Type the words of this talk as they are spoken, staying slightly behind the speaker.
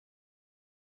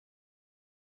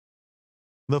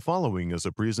The following is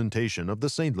a presentation of the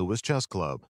St. Louis Chess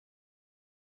Club.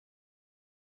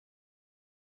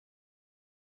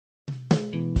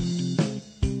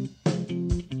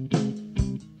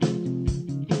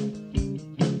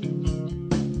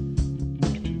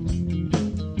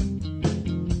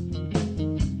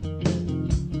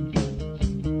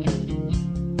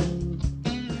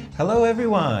 Hello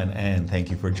everyone, and thank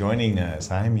you for joining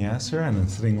us. I'm Yasser, and I'm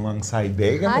sitting alongside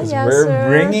Begim Hi, as Yasser. we're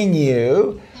bringing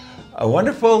you a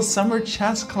wonderful summer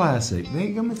chess classic.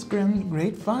 Begim, it's been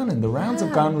great fun, and the rounds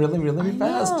have gone really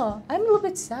fast. I'm a little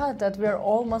bit sad that we're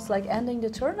almost like ending the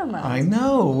tournament. I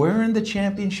know, we're in the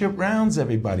championship rounds,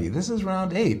 everybody. This is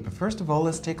round 8, but first of all,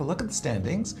 let's take a look at the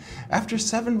standings. After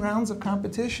 7 rounds of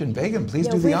competition, Begim, please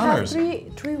do the honors. We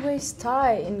have three-way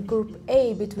tie in Group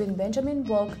A between Benjamin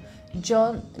Burke,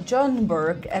 John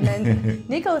Burke, and then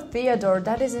Nikolas Theodorou.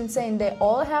 That is insane. They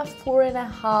all have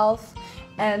 4.5,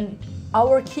 and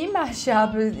our key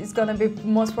matchup is going to be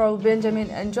most probably Benjamin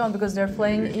and John because they're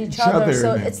playing each other.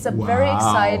 So it's a very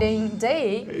exciting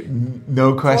day.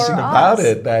 No question about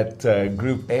it. That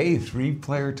Group A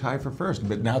 3-player tie for first.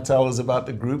 But now tell us about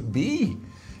the Group B,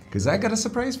 because I got a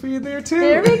surprise for you there too.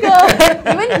 Here we go.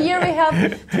 Even here we have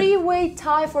 3-way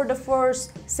tie for the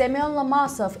first. Semyon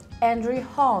Lomasov, Andrew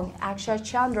Hong, Akshat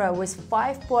Chandra with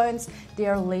 5 points. They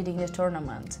are leading the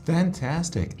tournament.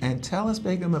 Fantastic. And tell us,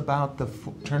 Begim, about the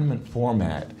tournament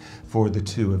format for the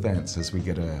 2 events as we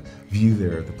get a view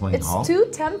there of the playing hall. It's 2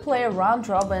 10-player round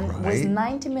robin with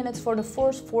 90 minutes for the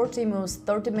first 40 moves,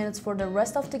 30 minutes for the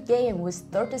rest of the game with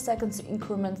 30 seconds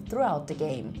increment throughout the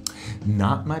game.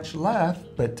 Not much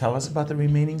left, but tell us about the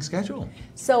remaining schedule.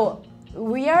 So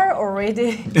we are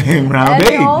already in round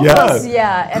 8,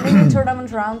 ending the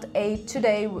tournament round 8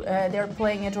 today. They're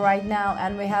playing it right now,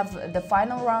 and we have the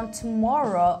final round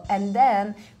tomorrow, and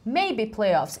then maybe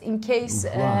playoffs in case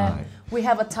we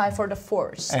have a tie for the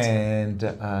first. And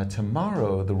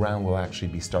tomorrow the round will actually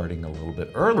be starting a little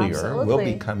bit earlier. Absolutely. We'll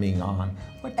be coming on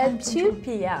at 2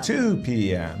 p.m. 2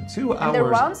 p.m. 2 hours. And the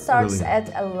round starts earlier.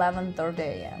 at 11:30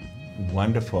 a.m.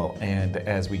 Wonderful. And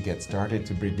as we get started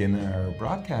to begin our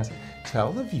broadcast,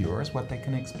 tell the viewers what they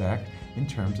can expect in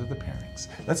terms of the pairings.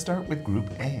 Let's start with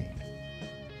Group A.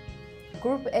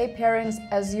 Group A pairings,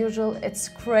 as usual, it's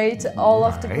great. All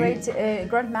of the great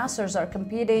Grandmasters are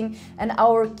competing. And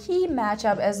our key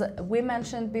matchup, as we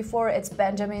mentioned before, it's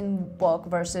Benjamin Burke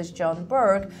versus John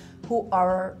Burke, who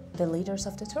are the leaders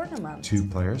of the tournament. 2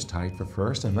 players tied for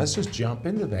first. And let's just jump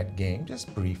into that game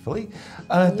just briefly.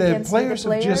 The players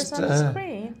have just on the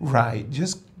screen.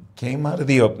 Just came out of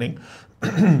the opening.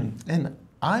 And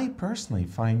I personally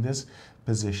find this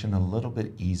position a little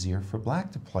bit easier for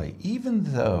Black to play, even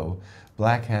though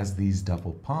Black has these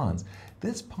double pawns.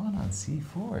 This pawn on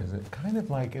c4 is kind of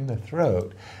like in the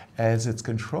throat, as it's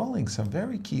controlling some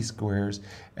very key squares,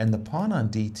 and the pawn on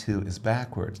d2 is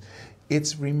backwards.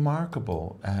 It's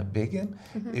remarkable, Begim.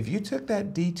 If you took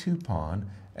that d2 pawn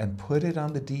and put it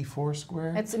on the d4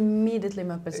 square, it's immediately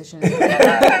my position.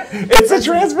 It's a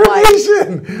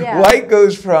transformation. White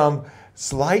goes from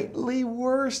slightly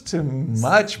worse to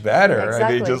much better.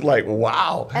 Exactly. I mean, just like,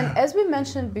 wow. And as we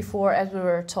mentioned before, as we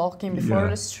were talking before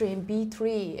the stream,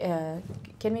 b3,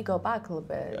 can we go back a little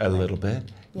bit? A little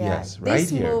bit? Yeah. Yes, right this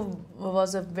here. This move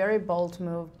was a very bold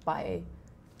move by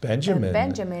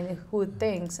Benjamin, who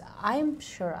thinks, I'm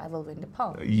sure I will win the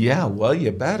pawn. Yeah, well,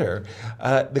 you better.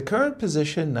 The current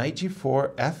position, knight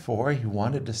g4, f4, he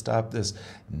wanted to stop this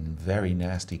very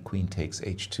nasty queen takes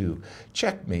h2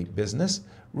 checkmate business.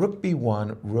 Rook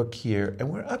b1, rook here, and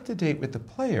we're up to date with the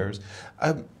players.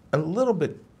 I'm a little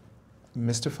bit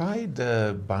mystified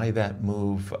by that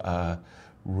move,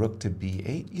 rook to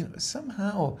b8. You know,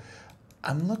 somehow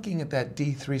I'm looking at that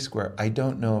d3 square. I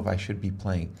don't know if I should be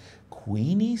playing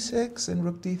queen e6 and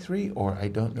rook d3, or I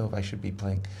don't know if I should be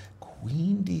playing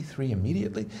queen d3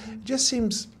 immediately. It just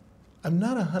seems, I'm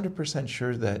not 100%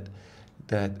 sure that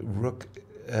rook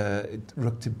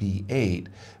to b8,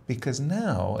 because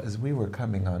now, as we were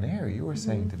coming on air, you were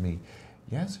saying to me,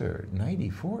 yes, sir, knight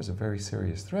e4 is a very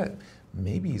serious threat.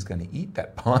 Maybe he's going to eat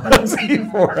that pawn on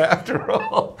c4 after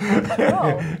all.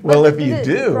 Well, if you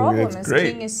do, it's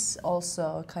great. King is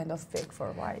also kind of big for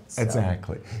white. So.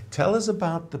 Exactly. Tell us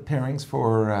about the pairings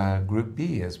for Group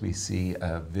B, as we see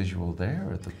a visual there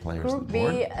of the players on the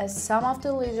board. Group B, some of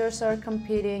the leaders are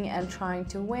competing and trying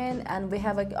to win, and we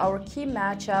have our key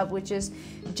matchup, which is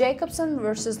Jacobson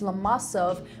versus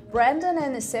Lomasov. Brandon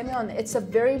and Semyon, it's a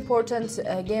very important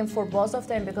game for both of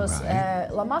them, because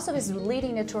Lomasov is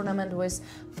leading the tournament with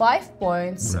 5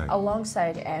 points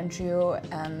alongside Andrew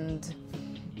and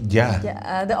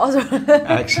Yeah. The other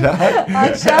Akshat.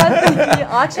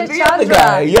 Akshat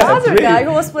Chandra, the other guy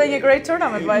who was playing a great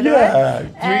tournament, by the way. Yeah,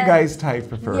 three guys tied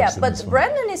for first. Yeah, but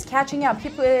Brandon is catching up. He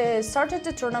started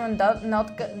the tournament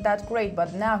not that great,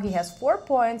 but now he has 4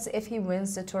 points. If he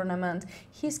wins the tournament,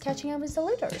 he's catching up with the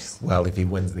leaders. Well, if he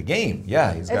wins the game,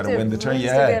 yeah, he's got to win the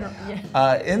tournament.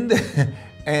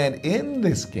 And in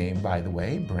this game, by the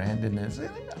way, Brandon is,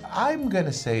 I'm going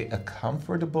to say, a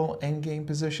comfortable endgame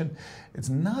position. It's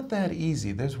not that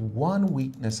easy. There's one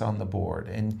weakness on the board,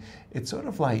 and it's sort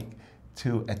of like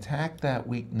to attack that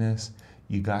weakness,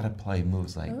 you got to play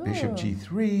moves like bishop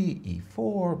g3,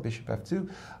 e4, bishop f2.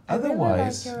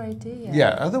 Otherwise, I really like your idea. Yeah,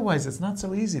 otherwise it's not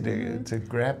so easy to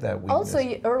grab that weakness.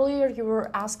 Also, earlier you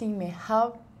were asking me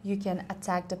how you can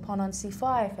attack the pawn on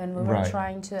c5, and we were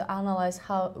trying to analyze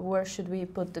where should we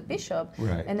put the bishop,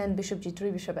 and then bishop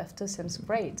g3, bishop f2 seems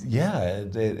great. Yeah,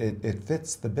 it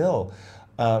fits the bill.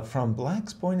 From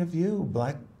Black's point of view,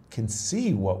 Black can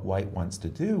see what White wants to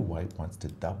do. White wants to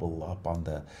double up on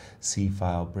the c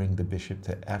file, bring the bishop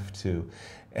to f2,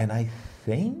 and I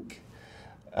think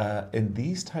in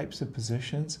these types of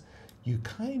positions, you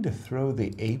kind of throw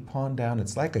the a pawn down.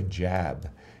 It's like a jab.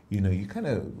 You know, you kind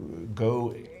of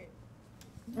go,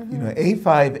 you know,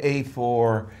 a5,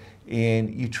 a4,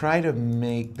 and you try to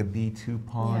make the b2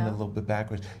 pawn a little bit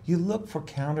backwards. You look for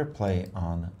counterplay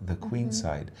on the queen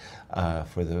side.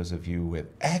 For those of you with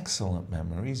excellent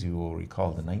memories, you will recall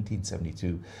the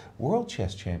 1972 World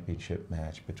Chess Championship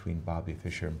match between Bobby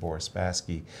Fischer and Boris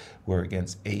Spassky, where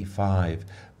against a5,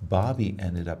 Bobby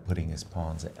ended up putting his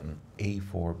pawns at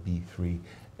a4, b3,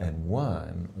 and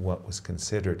won what was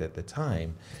considered at the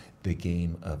time the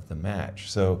game of the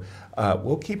match. So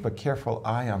we'll keep a careful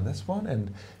eye on this one.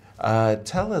 And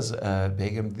tell us,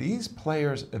 Begim, these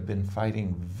players have been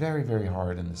fighting very, very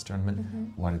hard in this tournament.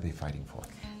 What are they fighting for?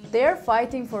 They're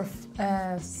fighting for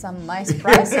some nice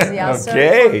prizes, Yasser.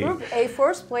 Okay. For Group A,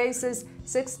 first place is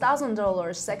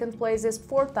 $6,000, second place is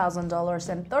 $4,000,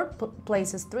 and third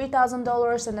place is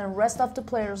 $3,000, and then rest of the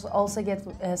players also get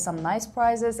some nice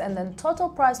prizes, and then total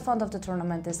prize fund of the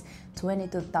tournament is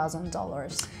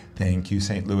 $22,000. Thank you,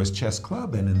 St. Louis Chess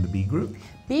Club. And in the B group?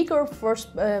 B group first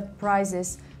prize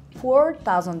is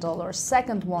 $4,000,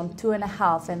 second one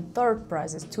 $2,500, and third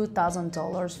prize is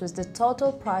 $2,000 with the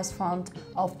total prize fund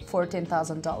of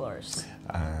 $14,000.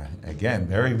 Again,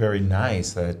 very, very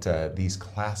nice that these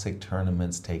classic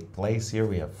tournaments take place here.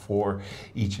 We have 4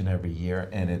 each and every year,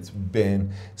 and it's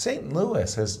been, St.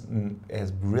 Louis has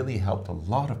really helped a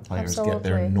lot of players get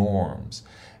their norms.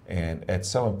 And it's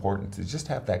so important to just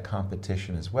have that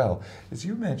competition as well. As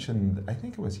you mentioned, I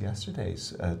think it was yesterday,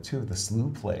 2 of the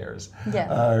SLU players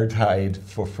are tied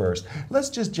for first. Let's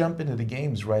just jump into the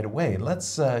games right away.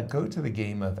 Let's go to the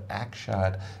game of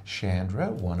Akshat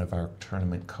Chandra, one of our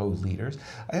tournament co-leaders.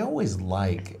 I always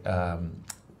like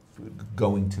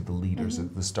going to the leaders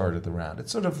at the start of the round.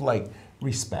 It's sort of like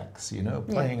respects, you know,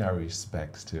 paying our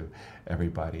respects to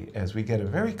everybody, as we get a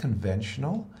very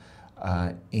conventional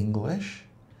English,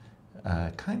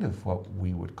 kind of what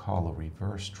we would call a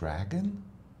reverse dragon.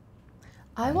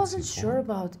 I wasn't sure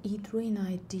about e3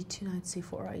 knight, d2 knight,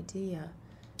 c4 idea.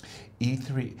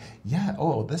 E3, yeah,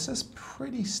 oh, this is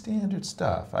pretty standard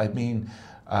stuff. I mean,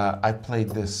 I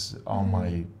played this all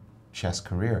my chess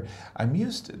career. I'm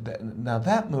used to that. Now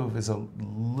that move is a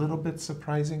little bit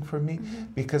surprising for me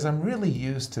because I'm really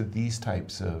used to these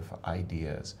types of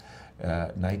ideas.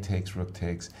 Knight takes, rook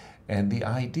takes. And the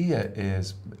idea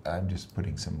is, I'm just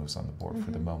putting some moves on the board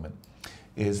for the moment,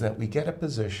 is that we get a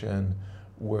position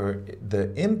where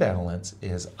the imbalance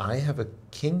is I have a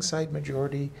king side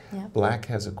majority, Black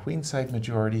has a queen side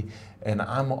majority, and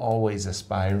I'm always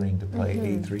aspiring to play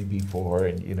a3, b4,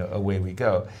 and you know, away we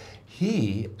go.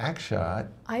 He, Akshat,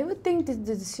 I would think that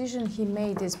the decision he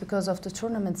made is because of the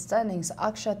tournament standings.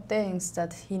 Akshat thinks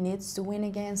that he needs to win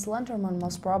against Lenderman,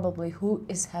 most probably, who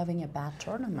is having a bad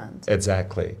tournament.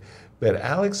 Exactly. But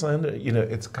Alexander, you know,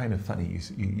 it's kind of funny.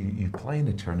 You play in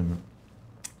a tournament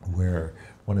where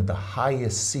one of the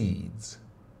highest seeds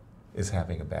is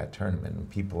having a bad tournament, and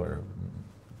people are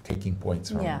taking points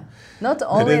from him. Not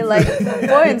only like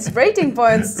points, rating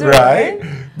points too, right?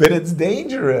 But it's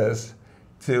dangerous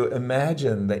to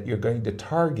imagine that you're going to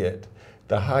target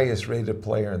the highest rated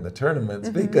player in the tournaments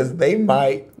because they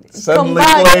might suddenly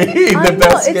play the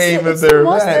best game of their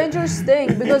event. It's the most dangerous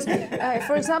thing because,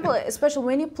 for example, especially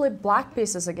when you play black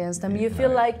pieces against them, you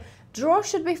feel like draw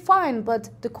should be fine, but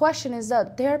the question is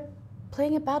that they're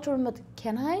playing a bad tournament.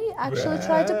 Can I actually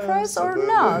try to press or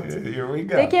not? Here we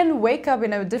go. They can wake up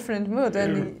in a different mood.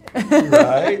 And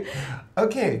right?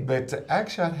 Okay, but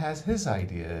Akshat has his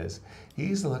ideas.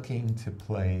 He's looking to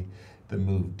play the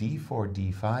move d4,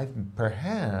 d5,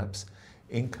 perhaps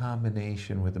in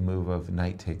combination with the move of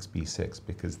knight takes b6,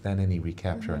 because then any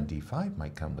recapture on d5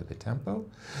 might come with a tempo.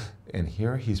 And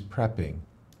here he's prepping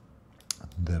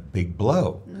the big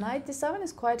blow. Knight d7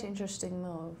 is quite interesting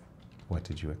move. What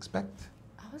did you expect?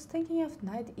 I was thinking of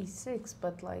knight e6,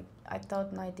 but like I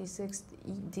thought knight e6,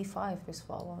 d5 is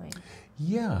following.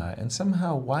 Yeah, and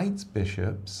somehow white's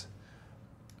bishops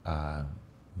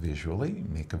visually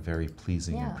make a very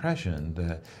pleasing impression.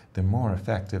 They're more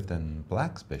effective than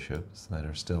black's bishops that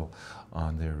are still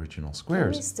on their original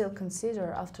squares. Can we still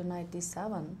consider after knight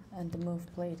d7 and the move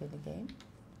played in the game?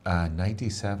 Knight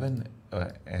d7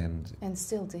 and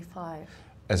still d5.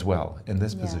 As well, in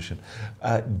this position.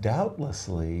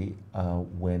 Doubtlessly,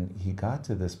 when he got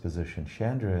to this position,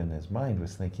 Chandra in his mind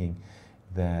was thinking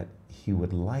that he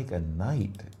would like a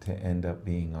knight to end up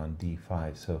being on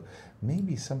d5. So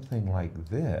maybe something like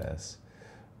this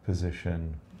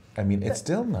position. I mean, it's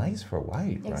still nice for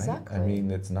white, exactly. right? I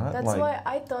mean, it's not That's like... why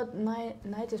I thought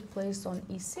knight is placed on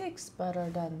e6 better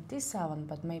than d7,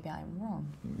 but maybe I'm wrong.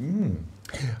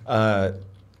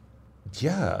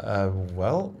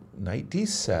 Well, knight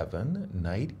d7,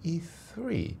 knight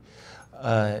e3.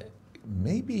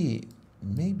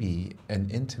 Maybe an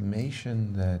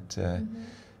intimation that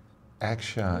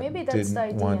Akshat maybe that's didn't the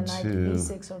idea, want knight to...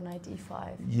 e6 or knight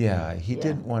e5. Yeah, he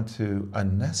didn't want to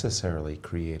unnecessarily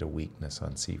create a weakness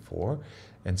on c4.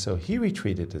 And so he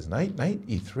retreated his knight, knight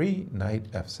e3, knight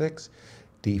f6,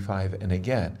 d5. And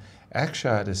again,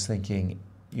 Akshat is thinking,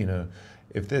 you know,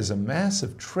 if there's a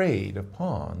massive trade of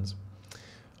pawns,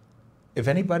 if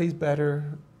anybody's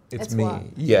better, it's me.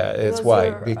 White. Yeah, it's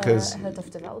white because ahead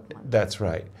of development. That's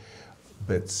right.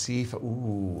 But c5,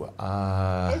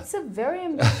 it's a very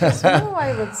ambitious move,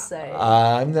 I would say.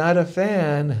 I'm not a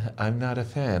fan. I'm not a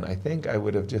fan. I think I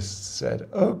would have just said,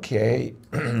 okay,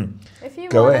 if you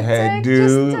go want ahead, to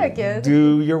just take it.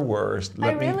 Do your worst.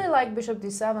 I really like bishop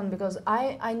d7 because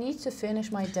I need to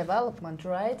finish my development,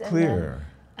 right? Clear.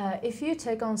 And then, if you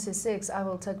take on c6, I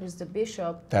will take with the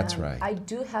bishop. That's right. I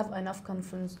do have enough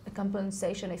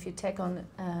compensation if you take on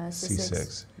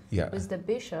c6 with the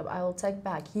bishop. I will take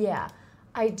back. Yeah,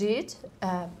 I did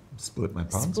split my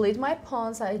pawns. Split my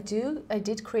pawns. I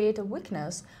did create a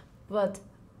weakness, but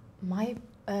my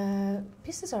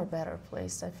pieces are better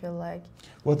placed, I feel like.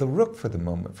 Well, the rook for the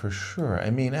moment, for sure.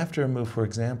 I mean, after a move, for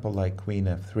example, like queen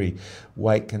f3,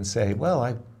 white can say, well,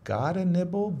 I've got a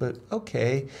nibble, but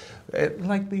okay.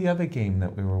 Like the other game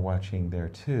that we were watching there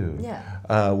too,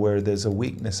 where there's a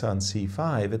weakness on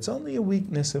c5. It's only a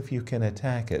weakness if you can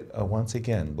attack it. Once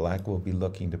again, black will be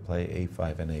looking to play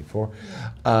a5 and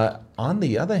a4. On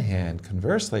the other hand,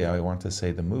 conversely, I want to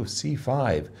say the move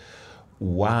c5,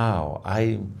 wow,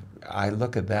 I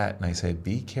look at that and I say,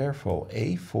 be careful,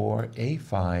 a4,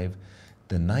 a5,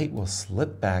 the knight will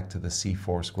slip back to the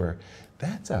c4 square.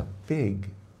 That's a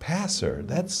big passer.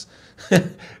 That's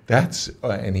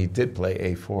and he did play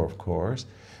a4, of course,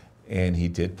 and he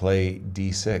did play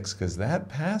d6, because that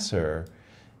passer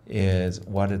is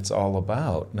what it's all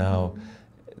about. Now,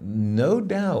 no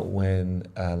doubt when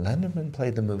Lenderman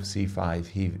played the move c5,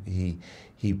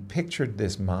 he pictured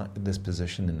this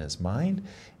position in his mind,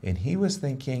 and he was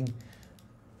thinking,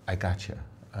 I gotcha.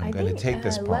 I'm going to take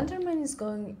this pawn. Lenderman is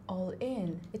going all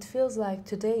in. It feels like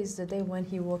today is the day when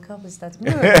he woke up with that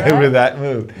move, right? With that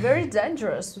move. Very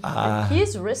dangerous.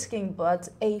 He's risking, but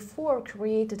a4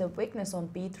 created a weakness on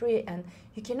b3, and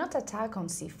you cannot attack on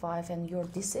c5, and your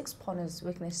d6 pawn is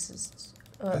weakness,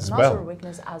 another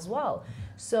weakness as well.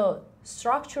 So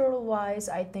structural-wise,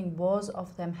 I think both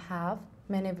of them have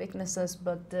many weaknesses,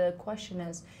 but the question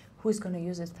is, who's going to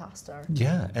use it faster?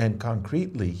 Yeah, and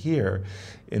concretely here,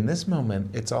 in this moment,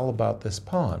 it's all about this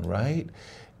pawn, right?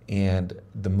 And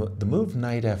the move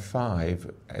knight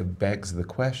f5 begs the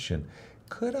question,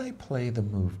 could I play the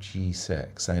move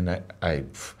g6? And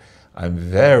I'm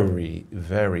very,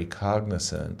 very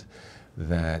cognizant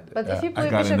that but if you play I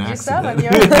got bishop an g7,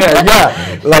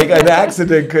 yeah, like an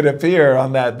accident could appear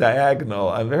on that diagonal.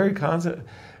 I'm very conscious.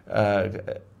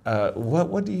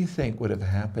 What do you think would have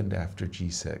happened after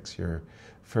g6? Your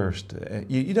first,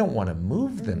 you don't want to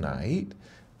move the knight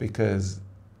because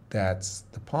that's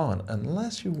the pawn,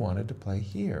 unless you wanted to play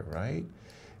here, right?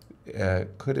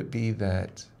 Could it be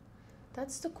that?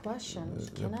 That's the question.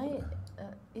 Can I,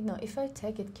 if I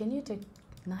take it, can you take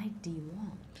knight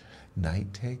d1?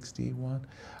 Knight takes d1?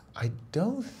 I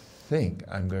don't think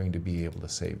I'm going to be able to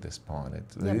save this pawn.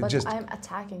 But I'm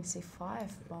attacking c5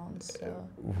 pawn, so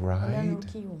right. And then rook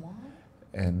e1.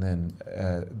 And then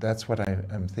that's what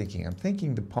I'm thinking. I'm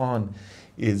thinking the pawn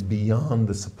is beyond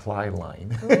the supply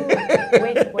line. Ooh,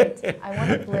 wait. I want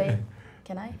to play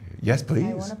Can I? Yes, please.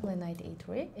 I want to play knight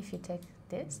e3. If you take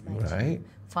this, knight Right. e3.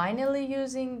 Finally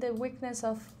using the weakness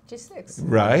of g6.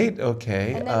 Right,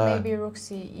 okay. And then maybe rook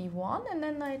c e1, and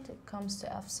then knight comes to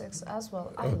f6 as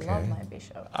well. I love my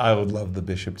bishop. I would love the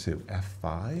bishop too.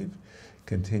 f5.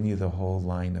 Continue the whole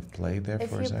line of play there for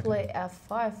a second. If you play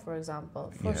f5, for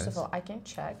example, first of Yes. all, I can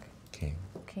check. King.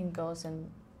 King goes and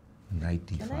Knight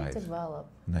d5. can I develop?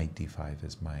 Knight d5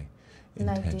 is my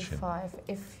Knight intention. d5.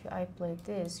 If I play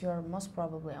this, you're most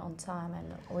probably on time,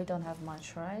 and we don't have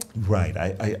much, right? Right.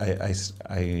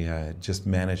 I just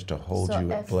managed to hold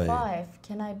you at play. So f5,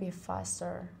 can I be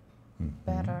faster,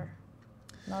 better?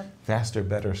 Not faster,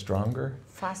 better, stronger?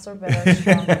 Faster, better,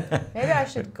 stronger. Maybe I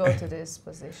should go to this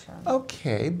position.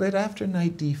 Okay, but after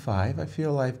knight d5, I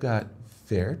feel I've got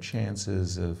fair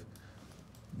chances of,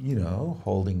 you know,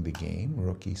 holding the game.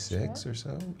 Rook e6 or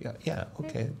so. Yeah,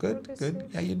 okay, good.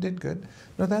 Yeah, you did good.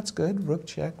 No, that's good. Rook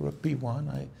check, rook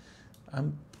b1.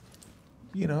 I'm,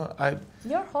 you know,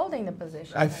 You're holding the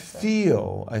position. I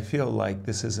feel like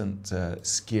this isn't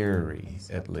scary,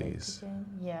 at least.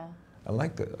 Yeah. I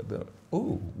like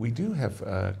we do have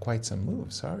quite some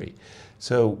moves, sorry.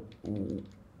 So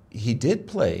he did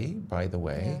play, by the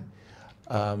way,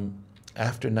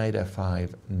 after knight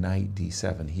f5, knight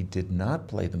d7. He did not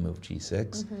play the move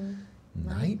g6,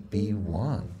 knight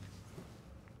b1.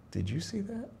 Did you see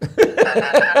that?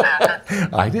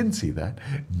 I didn't see that.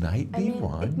 Knight b1. I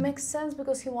mean, it makes sense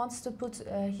because he wants to put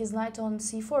his knight on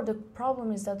c4. The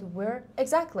problem is that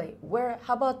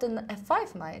how about the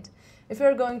f5 knight? If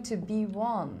you're going to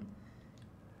b1.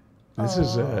 This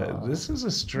is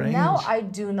a strange. Now I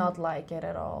do not like it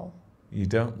at all. You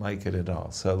don't like it at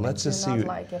all. So let's just see. I do not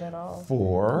like it at all.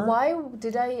 4. Why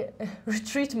did I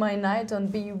retreat my knight on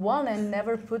b1 and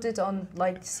never put it on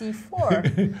like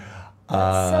c4?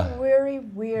 That's a very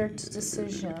weird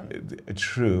decision.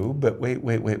 True, but wait.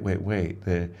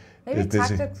 Maybe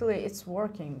tactically it's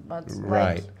working, but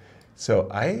right. Like, so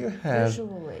I have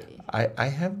visually. I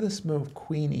have this move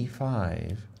queen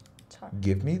e5.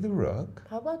 Give me the rook.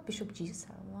 How about bishop g7,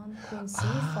 queen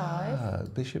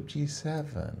c5? Bishop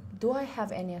g7. Do I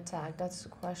have any attack? That's the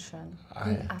question.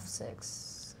 Queen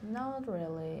f6. Not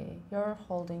really. You're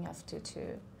holding f2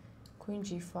 too. Queen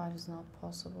g5 is not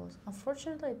possible.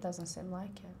 Unfortunately, it doesn't seem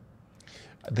like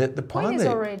it. The pawn queen is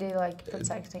already like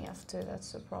protecting f2.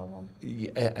 That's the problem.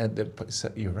 Yeah, and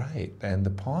you're right. And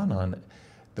the pawn on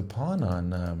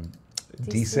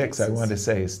d6, I want to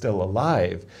say, is still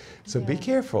alive. So be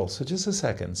careful. So just a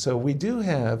second. So we do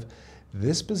have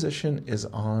this position is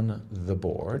on the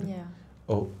board. Yeah.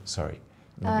 Oh, sorry.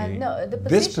 No, the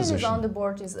position is on the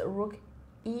board is rook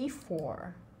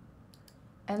e4.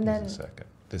 And then. Just a second.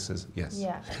 This is, yes.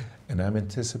 Yeah. And I'm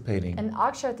anticipating. And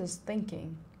Akshat is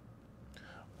thinking.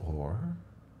 Or,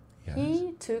 yes.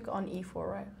 He took on e4,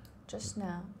 right? Just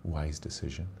now. Wise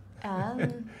decision.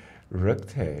 And. Rook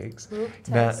takes.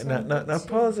 Now,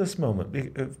 pause this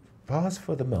moment. Pause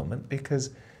for the moment,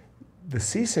 because the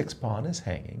c6 pawn is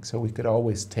hanging, so we could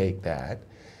always take that.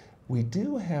 We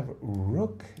do have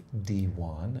rook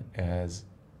d1 as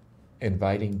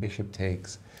inviting bishop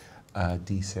takes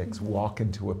d6, walk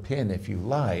into a pin if you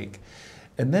like.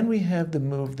 And then we have the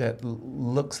move that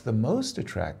looks the most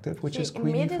attractive, which is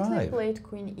queen e5. He immediately played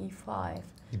queen e5.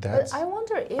 But I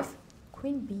wonder if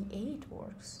queen b8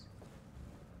 works.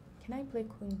 Can I play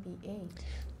queen b8?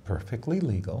 Perfectly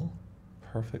legal.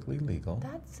 Perfectly legal.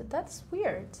 That's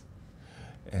weird.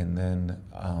 And then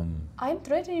I'm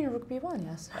threatening rook b1,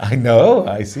 yes. I know,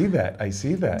 I see that.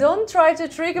 Don't try to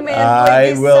trick me and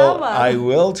play this someone. I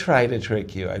will try to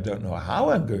trick you. I don't know how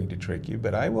I'm going to trick you,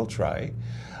 but I will try.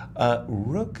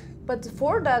 Rook. But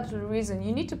for that reason,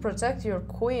 you need to protect your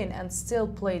queen and still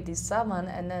play d7,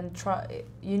 and then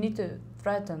you need to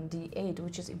threaten d8,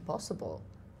 which is impossible.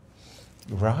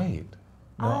 Right.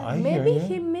 No, maybe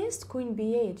he missed queen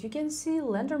b8. You can see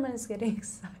Lenderman is getting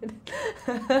excited.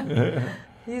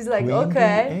 He's like, queen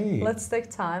okay, b8. Let's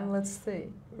take time. Let's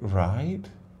see. Right.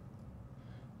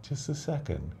 Just a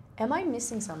second. Am I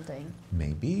missing something?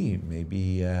 Maybe.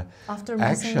 After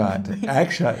missing maybe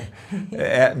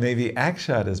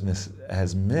Akshat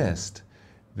has missed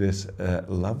this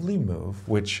lovely move,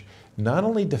 which not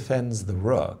only defends the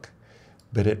rook,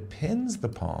 but it pins the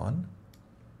pawn.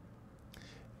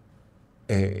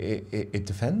 It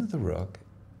defends the rook,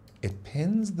 it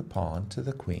pins the pawn to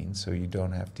the queen, so you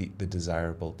don't have the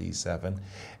desirable d7,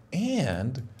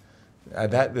 and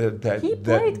he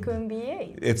played queen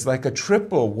b8. It's like a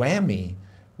triple whammy.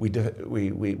 We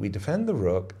defend the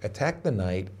rook, attack the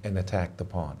knight, and attack the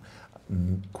pawn.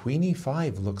 Queen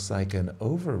e5 looks like an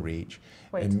overreach,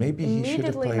 and maybe he should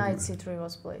have played. Immediately knight c3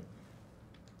 was played.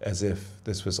 as if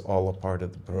this was all a part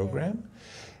of the program.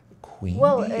 Queen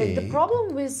Well, B8. the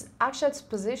problem with Akshat's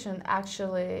position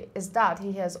actually is that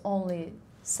he has only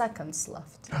seconds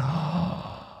left.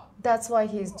 That's why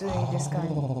he's doing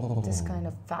this kind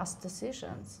of fast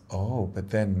decisions. Oh, but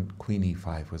then Queen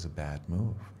E5 was a bad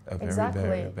move. A very, Exactly.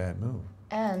 very bad move.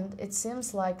 And it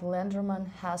seems like Lenderman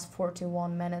has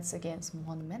 41 minutes against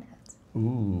 1 minute.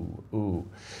 Ooh.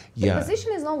 The Yeah.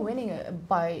 position is not winning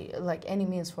by like any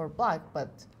means for black, but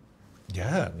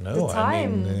Yeah, no, The I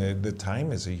mean, time- the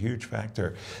time is a huge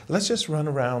factor. Let's just run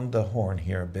around the horn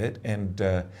here a bit. And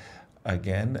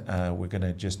again, we're going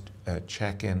to just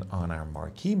check in on our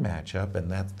marquee matchup,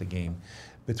 and that's the game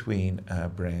between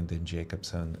Brandon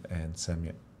Jacobson and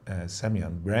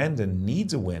Semyon. Brandon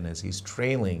needs a win as he's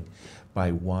trailing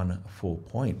by 1 full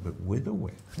point, but with a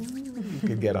win, you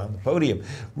could get on the podium.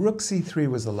 Rook C3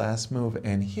 was the last move,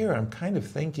 and here I'm kind of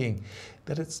thinking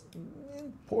that it's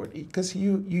important because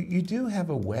you do have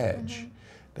a wedge.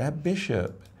 That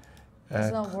bishop.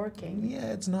 it's not working.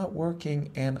 Yeah, it's not working,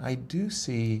 and I do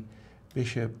see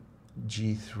bishop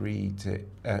G3 to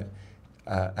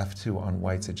F2 on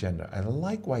White's agenda. I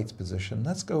like White's position.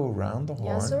 Let's go around the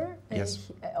horn. Yasser,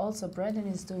 Yes. also Brandon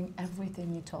is doing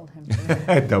everything you told him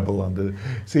to. Double on the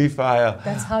C file.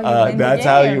 That's how you win the game. That's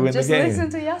how you win Just the game. listen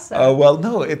to Yasser. Well,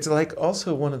 no, it's like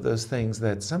also one of those things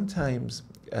that sometimes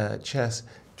chess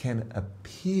can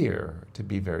appear to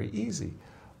be very easy.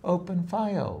 Open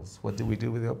files. What do we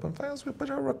do with the open files? We put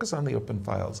our rooks on the open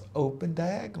files. Open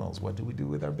diagonals. What do we do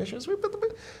with our bishops? We put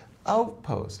the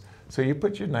outposts. So you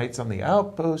put your knights on the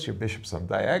outposts, your bishops on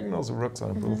diagonals, the rooks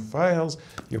on both files.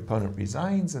 Your opponent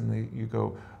resigns, and you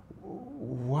go,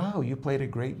 "Wow, you played a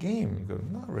great game." You go,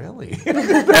 "Not really."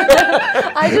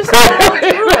 I just followed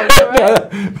the rules,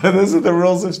 right? But those are the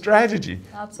rules of strategy.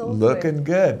 Absolutely. Looking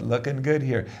good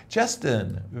here.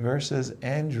 Justin versus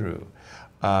Andrew.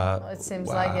 It seems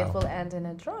like it will end in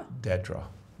a draw. Dead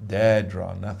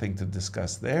draw. Nothing to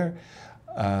discuss there.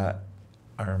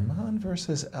 Arman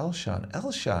versus Elshan.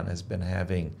 Elshan has been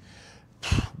having,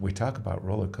 we talk about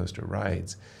roller coaster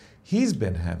rides. He's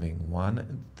been having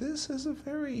one. This is a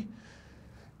very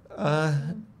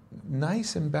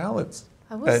nice and balanced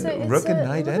I would say rook it's and a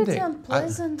knight little bit ending.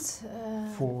 unpleasant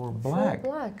For black. For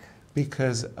black.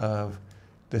 Because of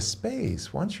the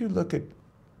space. Once you look at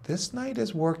this knight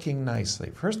is working nicely.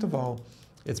 First of all,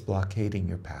 it's blockading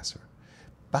your passer.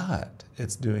 But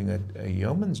it's doing a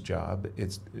yeoman's job.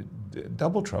 It's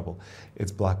double trouble.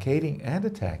 It's blockading and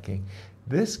attacking.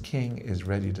 This king is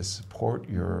ready to support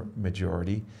your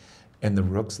majority, and the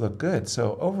rooks look good.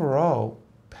 So overall,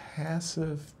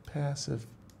 passive.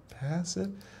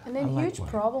 And a I like huge white.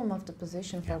 problem of the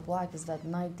position for black is that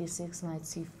knight d6, knight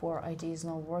c4 idea is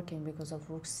not working because of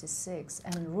rook c6,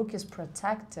 and rook is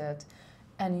protected,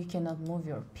 and you cannot move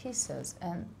your pieces,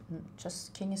 and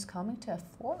just king is coming to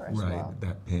f4 as well.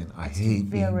 That pin. I It's hate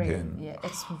being very, pinned. yeah,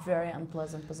 it's very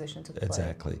unpleasant position to play.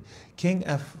 Exactly. King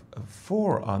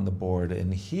f4 on the board,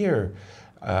 and here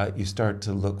you start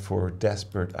to look for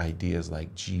desperate ideas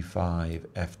like g5,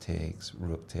 f takes,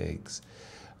 rook takes,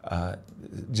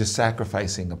 just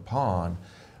sacrificing a pawn,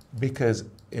 because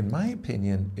in my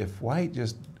opinion, if white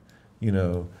just,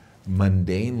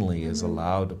 mundanely is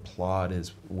allowed to plod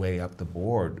his way up the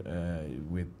board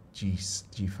with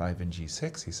g5 and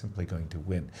g6, he's simply going to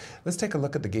win. Let's take a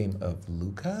look at the game of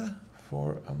Luka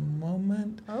for a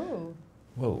moment. Oh,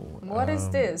 Whoa. What is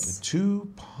this?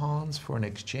 2 pawns for an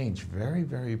exchange. Very,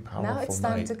 very powerful now it's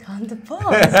time knight. to count the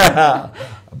pawns.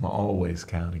 I'm always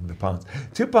counting the pawns.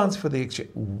 2 pawns for the exchange.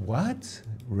 What?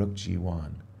 Rook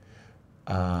g1.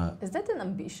 Is that an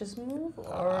ambitious move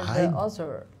or I- the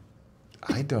other?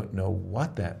 I don't know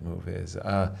what that move is.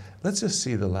 Let's just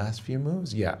see the last few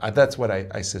moves. Yeah, that's what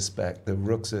I suspect. The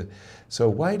rooks are, so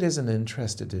white isn't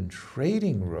interested in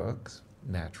trading rooks,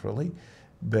 naturally,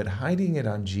 but hiding it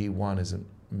on g1 isn't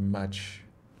much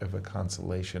of a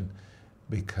consolation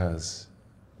because,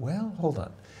 well, hold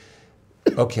on.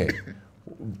 Okay,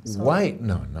 white,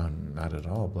 no, not at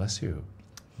all, bless you.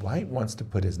 White wants to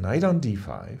put his knight on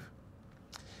d5.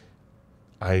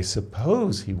 I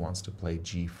suppose he wants to play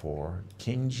g4,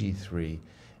 king g3,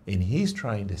 and he's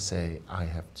trying to say, I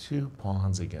have 2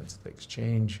 pawns against the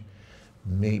exchange.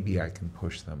 Maybe I can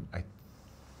push them. I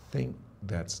think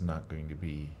that's not going to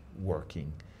be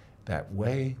working that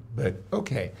way, but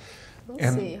okay. We'll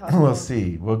see how it We'll goes.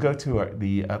 see. We'll go to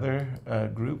the other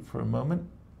group for a moment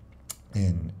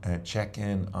and check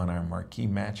in on our marquee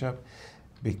matchup,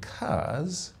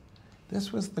 because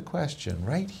this was the question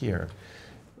right here.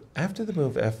 After the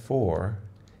move f4,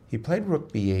 he played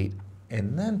rook b8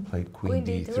 and then played queen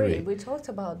d3. We talked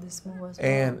about this move as well.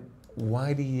 And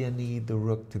why do you need the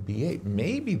rook to b8?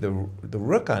 Maybe the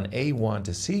rook on a1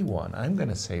 to c1, I'm going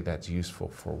to say that's useful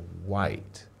for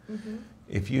white.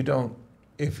 If you don't,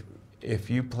 if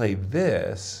you play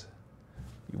this,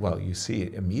 well, you see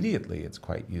it immediately it's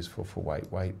quite useful for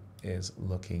white. White is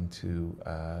looking to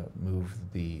move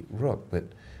the rook, but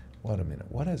wait a minute,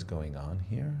 what is going on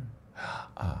here?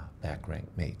 Back rank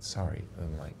mate, sorry,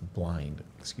 I'm like blind,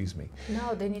 excuse me.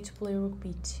 No, they need to play rook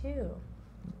b2.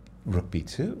 Rook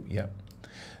b2, yep.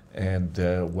 And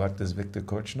what does Viktor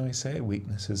Korchnoi say?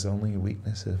 Weakness is only a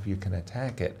weakness if you can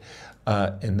attack it.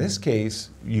 In this case,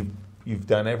 you've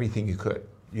done everything you could.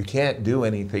 You can't do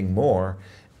anything more,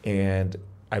 and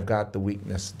I've got the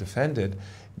weakness defended.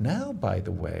 Now, by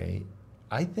the way,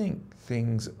 I think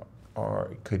things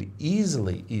could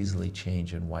easily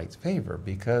change in white's favor,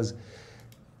 because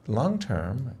long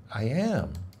term, I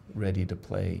am ready to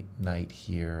play knight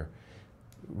here,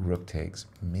 rook takes,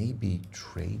 maybe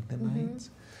trade the knights.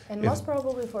 And most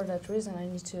probably for that reason, I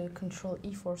need to control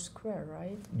e4 square,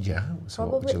 right? Yeah, so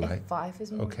probably what would you like? f5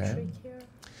 is more trickier.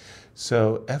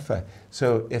 So f5.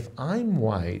 So if I'm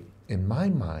white, in my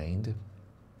mind,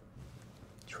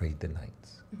 trade the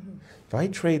knights. If I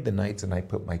trade the knights and I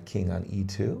put my king on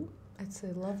e2, that's a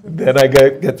lovely. Then I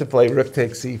get to play rook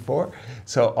takes c4.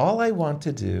 So all I want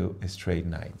to do is trade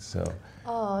knights. So.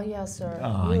 Oh, yes, sir.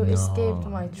 Oh, you no. escaped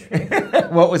my trick.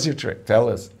 What was your trick? Tell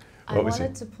us. I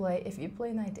wanted to play, if you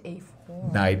play knight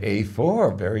a4. Knight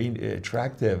a4, very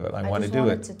attractive. I want to do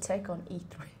it. I just wanted to take on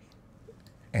e3.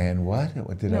 And what?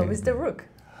 What did I? No, with the rook.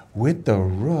 With the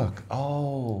rook.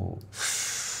 Oh.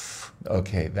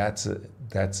 Okay, that's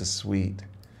a sweet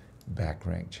back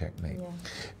rank checkmate. Yeah.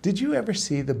 Did you ever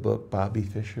see the book Bobby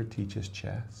Fischer Teaches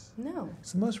Chess? No.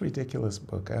 It's the most ridiculous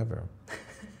book ever.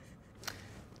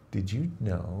 Did you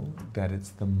know that it's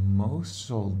the most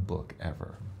sold book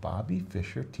ever? Bobby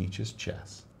Fischer Teaches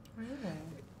Chess. Really?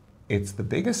 It's the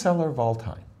biggest seller of all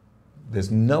time.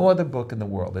 There's no other book in the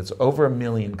world. It's over 1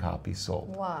 million copies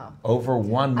sold. Wow. Over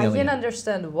 1 million. I can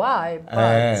understand why, but...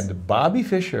 And Bobby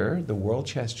Fischer, the world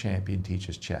chess champion,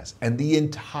 teaches chess. And the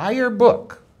entire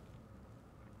book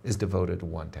is devoted to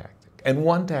one tactic, and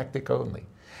one tactic only.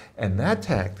 And that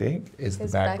tactic is the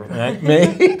back rank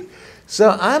mate.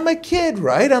 So I'm a kid,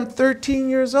 right? I'm 13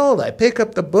 years old. I pick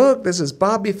up the book. This is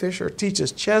Bobby Fischer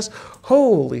Teaches Chess.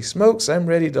 Holy smokes, I'm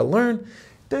ready to learn.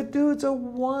 The dude's a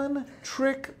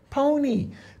one-trick pony.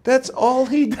 That's all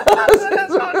he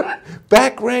does.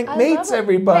 Back rank mates,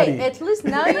 everybody. Hey, at least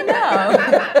now you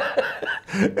know.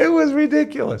 It was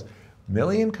ridiculous. 1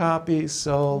 million copies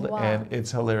sold, Wow. and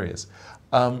it's hilarious.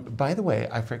 By the way,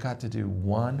 I forgot to do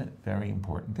one very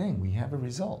important thing. We have a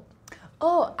result.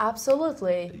 Oh,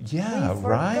 absolutely. Yeah, we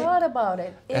right? forgot about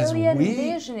it. Illia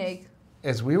Nyzhnyk.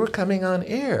 As we were coming on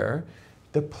air,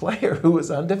 the player who was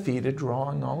undefeated,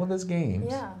 drawing all of his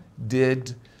games,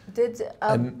 did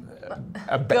a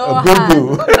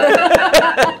boo-boo.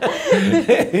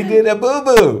 He did a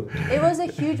boo-boo. It was a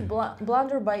huge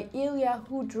blunder by Illia,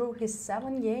 who drew his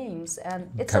 7 games, and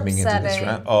it's Coming upsetting. into this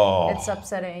round. Oh. It's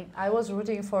upsetting. I was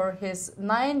rooting for his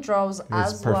 9 draws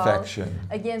as perfection.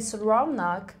 well against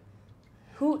Raunak,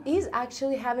 who is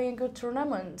actually having a good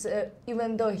tournament,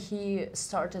 even though he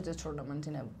started the tournament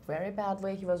in a very bad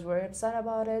way. He was very upset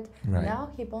about it. Right.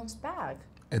 Now he bounced back.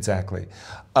 Exactly.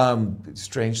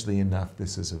 Strangely enough,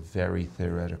 this is a very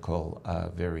theoretical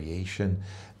variation.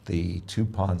 The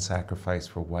 2-pawn sacrifice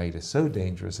for white is so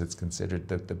dangerous, it's considered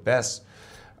that the best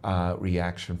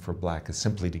reaction for black is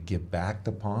simply to give back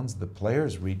the pawns. The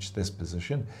players reach this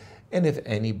position, and if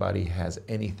anybody has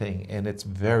anything, and it's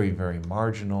very, very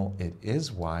marginal, it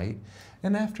is white.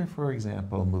 And after, for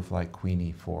example, a move like queen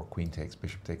e4, queen takes,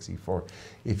 bishop takes e4,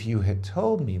 if you had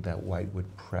told me that white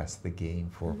would press the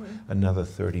game for another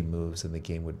 30 moves and the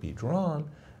game would be drawn,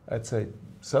 I'd say,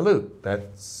 salute.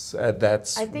 That's I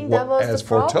think that was as the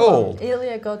foretold. problem.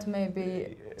 Illia got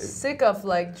maybe sick of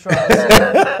like draws.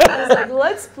 He's like,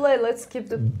 let's play, let's keep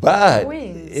the queens. But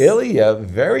Illia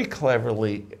very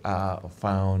cleverly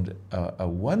found a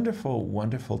wonderful,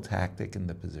 wonderful tactic in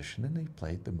the position, and he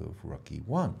played the move rook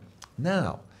e1.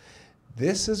 Now,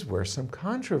 this is where some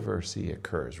controversy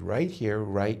occurs, right here,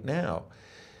 right now.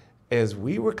 As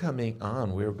we were coming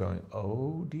on, we were going,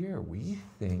 oh dear, we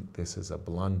think this is a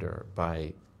blunder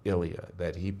by Illia,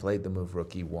 that he played the move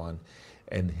rook e1,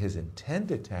 and his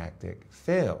intended tactic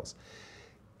fails.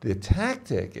 The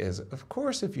tactic is, of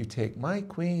course, if you take my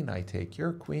queen, I take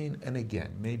your queen, and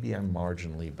again, maybe I'm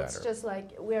marginally better. It's just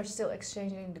like we are still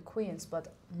exchanging the queens,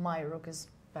 but my rook is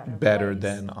better. Better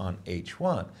than on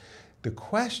h1. The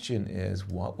question is,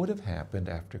 what would have happened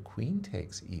after queen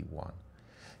takes e1?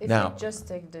 If now, you just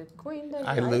take the queen, then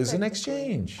I lose an take the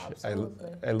exchange. queen. Absolutely.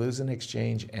 I lose an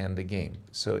exchange and the game.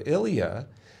 So Illia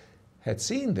had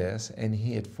seen this, and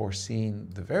he had foreseen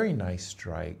the very nice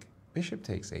strike. Bishop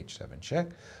takes h7 check.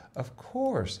 Of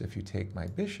course, if you take my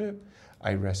bishop,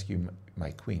 I rescue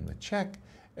my queen with check,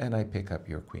 and I pick up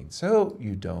your queen. So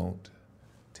you don't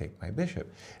take my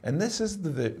bishop. And this is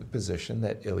the position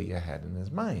that Illia had in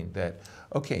his mind, that,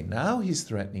 okay, now he's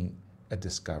threatening a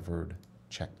discovered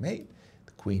checkmate.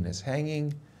 The queen is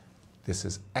hanging. This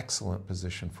is excellent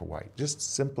position for white, just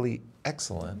simply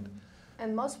excellent.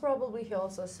 And most probably he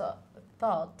also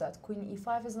thought that queen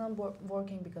e5 is not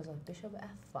working because of bishop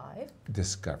f5.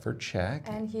 Discovered check.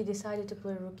 And he decided to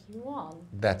play rook e1.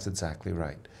 That's exactly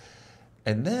right.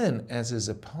 And then, as his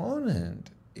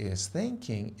opponent is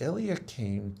thinking, Illia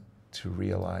came to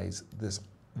realize this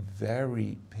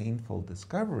very painful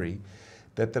discovery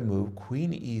that the move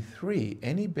queen e3,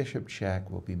 any bishop check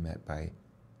will be met by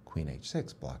queen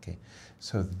h6 blocking.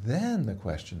 So then the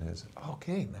question is,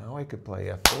 okay, now I could play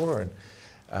f4 and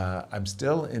I'm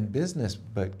still in business,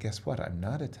 but guess what? I'm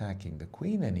not attacking the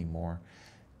queen anymore.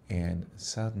 And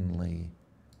suddenly,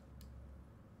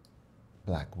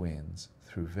 black wins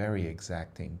through very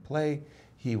exacting play.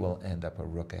 He will end up a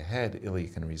rook ahead.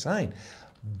 Illia can resign.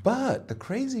 But the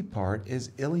crazy part is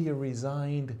Illia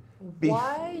resigned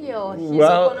while his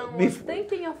opponent was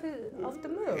thinking of the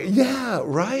move. Yeah,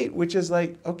 right. Which is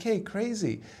like, okay,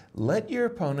 crazy. Let your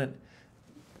opponent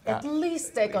at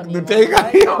least take on e1,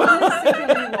 right?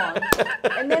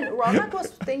 And then Raunak was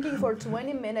thinking for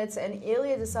 20 minutes and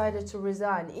Illia decided to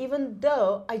resign. Even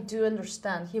though I do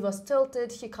understand, he was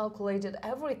tilted, he calculated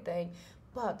everything,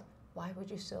 but why would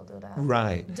you still do that?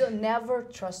 Right. Never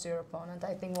trust your opponent.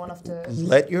 I think one of the...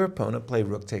 Let your opponent play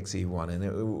rook takes e1. And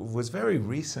it was very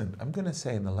recent, I'm going to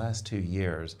say in the last 2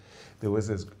 years, there was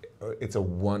this, it's a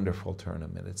wonderful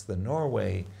tournament. It's the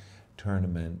Norway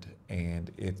tournament, and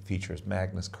it features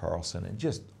Magnus Carlsen and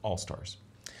just all-stars.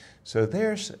 So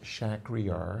there's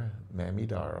Shakhriyar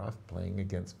Mamedov playing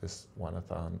against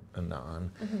Viswanathan Anand.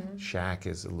 Shak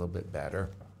is a little bit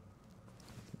better.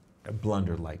 A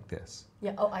blunder like this.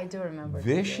 Yeah, oh, I do remember.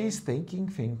 Vishy's thinking,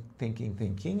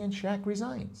 and Shak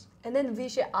resigns. And then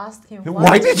Vishy asked him,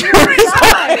 why did you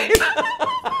resign?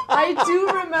 I do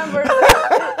remember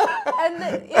that. And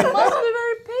it must be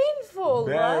very painful,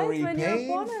 very right? When painful.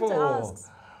 your opponent asks.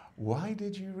 Why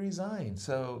did you resign?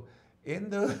 So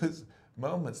in those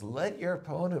moments, let your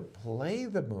opponent play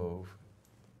the move.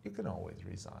 You can always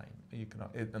resign. You can,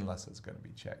 unless it's going to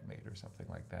be checkmate or something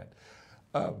like that.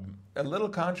 A little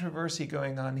controversy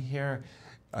going on here.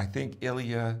 I think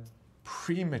Illia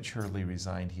prematurely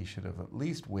resigned. He should have at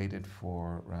least waited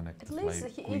for Raunak to play. At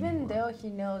least, even though he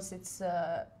knows it's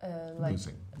like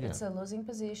losing. Yeah. It's a losing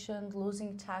position,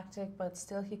 losing tactic, but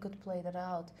still he could play that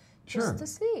out. Sure. Just to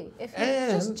see. If you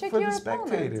and just check for your the opponent.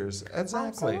 spectators,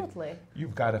 exactly. Absolutely.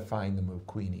 You've got to find the move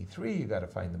queen e3, you've got to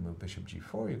find the move bishop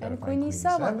g4, you've got to And find queen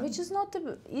e7, which is not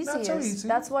the easiest. Not so easy.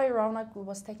 That's why Raunak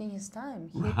was taking his time.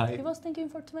 He was thinking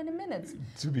for 20 minutes.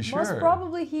 To be sure. Most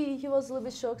probably he was a little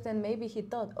bit shocked and maybe he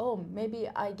thought, oh, maybe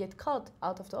I get caught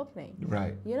out of the opening.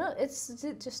 Right. You know, it's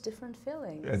just different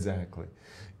feelings. Exactly.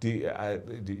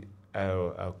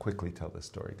 I'll quickly tell this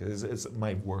story because it's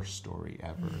my worst story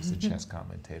ever as a chess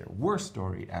commentator. Worst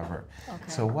story ever. Okay.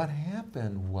 So what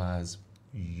happened was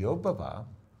Yobova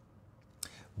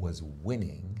was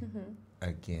winning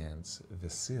against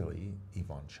Vasily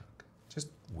Ivanchuk, just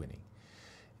winning.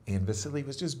 And Vasily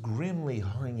was just grimly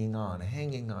hanging on,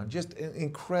 just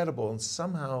incredible. And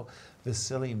somehow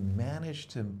Vasily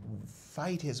managed to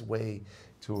fight his way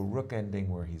to a rook ending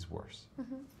where he's worse.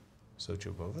 So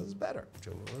Jobova is better.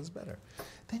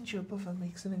 Then Jobova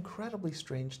makes an incredibly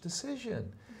strange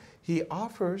decision. He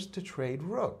offers to trade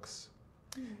rooks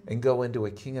and go into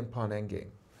a king and pawn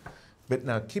endgame. But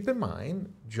now keep in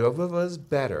mind, Jovova's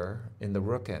better in the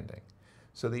rook ending.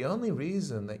 So the only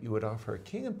reason that you would offer a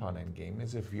king and pawn endgame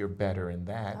is if you're better in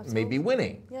that, Absolutely. maybe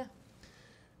winning. Yeah.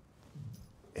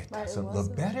 It doesn't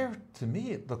look better. To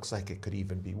me, it looks like it could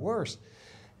even be worse.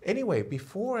 Anyway,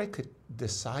 before I could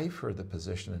decipher the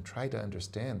position and try to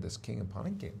understand this king and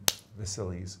pawn game,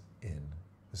 Vasily's in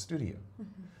the studio.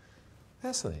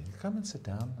 Vasily, come and sit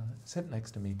down, sit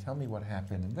next to me, tell me what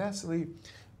happened. And Vasily,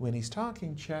 when he's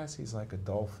talking chess, he's like a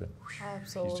dolphin.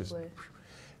 Absolutely. He's just,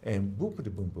 and boom,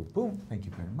 boom, boom, boom, boom. Thank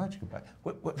you very much. Goodbye.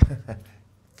 What?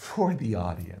 For the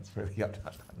audience,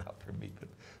 not for me, but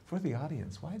for the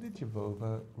audience, why did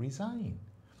Jobova resign?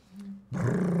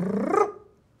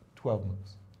 12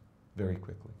 moves. Very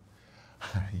quickly.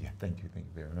 Yeah, thank you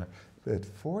very much. But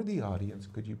for the audience,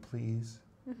 could you please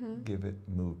give it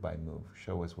move by move?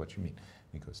 Show us what you mean.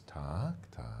 And he goes, tak,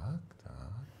 tak, tak,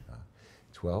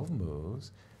 12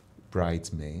 moves,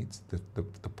 bridesmaids,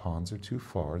 the pawns are too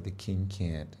far, the king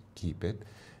can't keep it,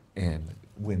 and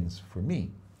wins for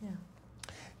me. Yeah.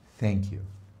 Thank you.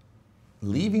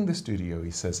 Leaving the studio,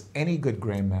 he says, any good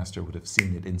grandmaster would have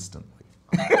seen it instantly.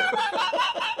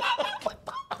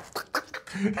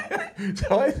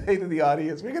 So I say to the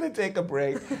audience, we're going to take a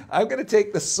break. I'm going to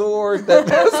take the sword that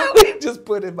Vasily just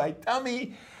put in my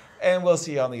tummy, and we'll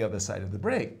see you on the other side of the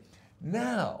break.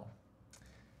 Now,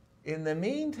 in the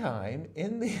meantime,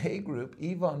 in the A group,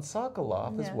 Ivan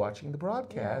Sokolov is watching the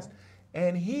broadcast,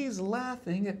 and he's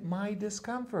laughing at my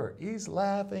discomfort. He's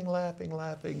laughing.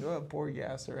 Oh, poor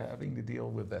Yasser having to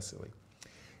deal with Vasily.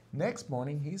 Next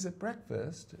morning, he's at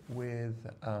breakfast with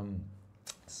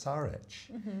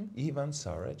Saric, Ivan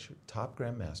Saric, top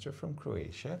grandmaster from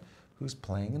Croatia, who's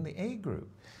playing in the A group.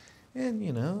 And,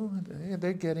 you know,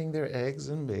 they're getting their eggs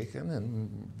and bacon and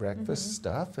breakfast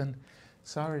stuff. And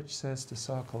Saric says to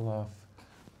Sokolov,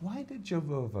 why did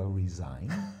Jovova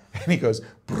resign? And he goes,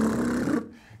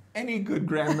 any good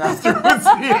grandmaster would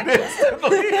see it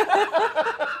instantly.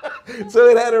 So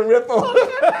it had a ripple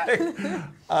effect.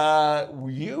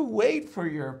 You wait for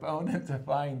your opponent to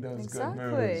find those good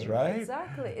moves, right?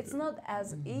 Exactly. It's not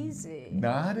as easy.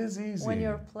 Not as easy. When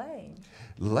you're playing.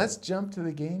 Let's jump to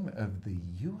the game of the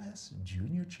U.S.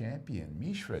 Junior Champion.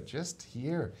 Mishra, just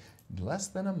here, less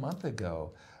than a month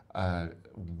ago,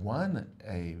 won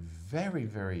a very,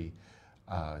 very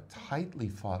tightly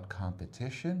fought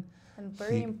competition. And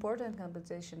very important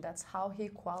competition. That's how he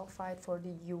qualified for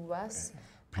the U.S.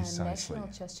 National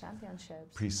Chess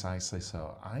Championships. Precisely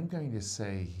so. I'm going to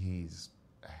say he's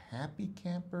a happy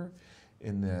camper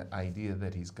in the idea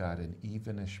that he's got an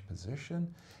evenish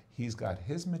position. He's got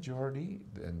his majority,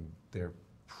 and they're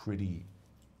pretty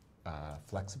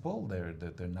flexible.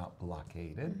 They're not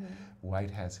blockaded.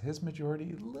 White has his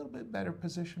majority, a little bit better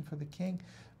position for the king.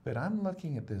 But I'm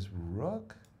looking at this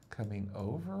rook coming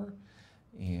over.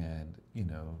 And, you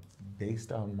know,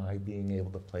 based on my being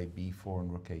able to play b4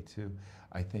 and rook a2,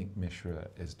 I think Mishra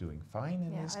is doing fine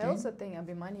in this game. I also think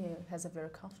Abhimanyu has a very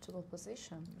comfortable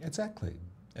position. Exactly.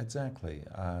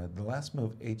 The last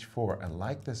move, h4, I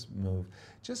like this move.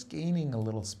 Just gaining a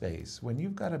little space. When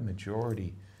you've got a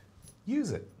majority,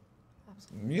 use it.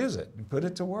 Absolutely. Use it. Put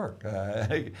it to work.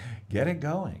 Get it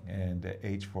going. And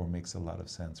h4 makes a lot of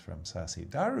sense from Sasi.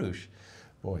 Dariusz.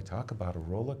 Boy, talk about a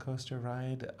roller coaster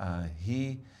ride.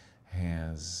 He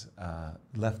has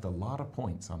left a lot of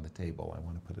points on the table, I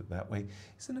want to put it that way.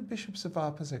 He's in a bishops of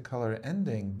opposite color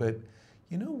ending, but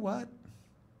you know what?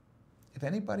 If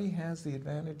anybody has the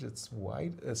advantage, it's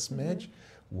white, a smidge.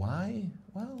 Why?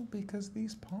 Well, because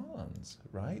these pawns,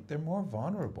 right? They're more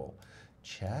vulnerable.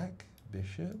 Check,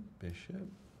 bishop, bishop.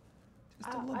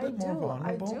 Just a little bit more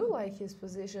vulnerable. I do like his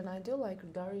position. I do like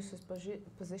Dariusz's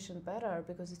position better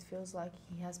because it feels like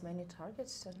he has many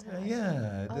targets to attack.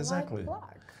 Yeah, exactly. I like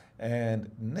black. And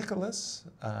Nikolas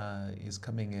is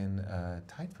coming in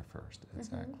tied for first,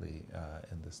 exactly,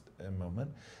 in this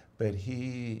moment. But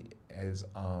he is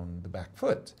on the back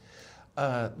foot.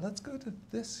 Let's go to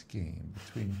this game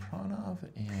between Pranav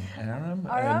and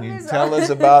Aram. And tell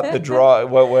us about the draw.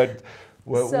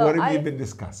 What have you been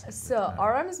discussing? So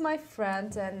Aram is my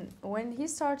friend, and when he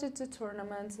started the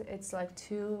tournament, it's like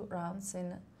 2 rounds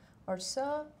in or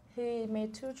so. He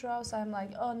made 2 draws. I'm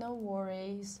like, oh, no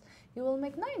worries. You will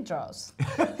make 9 draws.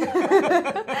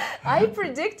 I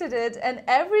predicted it, and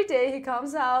every day he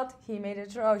comes out, he made a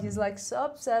draw. He's like so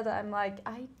upset. I'm like,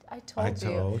 I told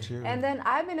you. And then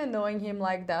I've been annoying him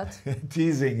like that.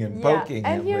 Teasing him, poking him.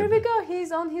 And here we go.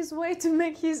 He's on his way to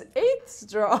make his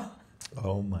 8th draw.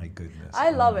 Oh my goodness. I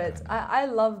love it. I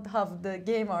love how the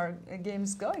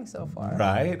game's going so far.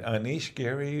 Right. Anish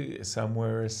Giri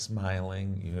somewhere is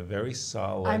smiling. You're very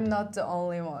solid. I'm not the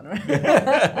only one, right?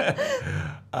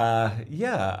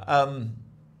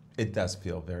 It does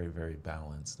feel very, very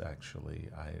balanced, actually.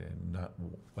 I don't know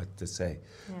what to say.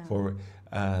 Yeah. For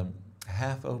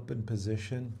half open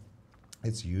position,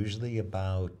 it's usually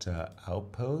about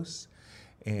outposts.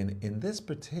 And in this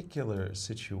particular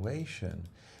situation,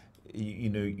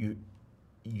 you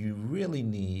really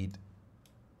need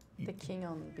the king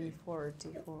on b4 or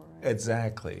d4. Right?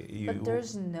 Exactly. But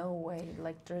there's no way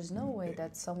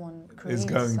that someone creates is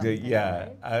going to. Yeah,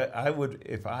 right? I would,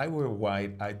 if I were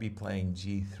white, I'd be playing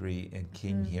g3 and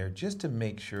king here just to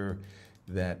make sure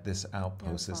that this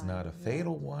outpost is not a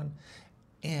fatal one.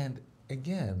 And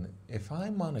again, if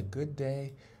I'm on a good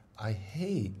day, I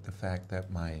hate the fact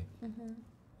that my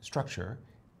structure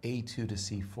a2 to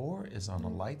c4 is on a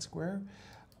light square.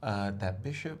 That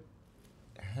bishop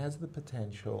has the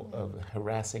potential of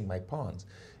harassing my pawns.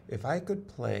 If I could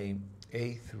play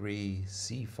a3,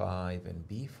 c5, and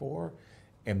b4,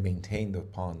 and maintain the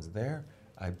pawns there,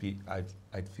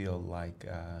 I'd feel like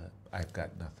I've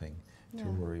got nothing to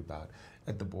worry about.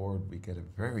 At the board, we get a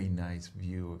very nice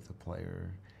view of the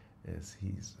player as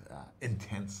he's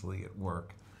intensely at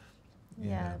work.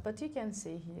 Yeah, but you can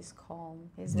see he's calm.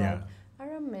 He's like,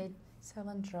 Aram made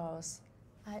 7 draws.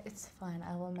 It's fine.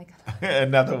 I will make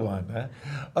another one. Huh?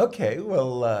 Okay,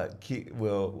 we'll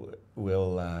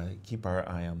keep our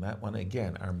eye on that one.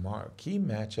 Again, our marquee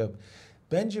matchup,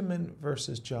 Benjamin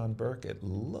versus John Burke. It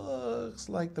looks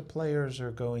like the players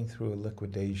are going through a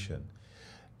liquidation.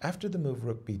 After the move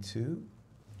rook b2,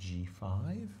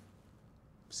 g5.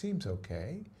 Seems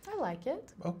okay. I like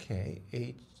it. Okay,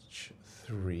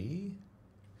 h3.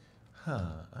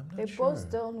 I'm not they sure. both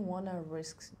don't want to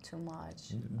risk too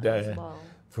much as well.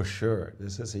 For sure.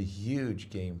 This is a huge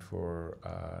game for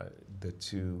the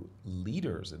two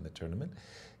leaders in the tournament.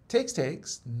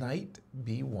 Takes, knight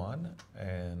b1,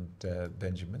 and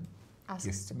Benjamin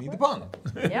gives me the pawn.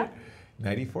 Yeah.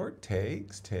 Knight e4,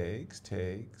 takes,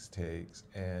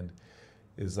 and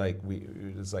it's like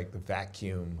the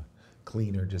vacuum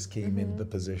cleaner just came into the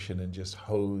position and just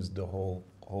hosed the whole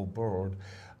board.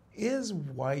 Is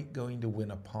white going to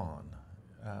win a pawn?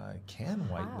 Can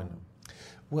white win?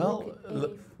 Well,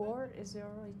 rook a4 is your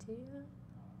idea?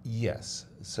 Yes.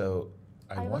 So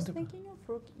I was thinking of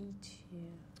rook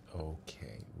e2.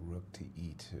 Okay, rook to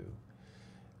e2.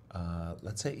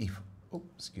 Let's say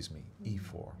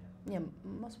e4. Yeah,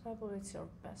 most probably it's your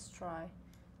best try.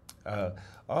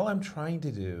 All I'm trying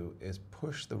to do is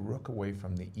push the rook away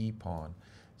from the e pawn,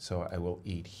 so I will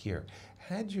eat here.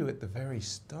 Had you at the very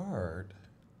start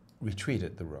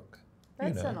retreated the rook?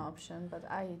 That's an option, but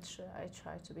I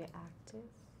try to be active.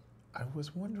 I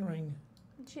was wondering.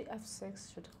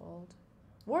 F6 should hold.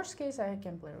 Worst case, I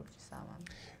can play rook g7.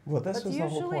 Well, this was the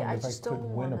whole point. I if just I could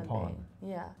don't win a want pawn.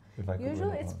 Yeah.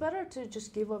 Usually, it's better to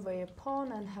just give away a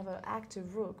pawn and have an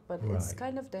active rook, but it's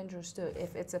kind of dangerous too.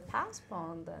 If it's a pass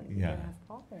pawn, then you can have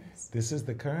problems. This is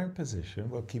the current position.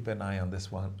 We'll keep an eye on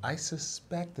this one. I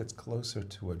suspect it's closer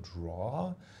to a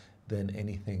draw than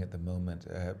anything at the moment.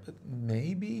 But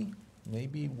maybe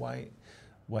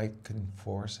white can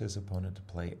force his opponent to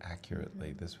play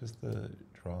accurately. This was the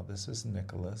draw. This is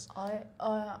Nikolas.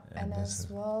 And as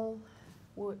well,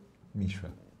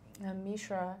 Mishra.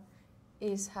 Mishra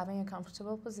is having a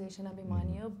comfortable position, Abhi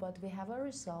Mishra, but we have a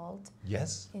result.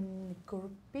 Yes. In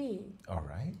Group B. All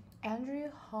right.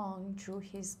 Andrew Hong drew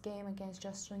his game against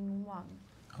Justin Wang.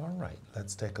 All right.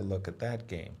 Let's take a look at that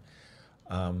game.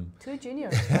 2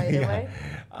 juniors, by the way.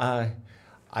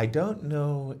 I don't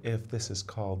know if this is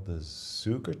called the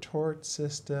Zukertort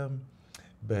system,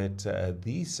 but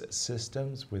these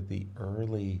systems with the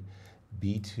early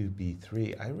B2,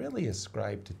 B3, I really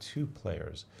ascribe to 2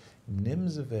 players.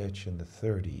 Nimzovich in the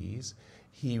 30s,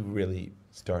 he really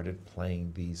started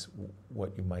playing these,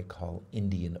 what you might call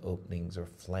Indian openings or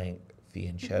flank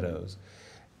fianchettos,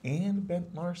 and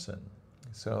Bent Larsen.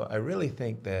 So I really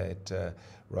think that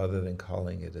rather than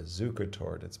calling it a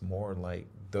Zukertort, it's more like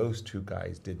those 2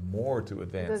 guys did more to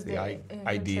advance the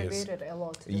ideas. Contributed a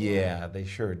lot to the world. They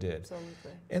sure did.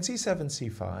 Absolutely. And c7,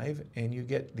 c5, and you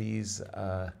get these,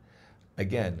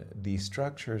 again, these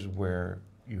structures where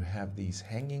you have these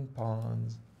hanging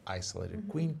pawns, isolated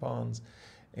queen pawns,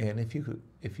 and if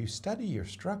you study your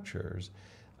structures,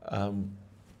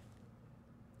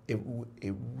 it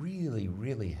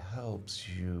really helps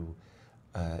you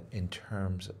in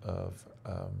terms of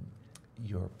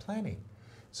your planning.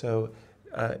 So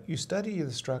you study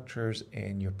the structures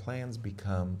and your plans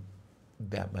become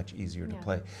that much easier to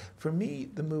play. For me,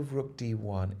 the move rook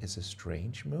d1 is a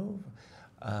strange move.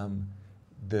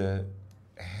 The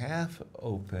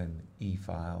half-open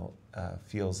e-file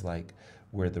feels like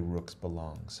where the rooks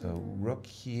belong. So rook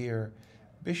here,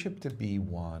 bishop to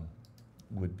b1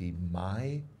 would be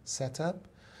my setup.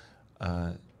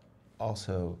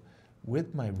 Also,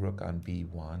 with my rook on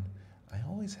b1, I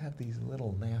always have these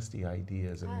little nasty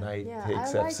ideas of knight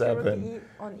takes f7. I like rook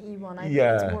on e1. I think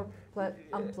it's more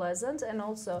unpleasant, and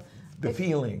also the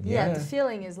feeling. The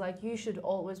feeling is like you should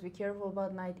always be careful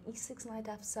about knight e6, knight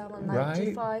f7, knight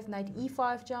g5, knight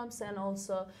e5 jumps, and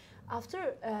also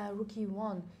after rook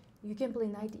e1, you can play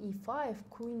knight e5,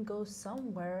 queen goes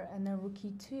somewhere, and then rook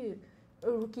e2.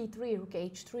 Rook e3, rook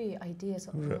h3 ideas.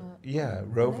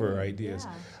 Rover ideas.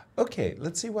 Okay,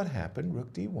 let's see what happened.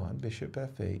 Rook d1, bishop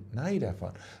f8, knight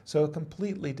f1. So a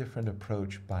completely different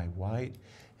approach by white.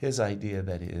 His idea,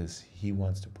 that is, he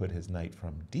wants to put his knight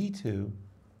from d2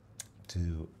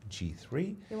 to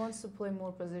g3. He wants to play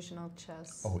more positional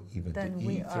chess even than to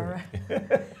we e3. are.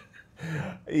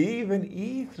 Even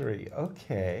e3.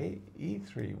 Okay,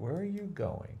 e3. Where are you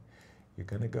going? You're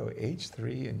going to go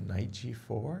h3 and knight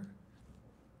g4?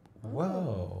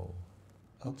 Whoa.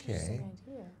 Okay.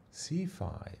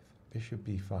 c5, bishop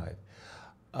b5.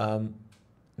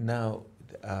 Now,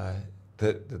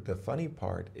 the funny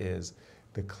part is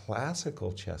the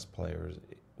classical chess players,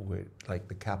 like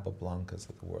the Capablancas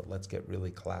of the world, let's get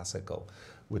really classical,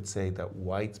 would say that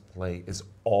White's play is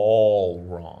all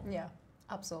wrong. Yeah,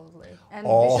 absolutely. And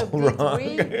all bishop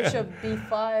b3, bishop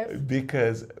b5.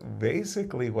 Because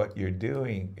basically what you're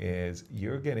doing is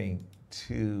you're getting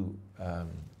two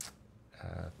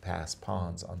passed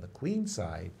pawns on the queen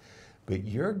side, but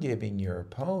you're giving your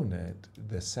opponent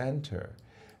the center.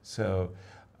 So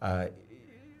I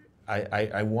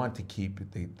want to keep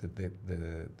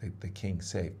the king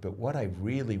safe, but what I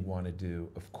really want to do,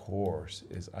 of course,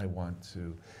 is I want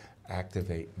to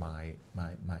activate my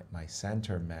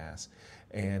center mass,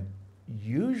 and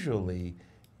usually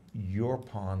your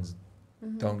pawns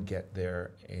don't get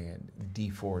there, and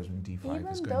d4 and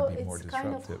d5 is going to be more disruptive. Even though it's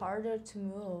kind of harder to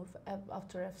move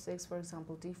after f6, for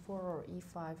example, d4 or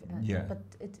e5, but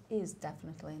it is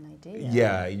definitely an idea.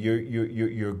 Yeah,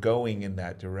 you're going in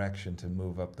that direction to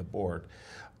move up the board.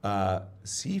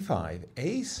 c5,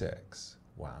 a6.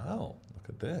 Wow, look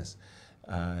at this.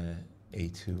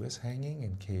 a2 is hanging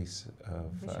in case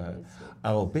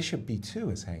of bishop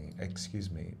b2 is hanging. Excuse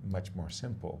me, much more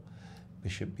simple.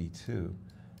 Bishop b2.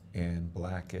 And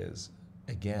black is,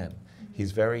 again,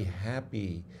 he's very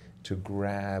happy to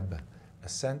grab a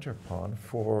center pawn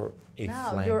for a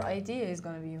flank. Now your idea is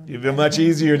going to be much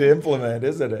easier to implement,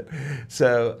 isn't it?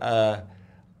 So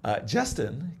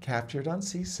Justin captured on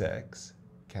c6,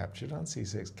 captured on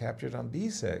c6, captured on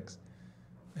b6,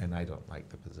 and I don't like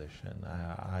the position.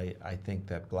 I think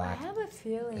that black I have a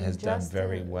feeling has done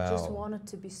very well. Just wanted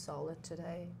to be solid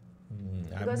today.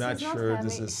 I'm not sure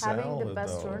this is having the solid,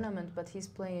 best though. tournament, but he's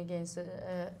playing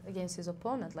against his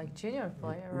opponent, like junior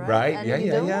player, right? Right. And you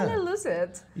don't want to lose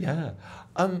it. Yeah.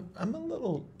 I'm a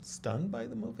little stunned by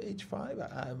the move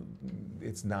h5.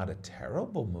 It's not a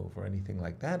terrible move or anything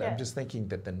like that. Yeah. I'm just thinking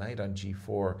that the knight on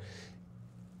g4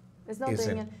 it's not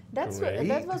doing it.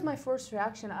 That was my first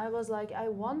reaction. I was like, I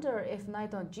wonder if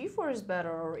knight on g4 is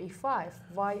better or e5.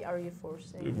 Why are you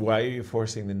forcing? Why are you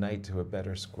forcing the knight to a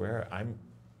better square?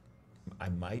 I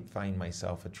might find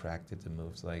myself attracted to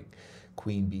moves like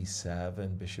queen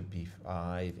b7, bishop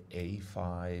b5,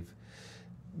 a5.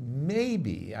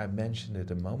 Maybe, I mentioned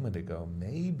it a moment ago,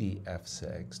 maybe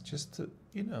f6, just to,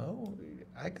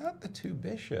 I got the two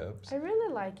bishops. I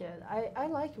really like it. I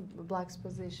like black's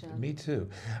position. Me too.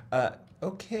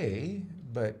 Okay,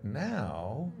 but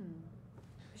now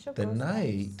the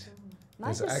knight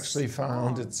has actually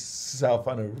found itself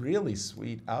on a really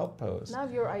sweet outpost. Now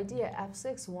your idea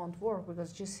f6 won't work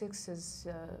because g6 is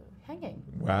hanging.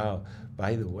 Wow.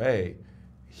 By the way,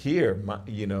 here, my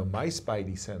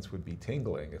spidey sense would be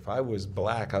tingling. If I was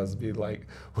black, I would be like,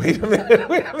 wait a minute,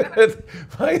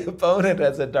 my opponent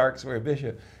has a dark square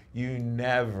bishop. You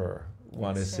never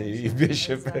want to see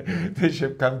bishop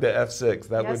come to f6.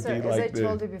 That would be like as I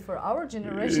told you before, our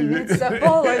generation needs to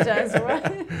apologize,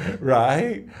 right?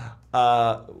 Right?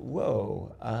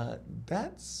 Whoa,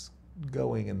 that's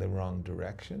going in the wrong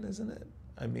direction, isn't it?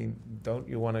 I mean, don't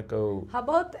you want to go... How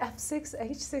about f6,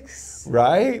 h6?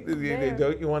 Right?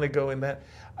 Don't you want to go in that?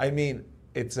 I mean,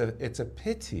 it's a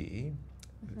pity.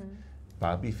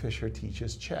 Bobby Fischer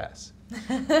teaches chess.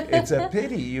 It's a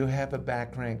pity you have a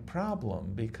back rank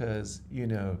problem because,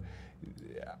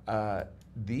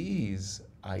 these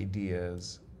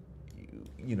ideas,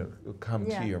 come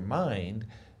to your mind,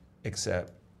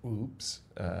 except, oops,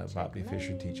 Bobby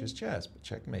Fischer teaches chess, but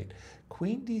checkmate.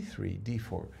 Queen d3,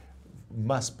 d4,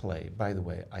 must play. By the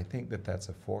way, I think that that's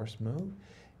a forced move.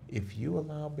 If you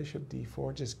allow bishop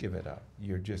d4, just give it up.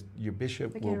 Your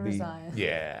bishop will be... resign.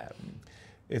 Yeah,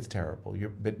 it's terrible.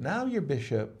 But now your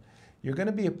bishop, you're going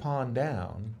to be a pawn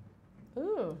down.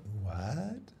 Ooh.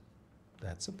 What?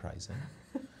 That's surprising.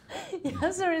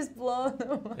 Yasser is blown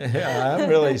away. Yeah, I'm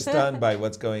really stunned by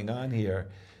what's going on here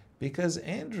because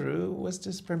Andrew was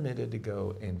just permitted to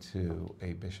go into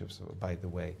a bishop. So, by the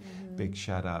way, big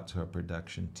shout out to our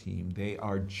production team. They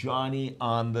are Johnny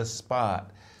on the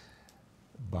spot.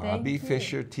 Bobby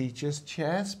Fischer teaches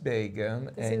chess,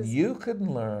 Begim, and you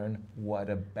can learn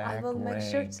what a back rank. I will make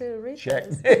sure to read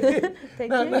this.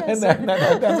 Thank no, you, no,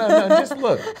 just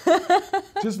look.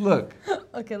 Just look.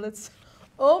 Okay, let's...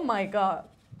 Oh my God.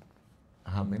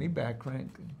 How many back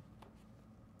rank?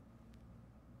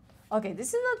 Okay,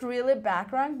 this is not really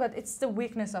back rank, but it's the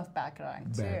weakness of back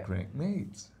rank too. Back rank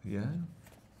mates, yeah.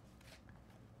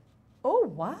 Oh,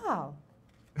 wow.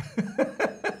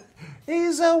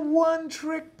 He's a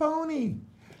one-trick pony.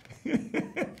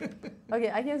 Okay,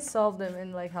 I can solve them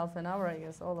in like half an hour, I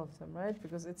guess, all of them, right?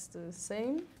 Because it's the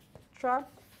same trap.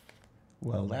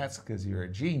 Well, that's because you're a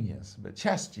genius, but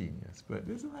chess genius. But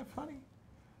isn't that funny?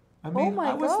 I mean, my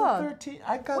I was God. the 13th.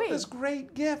 I got Wait. this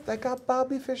great gift. I got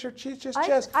Bobby Fischer Chess.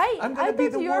 I I'm going to be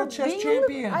thought the you were world chess being a little-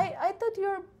 champion. I thought you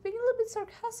were being a little bit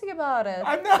sarcastic about it.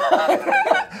 I'm not.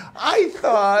 I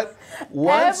thought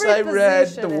once Every I read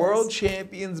the position world is-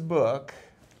 champion's book,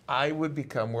 I would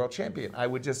become world champion. I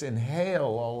would just inhale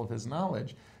all of his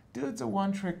knowledge. Dude's a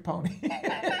one-trick pony.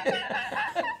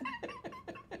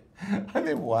 I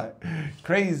mean, what?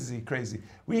 Crazy, crazy.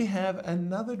 We have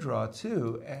another draw,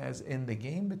 too, as in the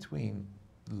game between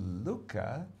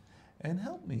Luka, and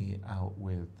help me out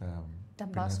with...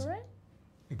 Dambasuren?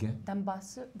 Again?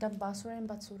 Dambasuren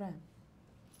Batsuren.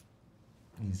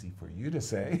 Easy for you to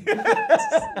say.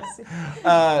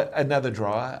 Another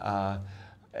draw,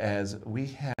 as we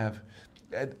have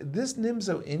this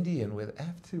Nimzo Indian with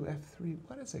F2, F3.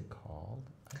 What is it called?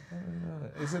 I don't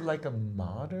know. Is it like a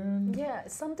modern? Yeah,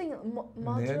 something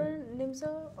modern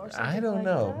Nimzo or something I don't like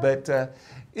know, that? but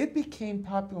it became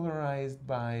popularized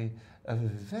by a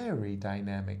very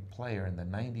dynamic player in the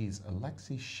 90s,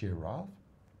 Alexei Shirov.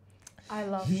 I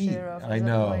love Shirov I as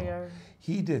know. a player.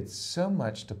 He did so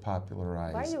much to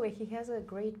popularize By the way, he has a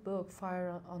great book,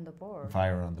 Fire on the Board.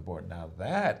 Fire on the Board. Now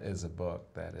that is a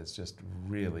book that is just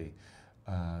really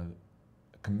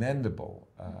commendable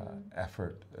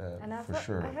effort And for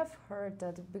sure. I have heard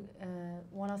that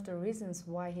one of the reasons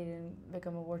why he didn't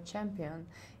become a world champion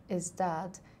is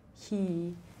that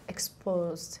he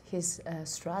exposed his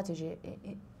strategy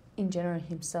in general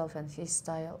himself and his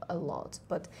style a lot,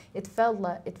 but it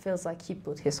feels like he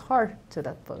put his heart to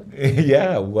that book.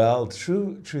 Yeah, well,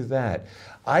 true that.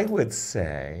 I would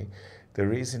say the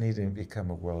reason he didn't become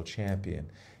a world champion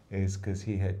is because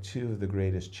he had two of the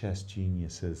greatest chess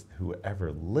geniuses who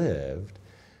ever lived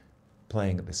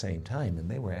playing at the same time, and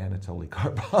they were Anatoly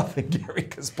Karpov and Garry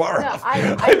Kasparov. No,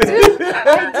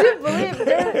 I do believe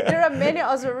there are many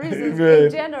other reasons. Right.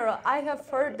 In general, I have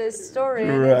heard this story,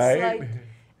 and Right.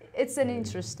 it's an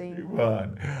interesting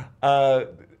one.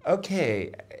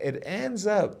 Okay, it ends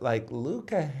up like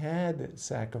Luka had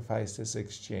sacrificed this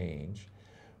exchange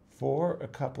for a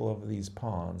couple of these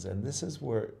pawns, and this is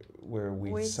where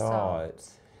we saw it.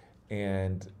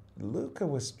 And Luka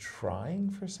was trying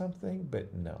for something,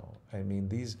 but no. I mean,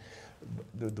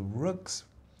 the rooks,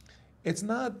 it's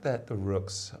not that the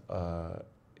rooks,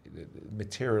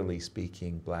 materially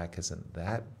speaking, black isn't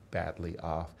that badly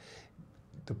off.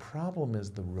 The problem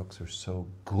is the rooks are so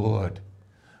good.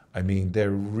 I mean,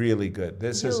 they're really good.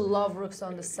 This is love rooks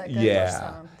on the second or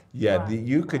something. Yeah, Right.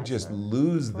 You could just That's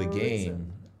lose the for a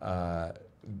game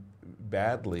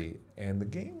badly. And the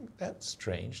game, that's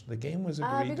strange. The game was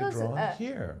agreed to because, draw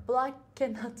here. Black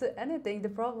cannot do anything. The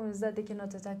problem is that they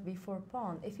cannot attack b4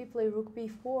 pawn. If you play rook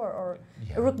b4 or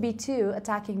rook b2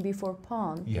 attacking b4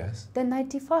 pawn, Yes. then knight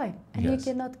d5. And you Yes.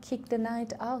 cannot kick the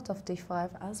knight out of d5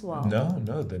 as well.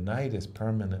 No, the knight is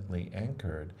permanently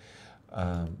anchored.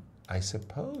 I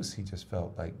suppose he just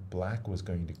felt like black was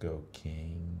going to go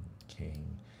king, king,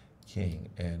 king,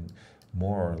 and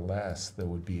more or less there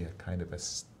would be a kind of a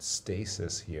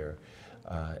stasis here,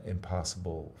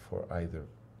 impossible for either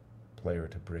player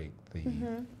to break the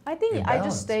I think I imbalance.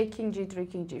 just stay king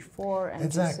g3, king g4,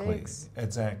 and g6.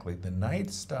 Exactly. The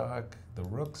knight stuck, the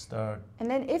rook stuck. And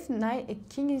then if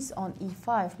king is on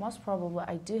e5, most probably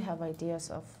I do have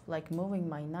ideas of like moving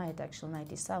my knight. Actually, knight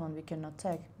e7, we cannot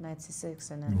take knight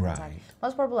c6 and then Right. attack.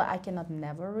 Most probably I cannot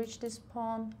never reach this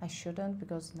pawn. I shouldn't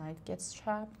because knight gets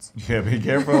trapped. Yeah, be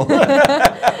careful.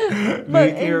 But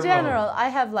in general, I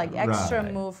have like extra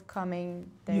Right. move coming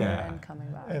there and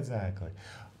coming back. Exactly.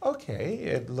 Okay,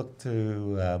 it looked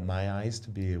to my eyes to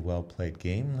be a well-played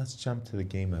game. Let's jump to the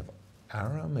game of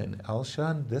Aram and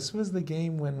Elshan. This was the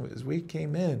game when, as we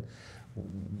came in,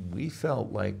 we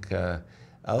felt like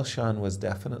Elshan was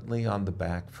definitely on the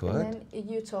back foot. And then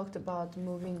you talked about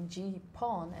moving g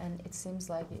pawn, and it seems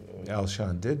like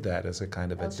Elshan did that as a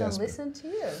kind of a Elshan desperate... listened to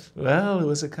you. Well, it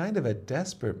was a kind of a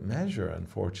desperate measure,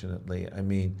 unfortunately. I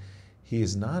mean, he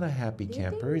is not a happy You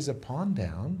camper. think- He's a pawn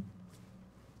down.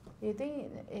 You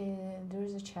think there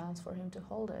is a chance for him to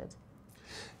hold it?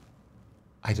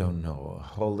 I don't know.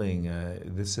 Holding,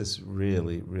 this is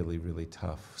really, really, really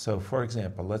tough. So, for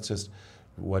example,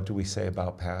 what do we say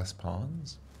about pass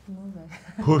pawns? Move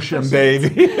it. Push 'em, baby.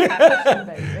 Push him,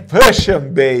 baby. Push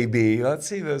 'em, baby. Let's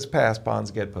see those pass pawns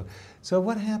get put. So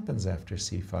what happens after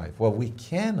c5? Well, we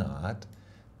cannot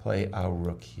play our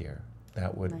rook here.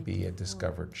 That would be a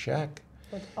discovered check.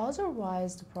 But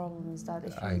otherwise, the problem is that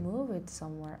if you move it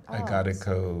somewhere else, I gotta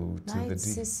go to knight the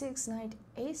c6, knight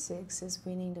a6 is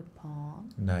winning the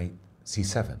pawn. Knight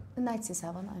c7. Knight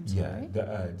c7, I'm sorry.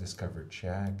 Yeah, discovered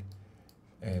check,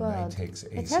 and but knight takes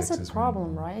a6. it has a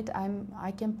problem, right?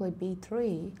 I can play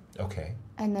b3. Okay.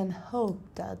 And then hope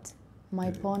that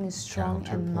my pawn is strong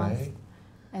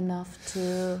enough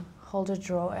to hold a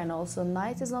draw, and also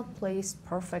knight is not placed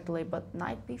perfectly, but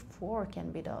knight b4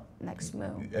 can be the next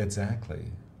move. Exactly.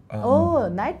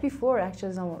 Knight b4 actually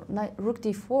is not rook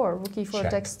d4, rook e4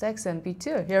 Check. takes and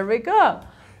b2. Here we go.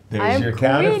 There's your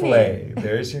counterplay.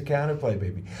 There's your counterplay,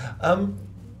 baby.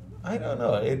 I don't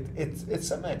know. It's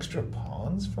some extra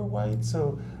pawns for white.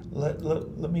 So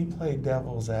let me play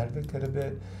devil's advocate a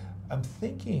bit. I'm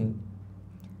thinking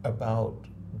about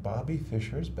Bobby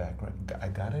Fischer's background. I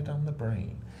got it on the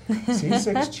brain.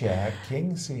 C6 check,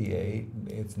 king c8.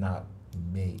 It's not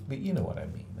mate, but you know what I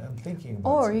mean. I'm thinking about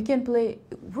Or you can play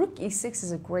rook e6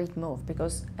 is a great move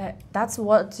because that's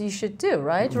what you should do,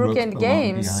 right? Rook and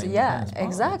games, yeah,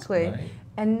 exactly. Right?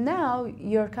 And now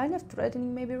you're kind of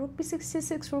threatening maybe rook b6,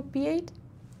 c6, rook b8.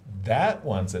 That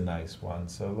one's a nice one.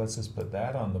 So let's just put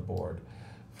that on the board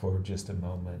for just a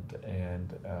moment,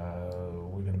 and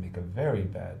we're going to make a very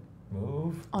bad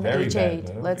move. On very h8,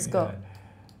 bad move. let's go.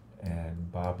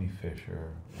 And Bobby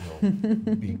Fischer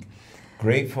will be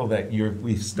grateful that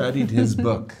we've studied his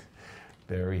book.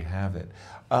 There we have it.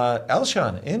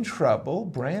 Elshan in trouble.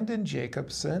 Brandon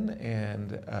Jacobson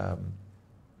and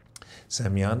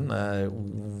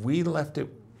Semyon. We left it.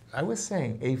 I was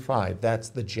saying a5. That's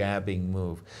the jabbing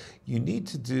move. You need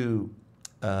to do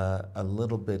a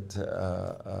little bit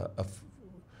of.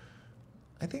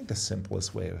 I think the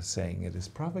simplest way of saying it is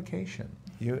provocation.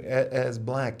 You, as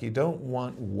black, you don't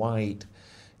want white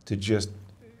to just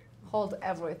hold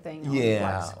everything on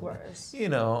black squares. You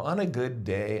know, on a good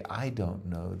day, I don't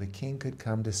know, the king could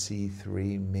come to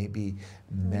c3, maybe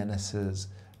menaces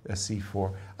a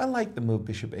c4. I like the move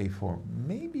bishop a4.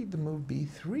 Maybe the move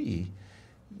b3,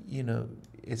 you know,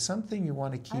 it's something you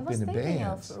want to keep in abeyance.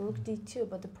 I was thinking of rook d2,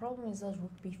 but the problem is that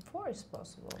rook b4 is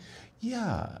possible.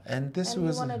 Yeah, and this and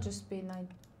was... you want to just be knight...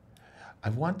 I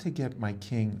want to get my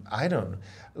king, I don't know,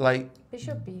 like...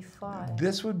 Bishop b5.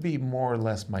 This would be more or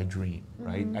less my dream,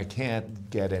 right? I can't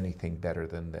get anything better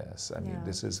than this. I mean,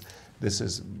 this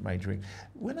is my dream.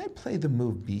 When I play the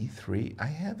move b3, I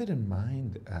have it in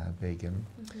mind, Begim,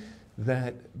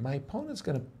 that my opponent's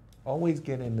going to always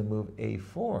get in the move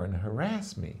a4 and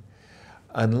harass me,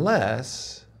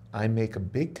 unless I make a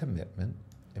big commitment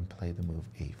and play the move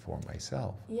a4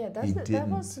 myself. Yeah, that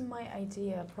was my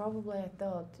idea. Probably I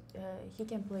thought he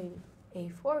can play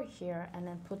a4 here and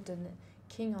then put the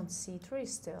king on c3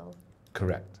 still.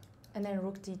 Correct. And then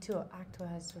rook d2 act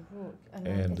as the rook. And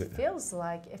it feels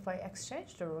like if I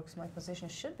exchange the rooks, my position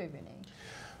should be winning.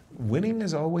 Winning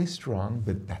is always strong,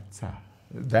 but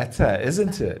better,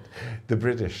 isn't it? The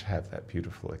British have that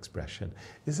beautiful expression.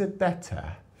 Is it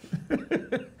better?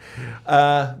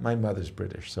 My mother's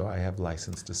British, so I have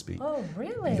license to speak. Oh,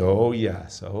 really? Oh,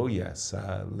 yes. Oh, yes.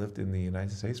 Lived in the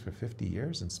United States for 50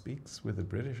 years and speaks with a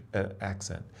British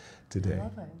accent today. I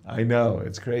love it. I know.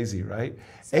 It's crazy, right?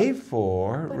 So,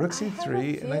 a4, rook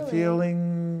c3, and I'm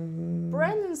feeling...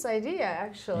 Brandon's idea,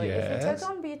 actually. Yes. If you take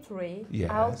on b3,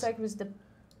 Yes. I'll take with the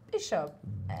bishop.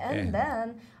 And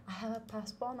then I have a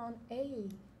pass pawn on a.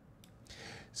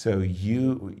 So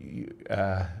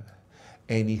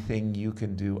anything you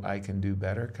can do, I can do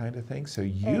better kind of thing. So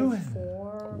you...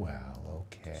 A4. Well,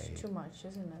 okay. It's too much,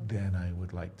 isn't it? Then I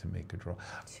would like to make a draw.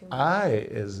 Too much. I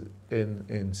is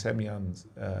in Semyon's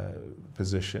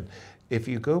position. If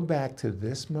you go back to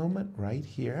this moment right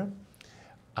here,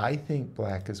 I think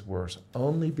black is worse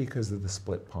only because of the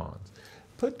split pawns.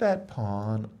 Put that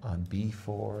pawn on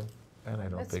b4, and I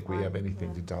don't think we have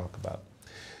anything to talk about.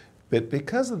 But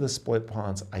because of the split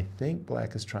pawns, I think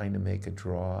black is trying to make a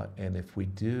draw, and if we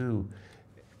do,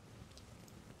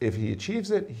 if he achieves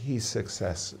it, he's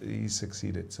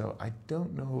succeeded. So I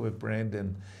don't know if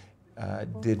Brandon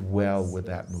did well with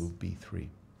that move b3.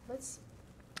 Let's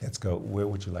go. Where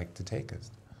would you like to take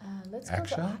us? Let's go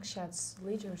to Akshat's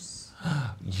leaders.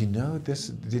 You know,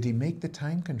 did he make the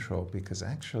time control? Because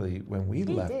actually, when we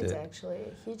left it... He did, actually.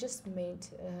 He just made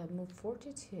move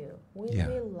 42. When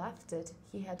we left it,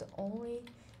 he had only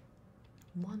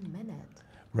 1 minute.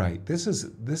 Right. This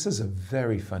is a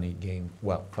very funny game.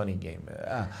 Well, funny game.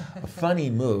 A funny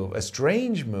move. A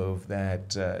strange move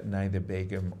that neither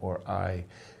Begim or I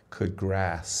could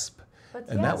grasp. But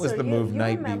and that was the move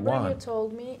knight b1. Remember you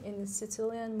told me in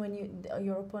Sicilian when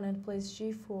your opponent plays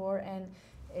g4 and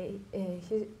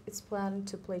it's planned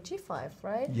to play g5,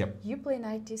 right? Yep. You play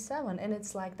knight d7 and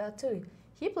it's like that too.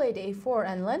 he played a4,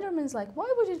 and Lenderman's like, why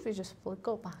wouldn't we just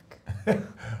go back?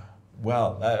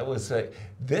 Well, that was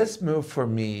this move for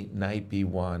me, knight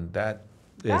b1. That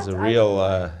is a I real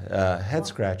don't head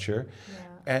scratcher. Yeah.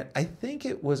 And I think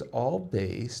it was all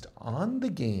based on the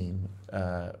game,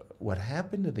 what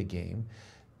happened to the game,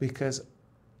 because,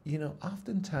 you know,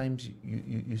 oftentimes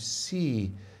you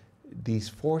see these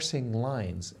forcing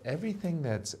lines. Everything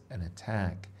that's an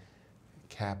attack,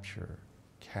 capture,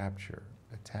 capture,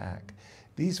 attack.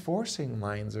 These forcing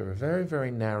lines are a very,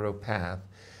 very narrow path.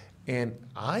 And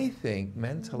I think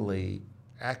mentally,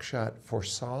 Akshat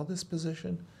foresaw this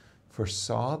position,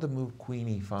 foresaw the move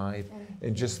queen e5,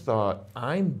 and just thought,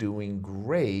 I'm doing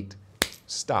great,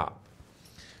 stop.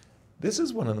 This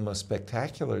is one of the most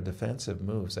spectacular defensive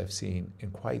moves I've seen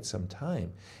in quite some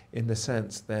time, in the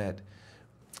sense that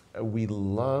we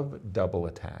love double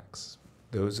attacks.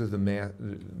 Those are the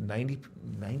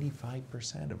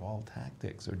 95% of all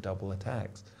tactics are double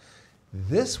attacks.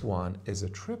 This one is a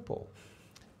triple.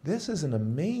 This is an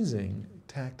amazing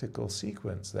tactical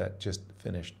sequence that just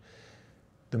finished.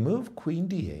 The move queen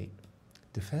d8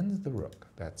 defends the rook.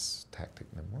 That's tactic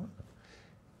number 1.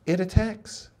 It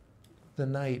attacks the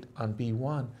knight on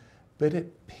b1, but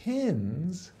it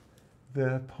pins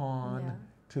the pawn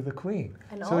to the queen.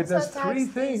 And so it does 3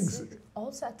 things.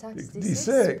 Also attacks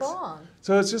d6 pawn.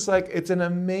 So it's just like, it's an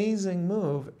amazing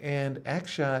move, and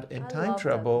Akshat in time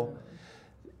trouble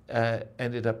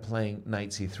ended up playing knight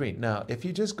c3. Now, if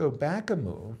you just go back a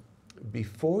move,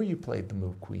 before you played the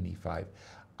move queen e5,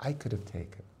 I could have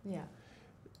taken. Yeah.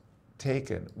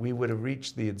 Taken. We would have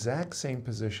reached the exact same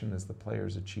position as the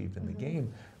players achieved in the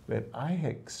game, but I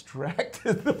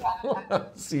extracted the pawn on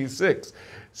c6.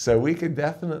 So we can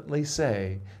definitely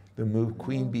say the move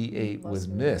queen b8 was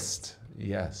missed.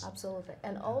 Yes. Absolutely.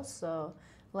 And also,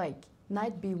 like,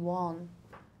 knight b1,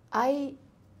 I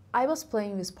was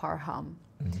playing with Parham.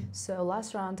 So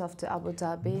last round of the Abu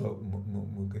Dhabi.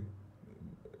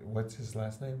 What's his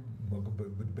last name?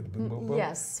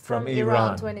 Yes, from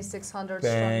Iran, 2600.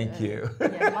 Thank you.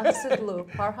 Yeah, Maqsidlu,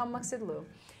 Parham Maqsidlu.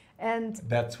 And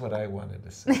that's what I wanted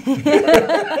to say.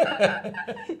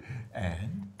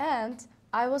 And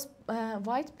I was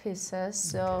white pieces,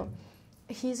 so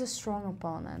he's a strong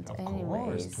opponent. Of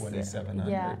anyways. course, 2700.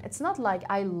 Yeah, it's not like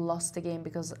I lost the game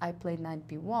because I played knight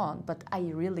b1, but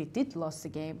I really did lose the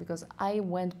game because I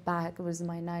went back with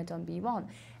my knight on b1.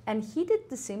 And he did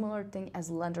the similar thing as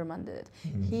Lenderman did.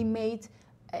 He made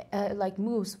like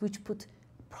moves which put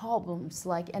problems,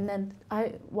 like, and then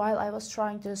while I was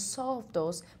trying to solve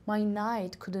those, my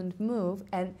knight couldn't move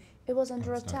and it was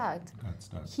under attack.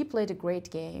 He played a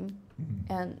great game,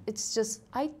 and it's just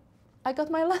I got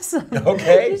my lesson.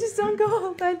 Okay. You just don't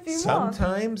go knight b1.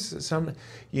 Sometimes,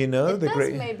 you know, it does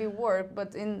maybe work,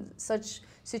 but in such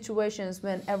situations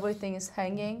when everything is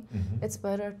hanging, it's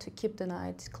better to keep the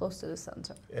knight close to the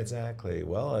center. Exactly.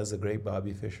 Well, as the great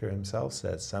Bobby Fischer himself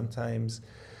said, sometimes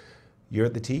you're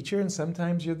the teacher and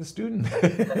sometimes you're the student.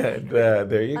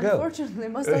 There you go. Unfortunately,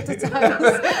 most of the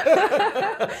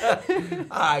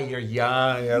time. You're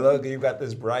young. Look, you've got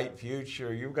this bright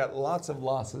future. You've got lots of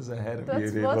losses ahead of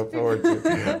you to look forward to.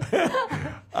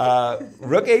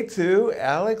 Rook a2,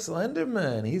 Alex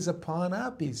Lenderman. He's a pawn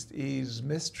up. He's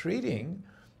mistreating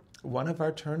one of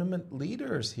our tournament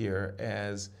leaders here,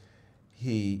 as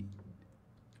he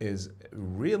is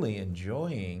really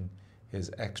enjoying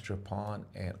his extra pawn,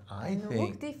 and I think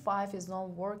rook d5 is not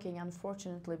working,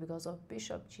 unfortunately, because of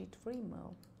bishop g3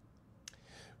 move.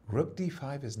 Rook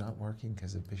d5 is not working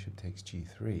because of bishop takes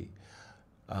g3.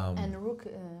 And rook,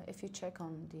 if you check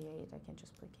on d8, I can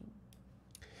just play king.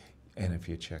 And if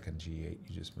you check on g8,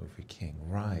 you just move your king.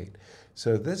 Right.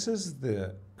 So this is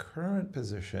the current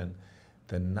position.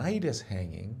 The knight is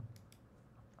hanging.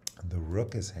 The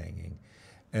rook is hanging.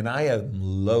 And I am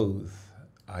loath,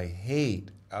 I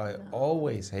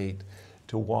always hate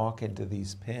to walk into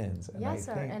these pins. And Yes,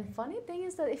 sir. And funny thing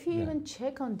is that if you even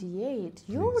check on d8,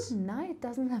 your knight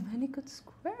doesn't have any good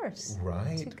squares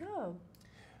to go.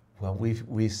 Well,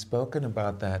 we've spoken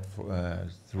about that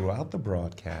throughout the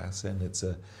broadcast, and it's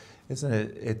a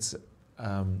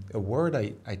word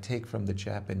I take from the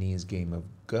Japanese game of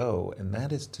Go, and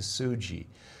that is tsuji.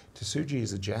 Tsuji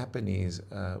is a Japanese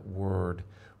word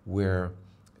where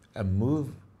a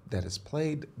move that is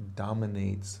played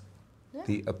dominates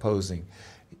the opposing.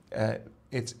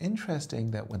 It's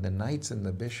interesting that when the knights and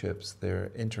the bishops,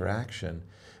 their interaction,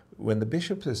 when the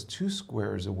bishop is 2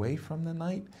 squares away from the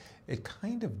knight, it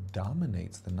kind of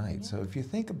dominates the knight. So if you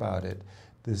think about it,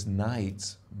 this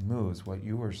knight's moves, what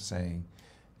you were saying,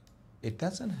 it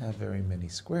doesn't have very many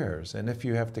squares. And if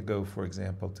you have to go, for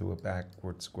example, to a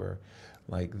backward square,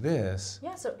 like this,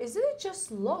 Yeah, so isn't it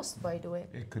just lost, by the way?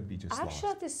 it could be just lost.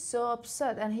 Akshat is so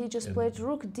upset, and he just played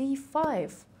rook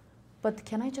d5. But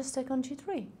can I just take on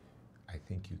g3? I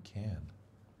think you can.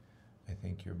 I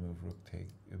think your move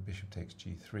bishop takes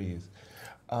g3 is.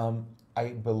 I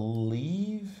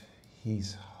believe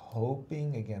he's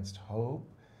hoping against hope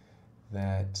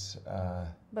that.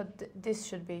 But this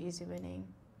should be easy winning.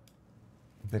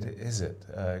 But is it?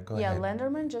 Go Yeah, ahead.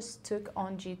 Lenderman just took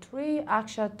on g3.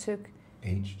 Akshat took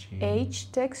HG.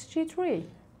 h takes g3,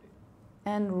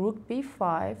 and rook b5.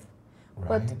 Right.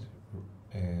 But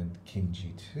And king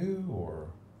g2 or.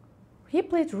 he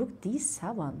played rook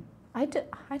d7. I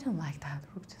don't like that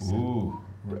rook d7. Ooh,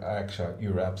 Akshat,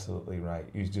 you're absolutely right.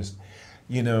 You just,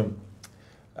 you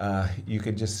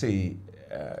can just see.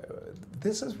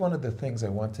 This is one of the things I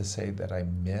want to say that I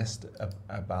missed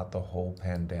about the whole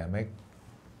pandemic.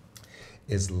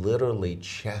 Is literally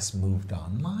chess moved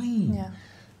online. Yeah.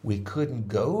 We couldn't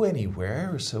go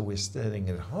anywhere, so we're sitting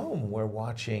at home. We're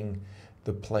watching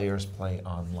the players play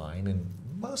online, and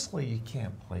mostly you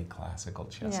can't play classical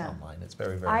chess online. It's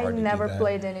very, very hard to do that. I never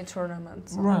played any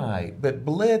tournaments. Right, but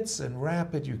Blitz and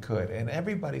Rapid you could, and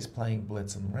everybody's playing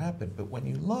Blitz and Rapid, but when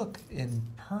you look in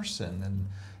person and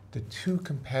the two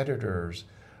competitors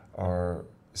are,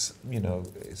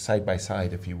 side by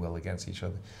side, if you will, against each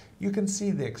other, you can see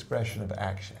the expression of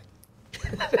Akshat.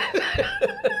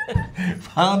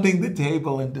 Pounding the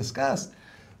table in disgust.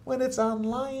 When it's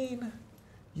online,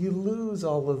 you lose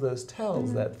all of those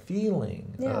tells, that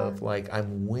feeling of like,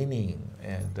 I'm winning.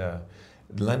 And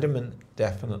Lenderman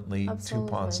definitely Absolutely.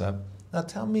 2 pawns up. Now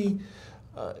tell me,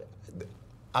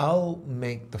 I'll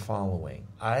make the following.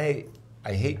 I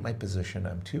hate my position.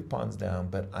 I'm 2 pawns down,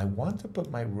 but I want to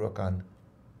put my rook on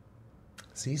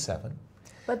c7.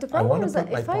 But the problem is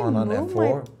that if I on move f4.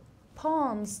 my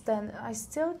pawns, then I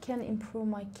still can improve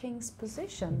my king's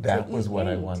position. That to was what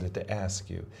I e8. wanted to ask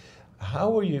you.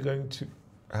 How are you going to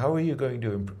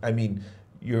improve? I mean,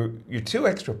 you're 2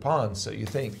 extra pawns, so you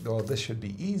think, oh, this should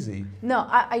be easy. No,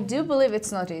 I do believe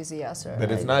it's not easy, Yasser.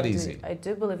 But it's not easy. I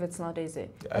do believe it's not easy.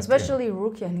 Okay. Especially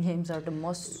Rookian games are the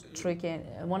most tricky,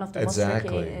 one of the most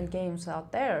tricky in games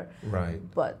out there. Right.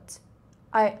 But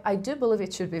I do believe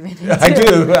it should be winning. I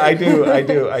do.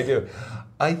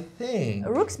 I think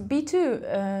Rook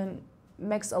b2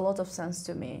 makes a lot of sense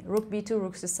to me. Rook b2,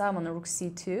 rook c7, rook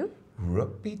c2.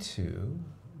 rook b2.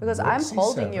 Because rook I'm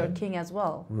holding c7, your king as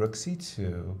well. Rook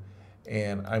c2,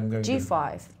 and I'm going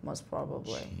g5, most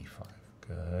probably. g5,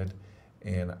 good.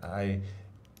 And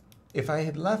if I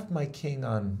had left my king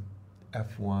on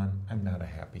f1, I'm not a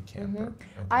happy camper.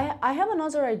 Okay. I have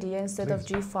another idea. Instead of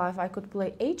Please. g5, I could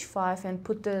play h5 and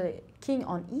put the king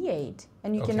on e8.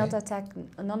 And you cannot attack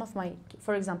none of my,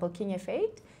 for example, king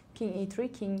f8, king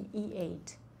e3, king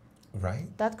e8.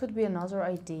 Right. That could be another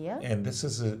idea. And this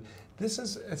is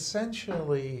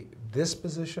essentially this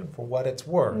position for what it's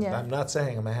worth. Yeah. I'm not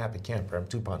saying I'm a happy camper. I'm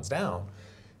 2 pawns down.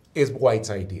 Is White's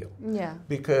ideal. Yeah.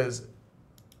 Because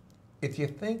if you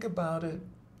think about it,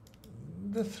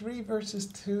 the 3 versus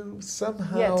 2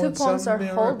 somehow. Yeah, 2 pawns are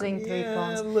miracle, holding 3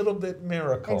 pawns. a little bit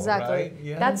miracle. Exactly. Right?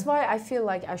 Yeah. That's why I feel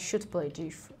like I should play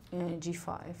g5.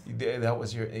 That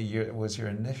was your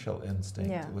initial instinct.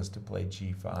 Yeah. Was to play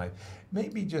g5.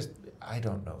 Maybe just, I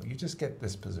don't know. You just get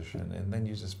this position, and then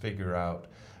you just figure out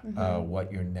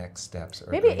what your next steps are.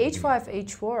 Maybe going to h5, be.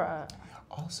 h4.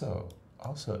 Also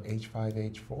h5,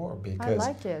 h4 I because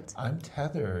like it. I'm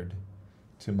tethered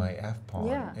to my f pawn.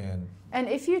 Yeah. And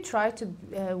if you try to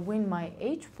win my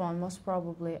h pawn, most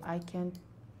probably I can.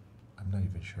 I'm not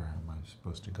even sure how I'm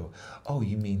supposed to go. Oh,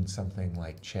 you mean something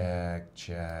like check,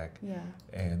 check. Yeah.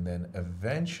 And then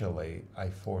eventually I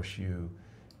force you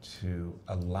to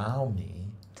allow me.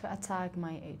 To attack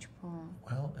my h pawn.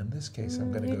 Well, in this case,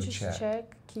 I'm going to you go just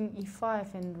check king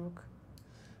e5 and rook.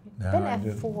 Now Then I'm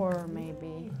f4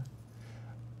 maybe.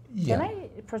 Yeah. Can I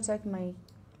protect my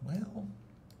Well,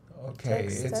 okay.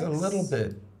 Text, It's a little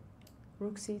bit.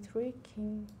 rook c3,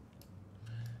 king?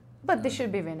 But this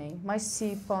should be winning. My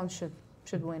c pawn should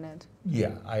win it.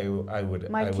 Yeah, I would.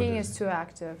 My king is too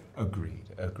active. Agreed.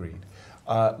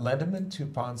 Lenderman, 2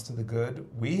 pawns to the good.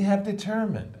 We have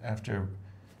determined after.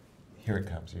 Here it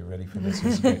comes. Are you ready for this?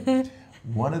 It's great.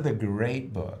 One of the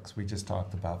great books we just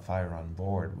talked about, Fire on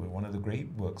Board. One of the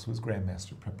great books was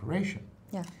Grandmaster Preparation.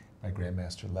 Yeah. By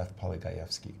Grandmaster Lev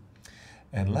Polygaevsky.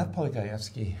 And Lev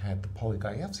Polygaevsky had the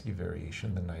Polygaevsky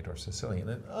variation, the Knight or Sicilian,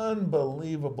 an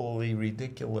unbelievably,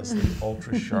 ridiculously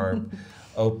ultra-sharp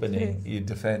opening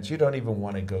defense. You don't even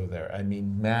want to go there. I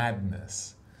mean,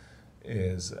 madness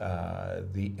is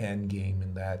the end game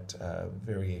in that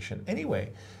variation.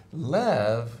 Anyway,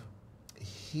 Lev,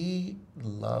 he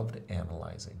loved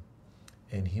analyzing.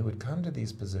 and he would come to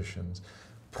these positions.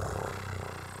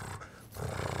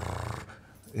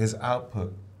 His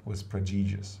output was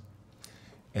prodigious.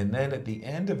 And then at the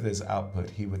end of this output,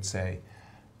 he would say,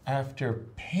 after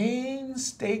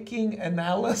painstaking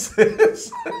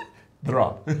analysis,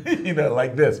 draw,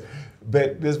 like this.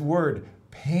 But this word,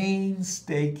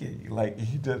 painstaking, like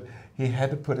he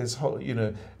had to put his whole,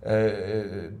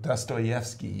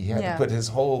 Dostoevsky, he had to put his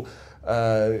whole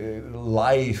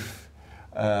life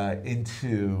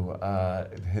into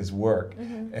his work.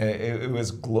 It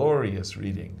was glorious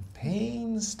reading.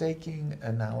 Painstaking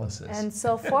analysis. And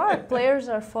so far, players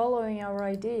are following our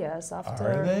ideas.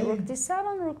 After rook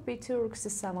d7, rook b2, rook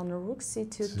c7, rook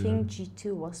c2, king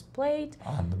g2 was played.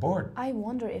 On the board. I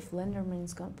wonder if Lenderman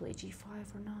is going to play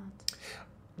g5 or not.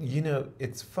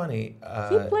 It's funny.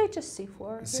 He played just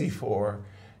c4. C4.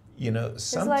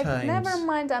 Sometimes... It's like, never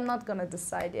mind, I'm not going to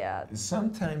decide yet.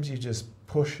 Sometimes you just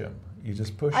push him. You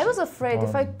just push I was afraid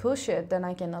if I push it, then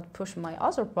I cannot push my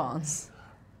other pawns.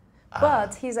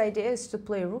 But his idea is to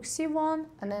play rook c1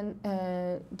 and then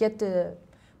get the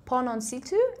pawn on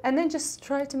c2 and then just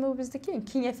try to move with the king.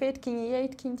 King f8, king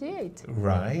e8, king d8.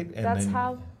 Right. And that's then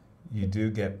how... You do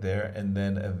get there, and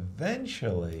then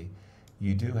eventually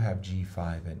you do have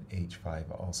g5 and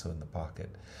h5 also in the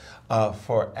pocket.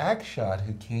 For Akshat,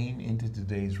 who came into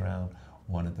today's round,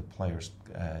 one of the players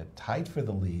tied for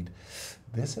the lead,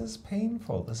 this is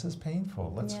painful. This is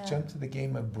painful. Let's jump to the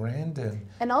game of Brandon.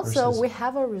 And also, we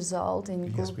have a result in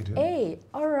Yes, Group we do. A.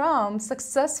 Aram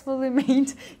successfully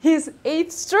made his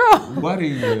 8th straw. What are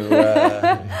you?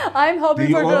 I'm hoping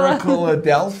the for Oracle of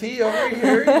Delphi over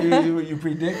here? You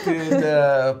predicted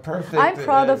perfect. I'm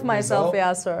proud of myself,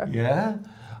 result. Yasser. Yeah.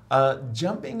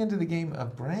 Jumping into the game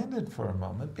of Brandon for a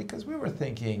moment, because we were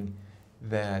thinking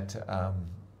that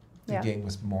the game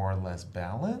was more or less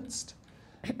balanced.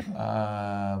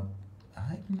 I'm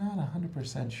not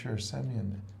 100% sure,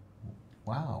 Semyon.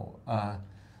 Wow.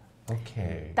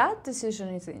 Okay. That decision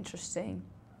is interesting.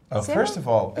 First of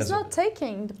all, it's not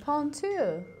taking the pawn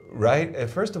too. Right.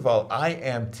 First of all, I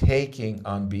am taking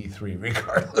on b3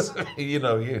 regardless.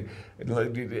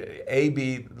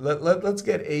 AB. Let's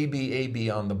get AB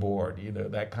on the board.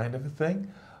 That kind of a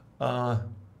thing.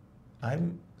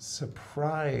 I'm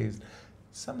surprised.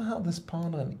 Somehow this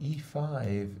pawn on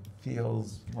e5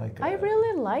 feels like I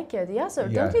really like it. Yasser,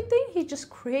 don't you think he just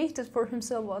created for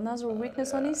himself another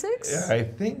weakness on e6? I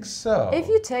think so. If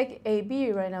you take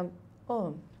AB right now,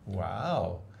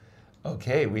 wow.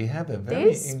 Okay, we have a very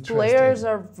these interesting... players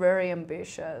are very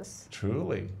ambitious.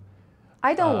 Truly.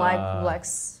 I don't like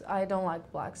blacks. I don't like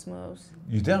blacks moves.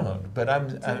 You don't, but I'm...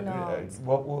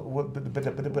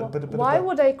 Why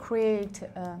would I create...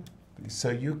 so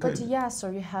you could... But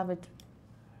Yasser, you have it...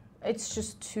 It's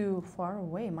just too far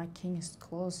away. My king is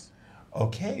close.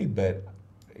 Okay, but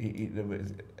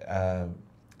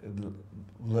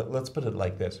let's put it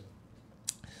like this.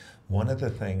 One of the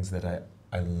things that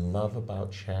I love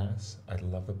about chess,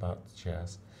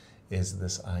 is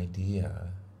this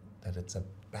idea that it's a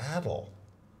battle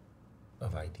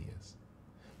of ideas.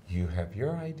 You have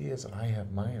your ideas, I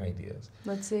have my ideas.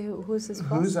 Let's see who's this boss?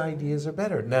 Whose ideas are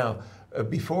better? Now,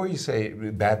 before you say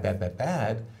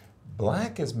bad,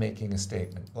 Black is making a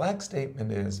statement. Black's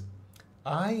statement is,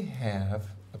 I have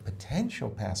a potential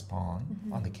pass pawn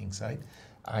on the king side.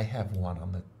 I have one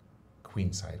on the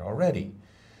queen side already.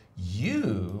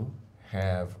 You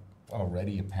have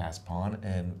already a pass pawn,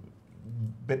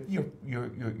 but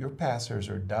your passers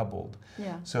are doubled.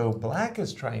 Yeah. So Black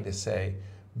is trying to say,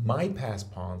 my pass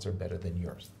pawns are better than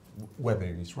yours. Whether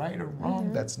he's right or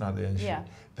wrong, that's not the issue. Yeah.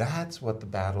 That's what the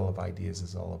battle of ideas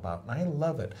is all about, and I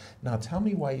love it. Now tell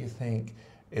me why you think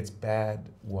it's bad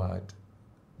what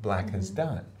Black has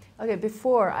done. Okay,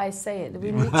 before I say it,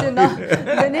 we need to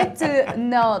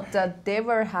know that they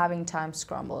were having time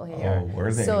scramble here. Oh,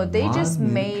 were they? So they just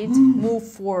made move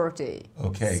 40.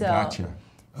 Okay, so, gotcha.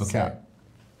 Okay. So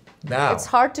now it's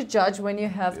hard to judge when you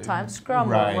have time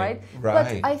scramble, right?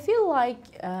 But I feel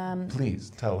like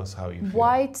please tell us how you feel.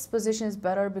 White's position is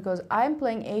better because I'm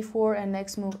playing a4 and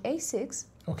next move a6.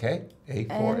 Okay, a4,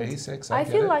 And a6. I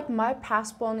feel like my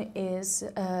pass pawn is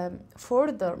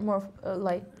further, more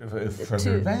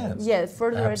further advanced. Yeah,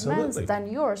 further Absolutely. advanced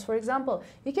than yours. For example,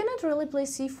 you cannot really play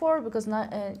c4 because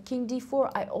king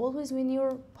d4. I always win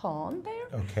your pawn there.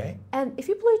 Okay. And if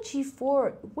you play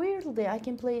g4, weirdly I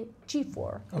can play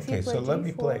g4. Okay, so let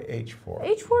me play h4.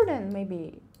 h4 then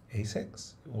maybe.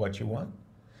 a6. What you want?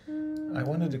 I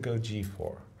wanted to go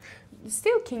g4.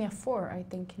 Still king f4. I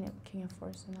think king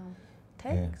f4 is enough.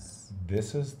 Takes.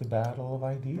 This is the battle of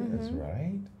ideas,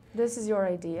 right? This is your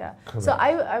idea. Correct. So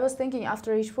I was thinking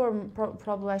after h4,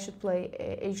 probably I should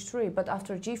play h3, but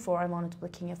after g4, I wanted to play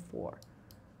king f4.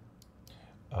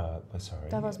 Sorry.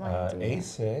 That was my idea.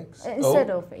 a6. Instead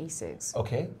of a6.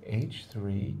 Okay,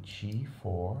 h3,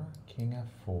 g4, king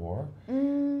f4.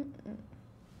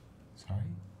 Sorry,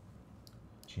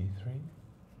 g3.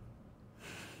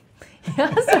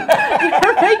 Yes,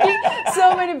 you're making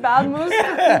so many bad moves.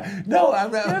 No,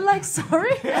 I'm not. You're like,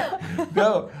 sorry?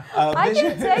 No. I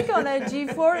can take on a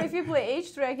g4. If you play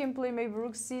h3, I can play maybe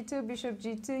rook c2, bishop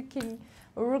g2, king,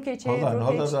 rook h8,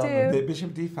 rook h2. The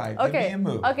bishop d5. Okay. Give me a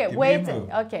move. Okay, Give wait. me a move.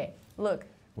 Okay, look.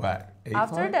 What? A5?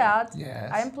 After that, yes.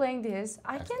 I'm playing this.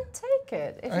 I can take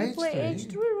it. If you play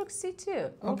h3, rook c2,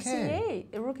 rook Okay.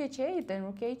 c8, rook h8, then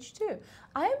rook h2.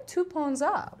 I am 2 pawns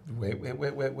up. Wait.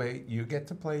 You get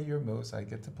to play your moves. I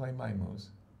get to play my moves.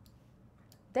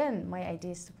 Then my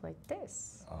idea is to play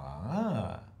this.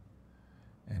 Ah.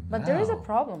 And But there is a now-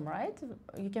 problem, right?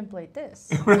 You can play this.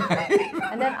 Right.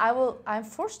 And then I'm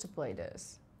forced to play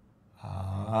this.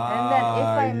 Ah, And then if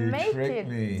I you make tricked it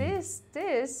me.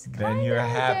 this, Then you're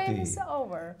happy. game's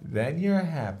over. Then you're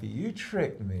happy. You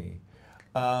tricked me.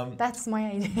 That's my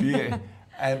idea.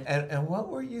 Yeah. And what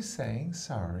were you saying?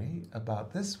 Sorry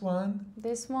about this one.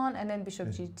 This one, and then bishop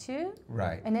g2,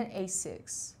 Right. and then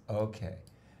a6. Okay.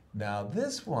 Now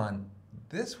this one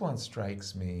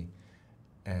strikes me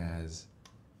as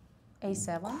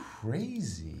a7.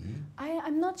 crazy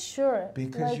I'm not sure.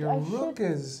 because Like, your I rook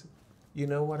should- is, you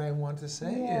know what I want to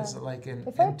say Yeah. is like an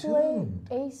If I play entombed.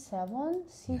 a7,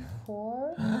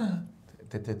 c4,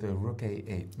 The rook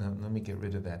a8. Now let me get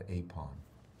rid of that a pawn.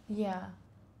 yeah.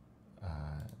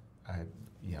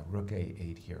 Rook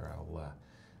a8 here.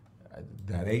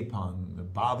 That a pawn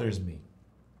bothers me.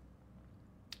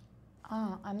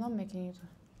 I'm not making it.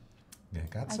 Yeah,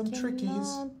 got I some trickies.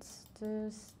 cannot do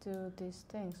these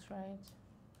things, right?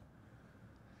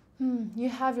 You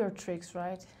have your tricks,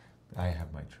 right? I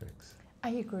have my tricks. I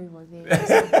agree with you.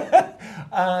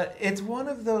 It's one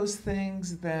of those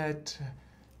things that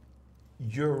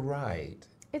you're right.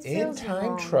 It In feels time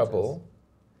wrong, trouble,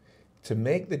 to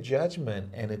make the judgment,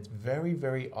 and it's very,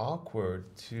 very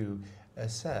awkward to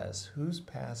assess whose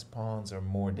passed pawns are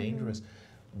more dangerous.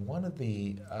 One of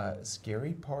the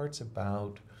scary parts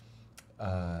about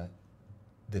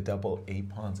the double A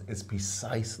pawns is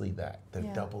precisely that, the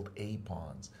doubled A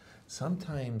pawns.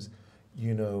 Sometimes,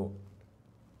 you know,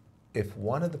 if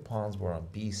one of the pawns were on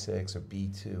b6 or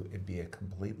b2, it'd be a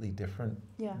completely different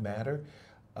matter.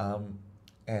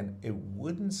 And it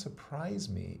wouldn't surprise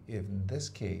me if, in this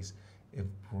case, if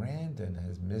Brandon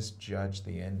has misjudged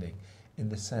the ending, in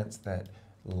the sense that,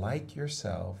 like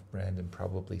yourself, Brandon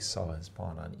probably saw his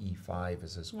pawn on e5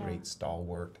 as this great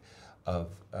stalwart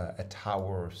of a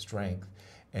tower of strength,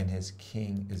 and his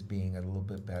king is being a little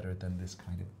bit better than this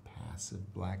kind of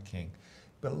passive black king.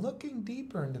 But looking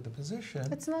deeper into the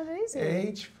position, It's not easy.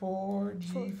 h4,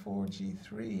 g4,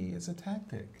 g3 is a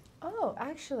tactic. Oh,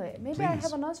 actually, maybe I Please.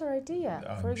 have another idea.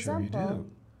 I'm For sure example, you do.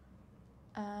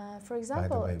 For By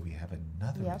example, the way, we have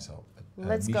another Yep. result.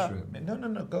 Let's go. Mishra.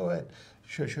 No, go ahead.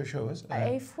 Show us.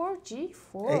 a4,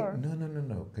 g4.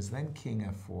 No, because then king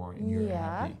f4 and you're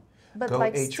happy. But Go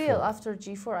like h4. still, after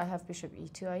g4, I have bishop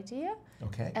e2 idea.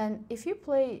 Okay. And if you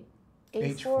play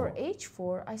a4, H4.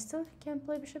 h4, I still can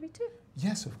play bishop e2.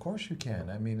 Yes, of course you can.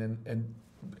 I mean, and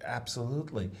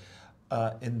absolutely.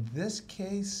 In this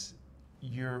case,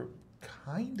 you're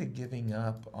kind of giving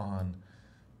up on,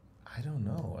 I don't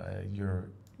know,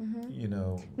 you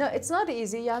know. No, it's not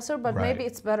easy, Yasser, but Right. maybe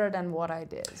it's better than what I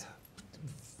did.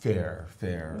 Fair.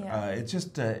 Yeah. It's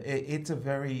just, it's a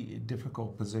very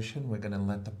difficult position. We're going to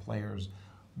let the players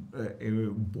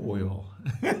boil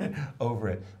over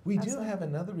it. We do have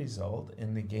another result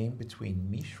in the game between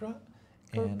Mishra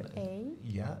and Group A.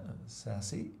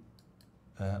 Sasi.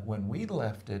 When we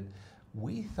left it,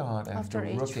 we thought after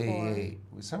After rook h4.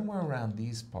 a8, somewhere around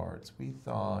these parts, we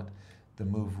thought the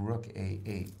move rook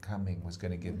a8 coming was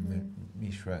going to give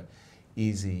Mishra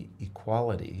easy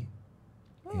equality.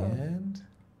 Oh. And,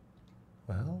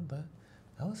 well, that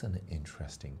was an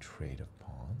interesting trade of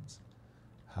pawns,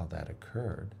 how that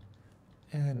occurred.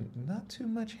 And not too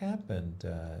much happened,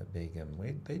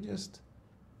 Begim. They just,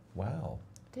 wow.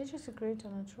 They just agreed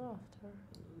on a draw after.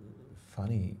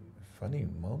 Funny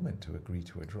moment to agree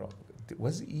to a draw.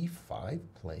 Was e5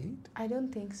 played? I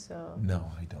don't think so.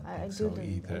 No, I don't think so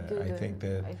either.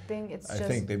 I think it's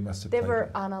just they must have they played were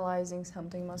it. analyzing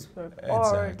something must work, or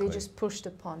Exactly. they just pushed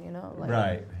upon, you know.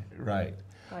 Like, Right.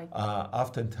 Like,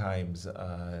 Oftentimes,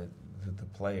 the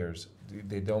players,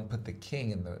 they don't put the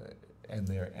king in and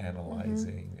they're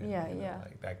analyzing, and, Yeah, you know, yeah.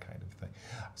 like that kind of thing.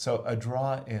 So a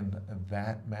draw in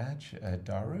that match,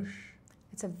 Dariusz.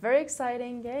 It's a very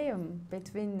exciting game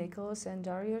between Nikolas and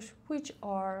Dariusz, which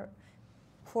are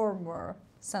former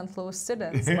St. Louis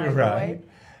students, by the way.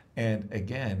 And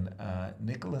again,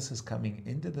 Nikolas is coming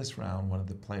into this round, one of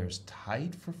the players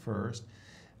tied for first.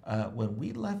 When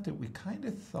we left it, we kind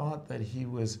of thought that he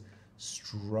was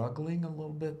struggling a little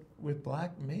bit with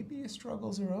black. Maybe his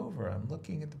struggles are over. I'm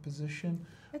looking at the position.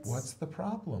 What's the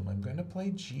problem? I'm going to play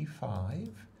G5,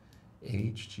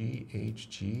 HG,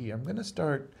 HG. I'm going to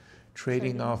start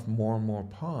trading off more and more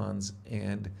pawns.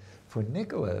 And for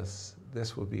Nikolas,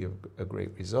 this will be a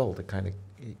great result. It kind of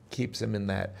keeps him in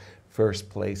that first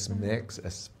place mix,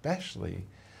 especially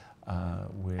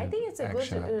with I think it's a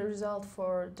Akshat. good result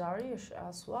for Dariusz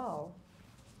as well.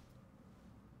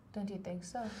 Don't you think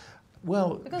so?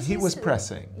 Well, Because he was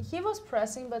pressing. He was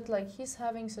pressing, but like he's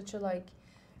having such a like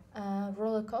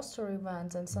roller coaster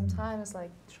event, and sometimes like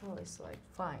draw is like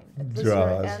fine. At least Draw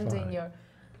you're is ending fine. your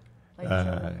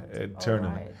like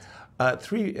tournament. All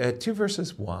right. 2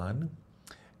 versus 1.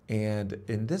 And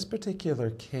in this particular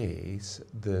case,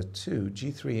 the two,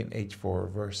 G3 and H4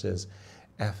 versus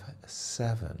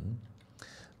F7,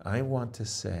 I want to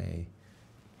say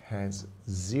has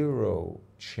 0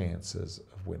 chances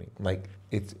of winning. Like,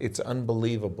 it's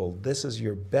unbelievable. This is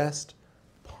your best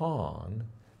pawn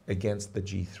against the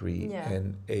G3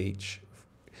 and H.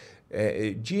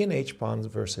 G and H pawns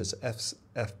versus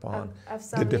F pawn.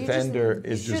 F7, the defender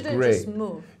is just shouldn't great. Just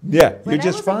move. Yeah, When you're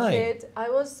just fine. I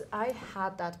was a kid, I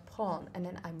had that pawn and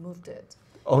then I moved it.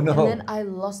 Oh no! And then I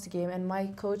lost the game, and my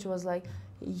coach was like,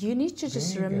 "You need to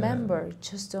just remember,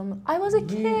 just don't." I was a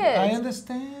kid. I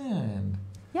understand.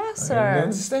 Yes, I sir.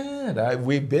 understand.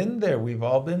 We've been there. We've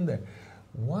all been there.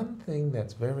 One thing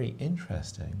that's very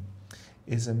interesting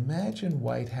is imagine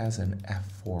white has an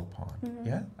F4 pawn.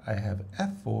 Yeah, I have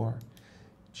F4,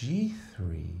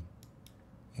 G3,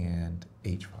 and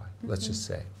H5. Let's just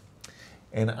say,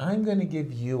 and I'm going to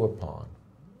give you a pawn,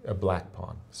 a black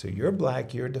pawn. So you're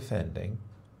black. You're defending.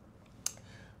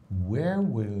 Where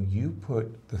will you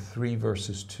put the 3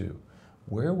 versus 2?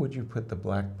 Where would you put the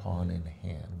black pawn in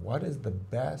hand? What is the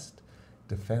best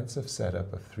defensive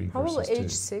setup of 3 Probably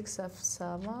versus 2? H6,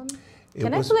 F7. It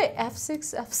Can was- I play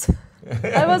F6, F7?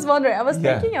 I was wondering. I was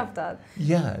thinking of that.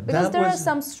 Yeah, Because that there are was-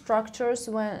 some structures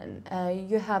when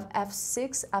you have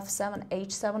F6, F7,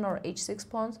 H7 or H6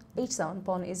 pawns. H7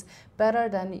 pawn is better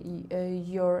than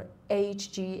your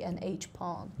HG and H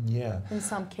pawn Yeah. in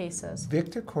some cases.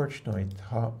 Victor Korchnoi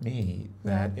taught me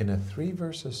that in a 3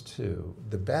 versus 2,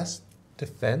 the best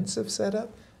defensive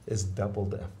setup is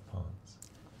doubled F pawns.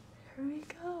 Here we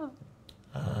go.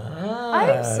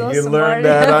 I'm so you smart. learned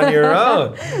that on your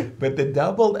own. But the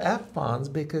doubled F pawns,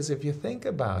 because if you think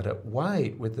about it,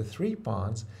 white with the 3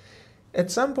 pawns, at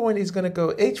some point he's going to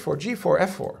go H4, G4,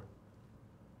 F4.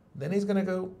 Then he's going to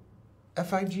go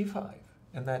F5, G5.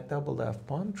 And that doubled F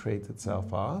pawn trades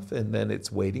itself off, and then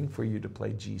it's waiting for you to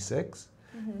play G6,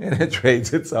 and it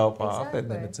trades itself off, and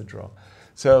then Exactly. it's a draw.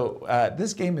 So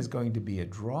this game is going to be a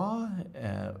draw.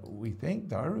 We think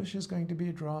Dariusz is going to be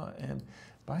a draw. And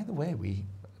by the way,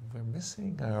 we're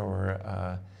missing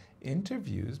our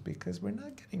interviews because we're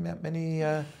not getting that many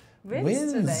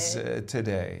wins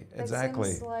today. It Exactly.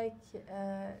 seems like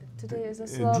today is a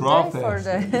slow Draw day for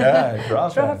fest. the Yeah, draw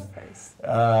draw fest. face.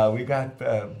 We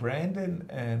got Brandon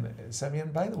and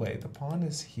Semyon. By the way, the pawn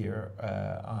is here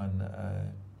on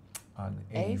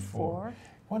A4. I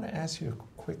want to ask you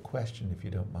a quick question, if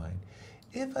you don't mind.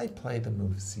 If I play the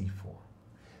move C4,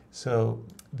 so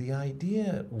the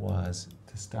idea was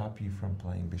to stop you from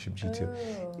playing Bishop G2.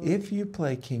 Oh. If you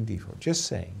play King D4, just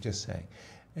saying.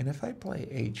 And if I play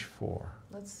H4,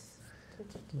 Let's.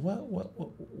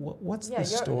 what's Yeah, the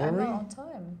story? I'm not on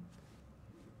time.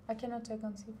 I cannot take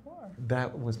on C4.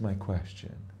 That was my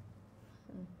question.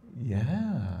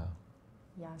 Yeah.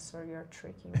 Yeah, sir, you're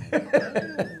tricky.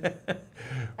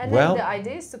 And Well- then the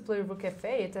idea is to play Rook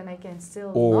F8, and I can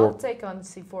still Or not take on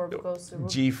C4 because the Rook,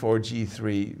 G4,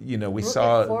 G3, you know, we Rook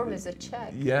saw... F4 is a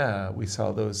check. Yeah, we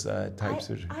saw those types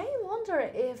of... I wonder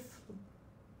if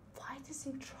white is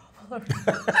in trouble.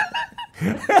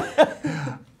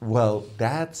 Well,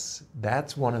 that's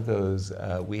one of those,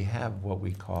 we have what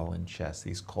we call in chess,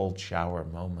 these cold shower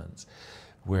moments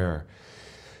where,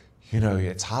 you know,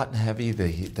 it's hot and heavy,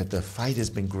 the fight has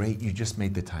been great, you just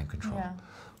made the time control. Yeah.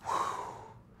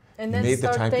 And You then made the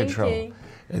start time thinking. control.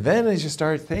 And then as you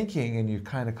start thinking and you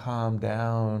kind of calm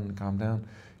down,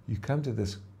 you come to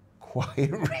this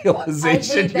quiet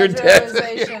realization that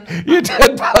realization. you're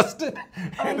dead busted.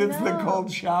 I And it's the know.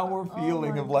 cold shower Oh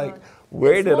feeling my of like, God.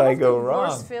 Where did I go It's one of the wrong?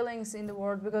 worst feelings in the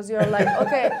world because you're like,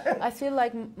 okay, I feel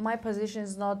like my position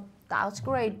is not that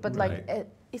great, but like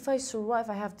if I survive,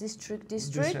 I have this trick,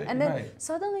 and then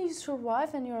suddenly you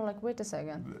survive and you're like, wait a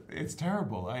second. It's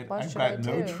terrible. I've should got I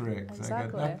no do? tricks.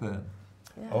 Exactly. I got nothing.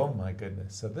 Yeah. Oh my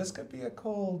goodness. So this could be a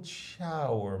cold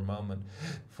shower moment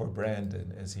for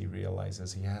Brandon as he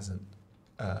realizes he hasn't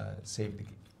saved the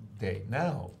day.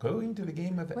 Now, going to the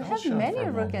game of We Elshan have many for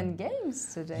a rook moment. end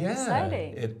games today. Yeah,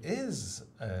 Exciting. it is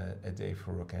a day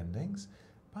for rook endings.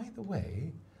 By the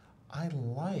way, I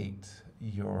liked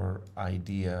your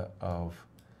idea of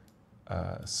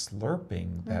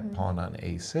slurping that pawn on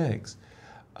a6.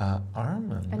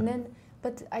 Arman. And then,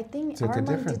 but I think took a Arman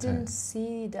different didn't tack.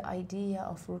 see the idea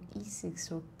of rook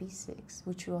e6, rook b6,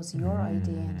 which was your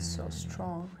idea and so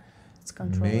strong. It's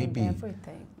controlling Maybe.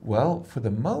 everything. Well, for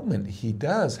the moment, he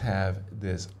does have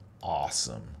this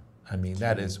awesome. I mean,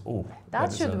 that is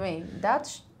That should win.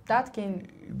 That king.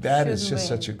 That should is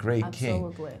just win. such a great king.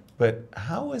 Absolutely. But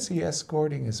how is he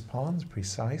escorting his pawns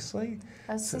precisely?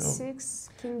 c6,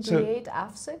 king so- d8,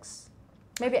 f6.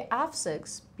 Maybe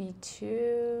f6,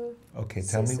 b2. Okay,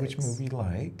 tell me which c6. move you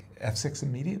like. F6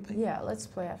 immediately? Yeah, let's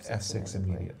play f6. F6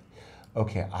 immediately.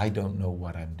 Okay, I don't know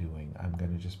what I'm doing. I'm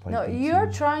going to just play No, B2.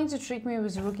 you're trying to trick me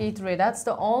with rook e3. That's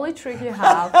the only trick you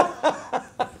have.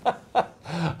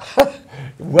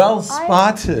 Well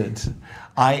spotted.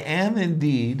 I am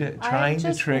indeed trying to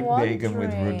just trick Begim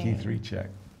with rook wondering. e3 check.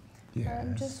 Yes.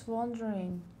 I'm just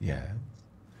wondering. Yeah.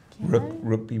 Can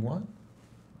Rook b1.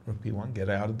 Rook b1. Get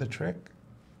out of the trick.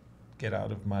 Get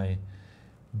out of my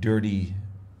dirty,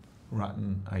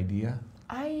 rotten idea.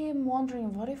 I am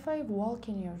wondering, what if I walk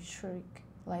in your trick?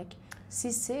 Like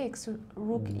c6,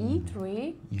 rook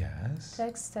e3, Yes.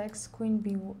 takes queen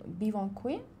b1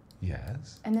 queen,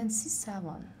 Yes. and then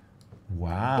c7.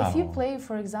 Wow. If you play,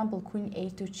 for example, queen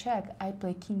a2 check, I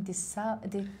play king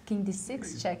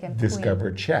d6 check and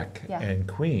discover check Yeah. and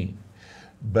queen.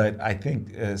 But I think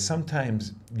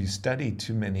sometimes you study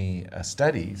too many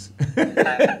studies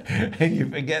and you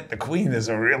forget the queen is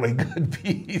a really good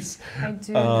piece. I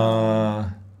do know.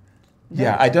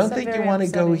 Yeah, I don't That's a think you very want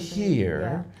to go upsetting thing,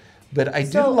 here, but I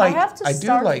do So like. I have to do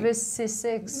start like. with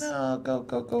c6. No,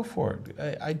 go for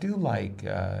it. I do like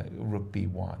rook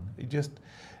b1. It just,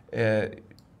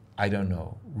 I don't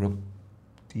know, rook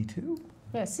d2.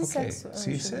 Yeah, c6. Okay, should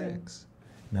c6.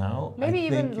 Now Maybe I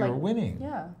think even you're like winning. win.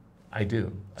 Yeah. I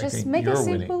do. I Just think make you're a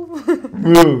winning. simple.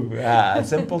 Move.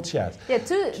 Simple chess. Yeah,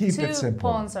 Keep it two simple.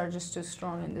 pawns are just too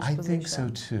strong in this I position. think so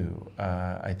too.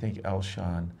 I think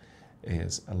Elshan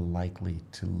is likely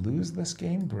to lose this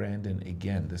game. Brandon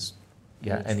again.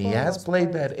 And he H4 has was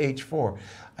played great. that h4.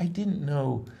 I didn't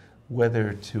know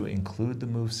whether to include the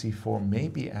move c4,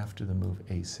 maybe after the move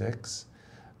a6,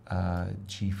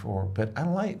 g4. But I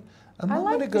like a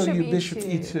moment like ago you bishop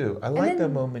bishop e2. e2. I And like the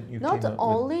then moment you Not came up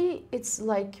only it's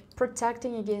like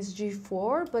protecting against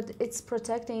g4, but it's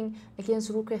protecting against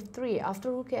rook f3.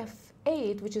 After rook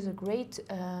f8, which is a great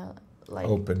like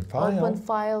Open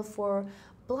file. for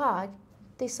black,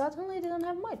 they suddenly didn't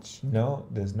have much. No,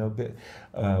 there's no bit.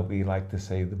 We like to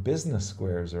say the business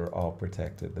squares are all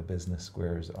protected. The business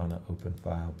squares on an open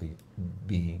file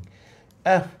being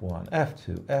f1,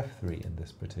 f2, f3 in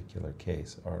this particular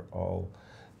case are all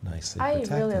nicely I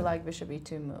protected. really like bishop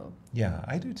e2 move. Yeah,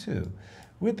 I do too.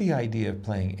 With the idea of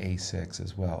playing a6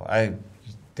 as well. I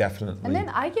definitely. And then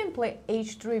I can play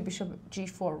h3, bishop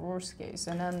g4, worst case,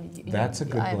 and then That's a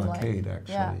good I'm blockade, like,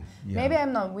 actually. Yeah. Yeah. Maybe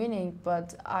I'm not winning,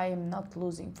 but I'm not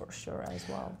losing for sure as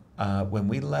well. When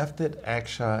we left it,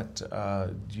 Akshat,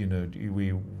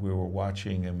 we were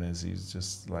watching him as he's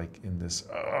just like in this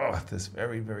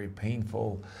very, very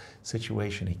painful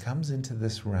situation. He comes into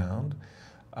this round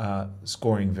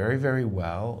scoring very, very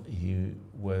well. He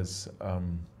was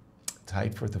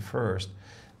tied for the first,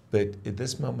 but at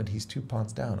this moment he's 2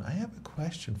 pawns down. I have a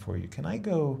question for you. Can I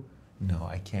go? No,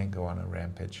 I can't go on a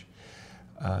rampage.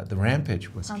 The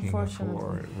rampage was king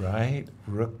f4, right?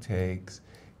 Rook takes,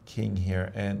 king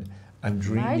here, and I'm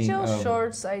dreaming Nigel of...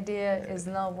 Short's idea is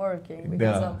not working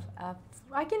because of f.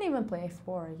 I can even play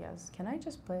f4, I guess. Can I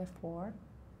just play f4?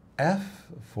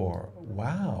 f4.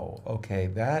 Wow. Okay,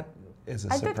 that is a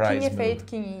I bet surprise king f8, move.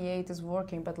 king e8 is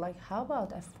working, but like, how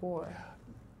about f4?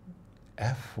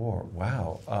 f4.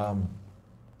 Wow.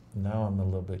 Now I'm a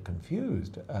little bit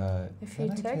confused. If can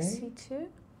you I take take? c2,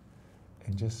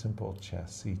 And just simple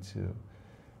chess, c2.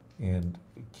 And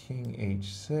king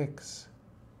h6.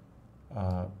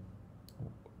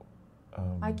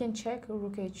 I can check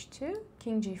rook h2,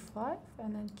 king g5,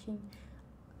 and then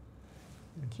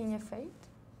king f8.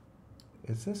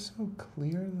 Is this so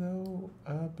clear though,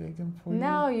 Begim, for you?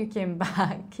 Now you came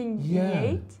back, king Yeah.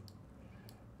 e8.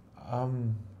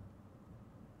 I'm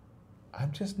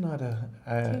just not a...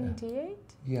 King D8?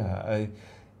 Yeah,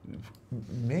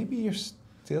 maybe you're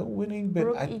still winning, but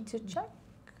Rook E2 check?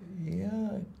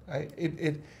 Yeah,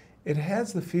 it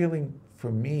has the feeling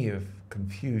for me of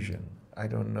confusion. I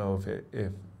don't know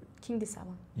if King D7.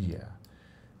 Yeah,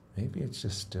 maybe it's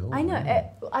just still. I know. winning.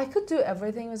 I could do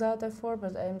everything without F4,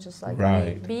 but I'm just like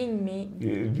Right. being me.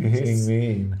 Being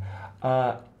mean.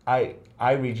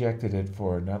 I rejected it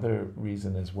for another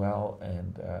reason as well,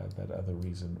 and that other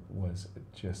reason was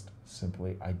just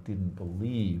simply I didn't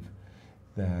believe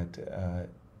that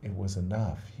it was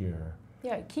enough here.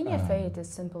 Yeah, King F8 is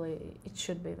simply, it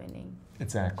should be winning.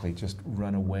 Exactly, just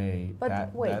run away.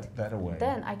 But wait, that away.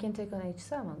 then I can take on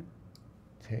H7.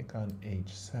 Take on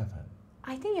H7.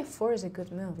 I think F4 is a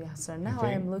good move, Yasser. Now think-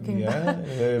 I am looking yeah, back.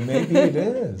 maybe it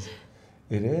is.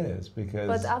 It is because.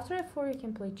 But after F4, you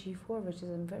can play G4, which is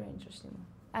a very interesting move.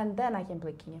 And then I can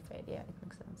play King F8. Yeah, it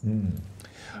makes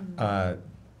sense.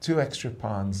 2 extra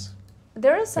pawns.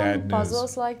 There are some Bad news.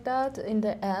 puzzles like that. In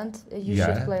the end, you Yeah.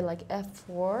 should play like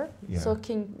F4, Yeah. so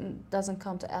King doesn't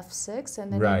come to F6,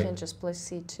 and then Right. you can just play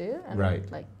C2 and Right.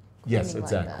 like. Yes, queening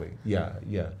like that. exactly.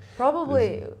 Yeah.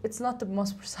 Probably it's not the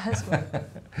most precise one.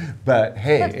 But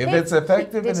hey, But if hey, it's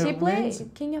effective did and he it play wins.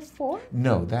 King F4?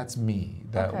 No, that's me.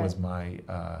 That Okay. was my.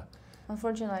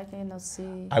 Unfortunately, I cannot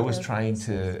see. I was the trying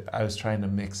faces. to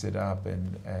mix it up,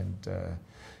 and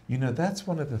you know, that's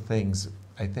one of the things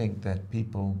I think that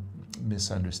people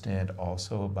misunderstand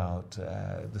also about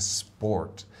the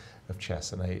sport of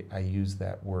chess, and I use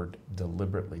that word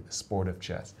deliberately, the sport of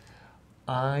chess.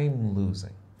 I'm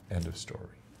losing, end of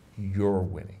story. You're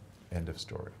winning, end of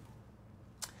story.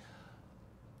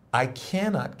 I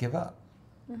cannot give up.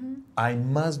 I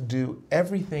must do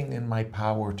everything in my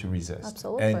power to resist.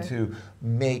 Absolutely. And to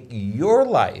make your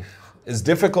life as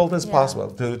difficult as Yeah. possible,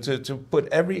 to put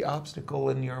every obstacle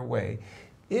in your way.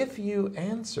 If you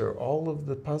answer all of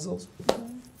the puzzles,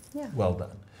 Yeah. well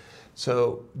done.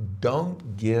 So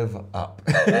don't give up.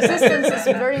 Resistance is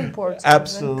very important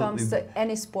Absolutely. when it comes to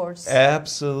any sports.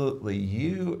 Absolutely.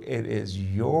 It is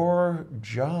your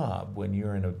job when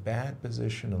you're in a bad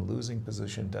position, a losing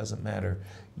position, doesn't matter.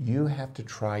 You have to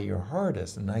try your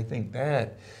hardest. And I think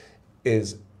that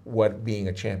is what being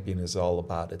a champion is all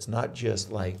about. It's not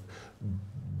just like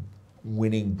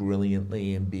winning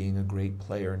brilliantly and being a great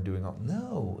player and doing all.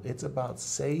 No, it's about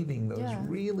saving those Yeah.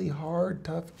 really hard,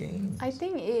 tough games. I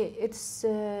think it's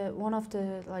one of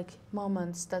the like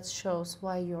moments that shows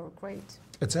why you're great.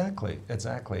 Exactly.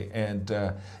 And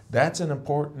that's an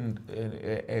important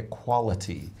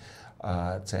quality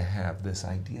to have, this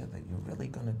idea that you're really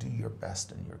going to do your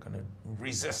best and you're going to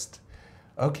resist.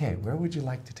 Okay, where would you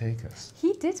like to take us?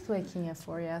 He did play King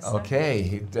F4, yes.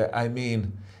 Okay,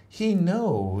 he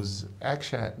knows,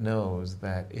 Akshat knows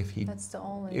that That's the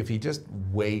only. if he just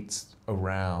waits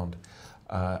around,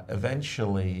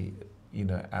 eventually, you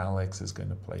know, Alex is going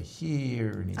to play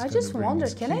here, and he's I going just to bring wonder,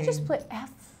 his can I just king. play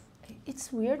F?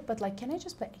 It's weird, but like, can I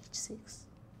just play H6?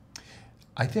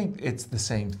 I think it's the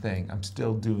same thing. I'm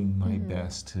still doing my Mm-hmm.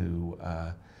 best to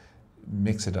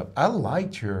mix it up. I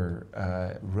liked your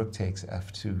rook takes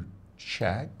F2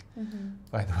 check. Mm-hmm.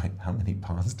 By the way, how many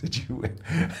pawns did you win?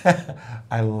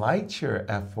 I liked your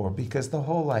F4 because the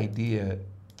whole idea,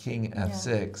 King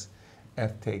F6,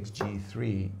 F takes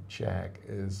G3 check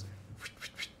is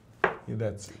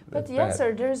that's But bad. yes,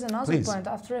 sir, there's another Please. point.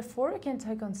 After F4, I can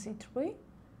take on C3.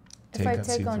 If Take I on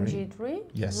take on C3? G3,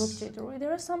 Yes. rook G3,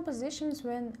 there are some positions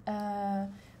when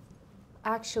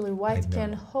actually white know.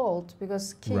 can hold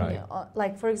because king, Right.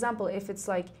 like for example, if it's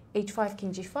like H5,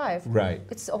 King G5, Right.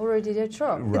 it's already the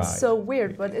draw. Right. It's so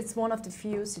weird, but it's one of the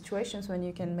few situations when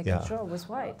you can make Yeah. a draw with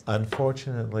white.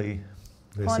 Unfortunately,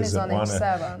 this Pawn is isn't on one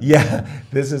H7. Yeah,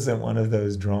 this isn't one of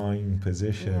those drawing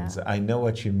positions. Yeah. I know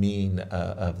what you mean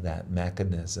of that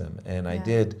mechanism, and I Yeah.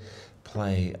 did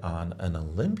play on an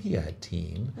Olympiad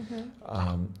team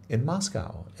in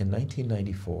Moscow in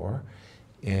 1994,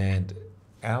 and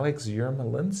Alex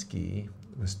Yermolinsky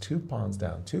was 2 pawns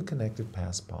down, 2 connected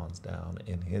pass pawns down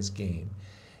in his game,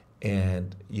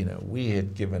 and you know we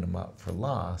had given him up for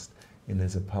lost, and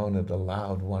his opponent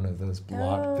allowed one of those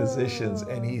blocked positions,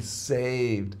 and he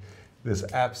saved this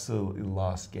absolutely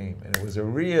lost game. And it was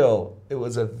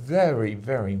a very,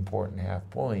 very important half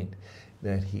point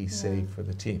that he saved for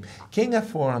the team. King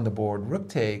F4 on the board, rook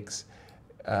takes,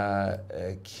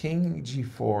 King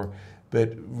G4,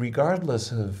 but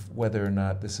regardless of whether or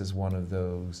not this is one of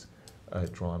those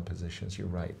drawn positions, you're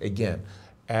right. Again,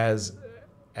 as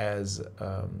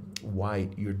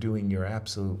white, you're doing your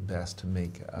absolute best to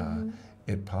make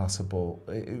it possible,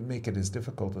 make it as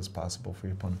difficult as possible for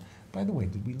your opponent. By the way,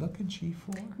 did we look at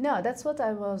G4? No, that's what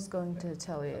I was going to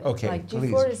tell you. Okay, like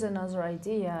please. G4 is another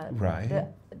idea. Right.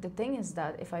 The thing is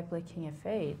that if I play King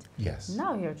F8, Yes.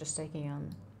 now you're just taking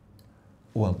on.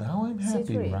 Well, now I'm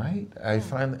happy, C3. right?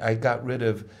 I got rid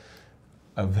of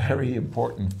a very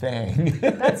important thing.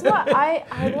 That's why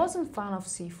I wasn't fan of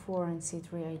C4 and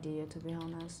C3 idea, to be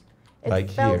honest. It Like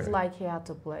felt here. like he had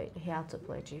to play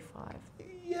G5.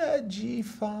 Yeah,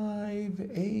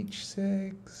 G5,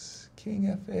 H6, King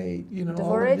F8, you know,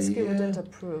 Dvoretsky wouldn't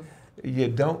approve. You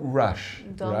don't rush,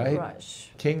 Don't right?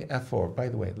 rush. King F4. By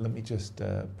the way, let me just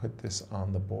put this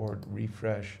on the board,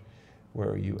 refresh. Where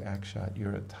are you, Akshat?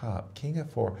 You're at top. King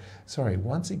F4. Sorry,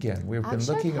 once again, we've been Akshat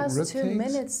looking at has rook 2 takes.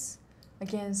 minutes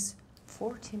against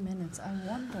 40 minutes. I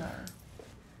wonder.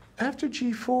 After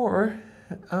G4,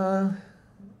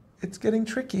 it's getting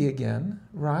tricky again,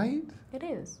 right? It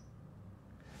is.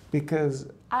 Because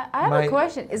I have a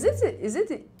question. Is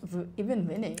it even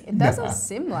winning? It doesn't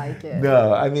seem like it.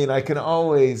 no, I mean, I can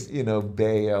always, you know,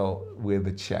 bail with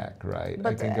a check, right? But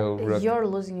I can go rook. you're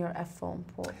losing your F1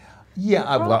 pawn.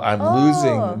 Yeah, well, I'm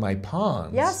losing my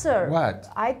pawns. Yasser. What?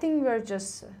 I think we're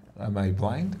just. Am I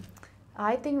blind?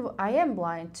 I think I am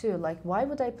blind too. Like, why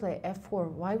would I play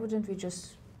F4? Why wouldn't we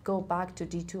just go back to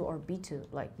D2 or B2?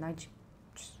 Like, knight,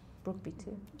 just rook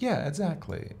B2. Yeah,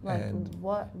 exactly. Like, And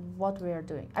what we are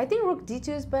doing. I think rook D2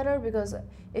 is better because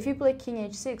if you play King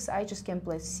H6, I just can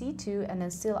play C2 and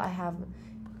then still I have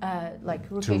like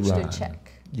rook to H2 run.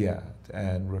 check. Yeah,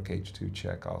 and rook H2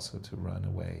 check also to run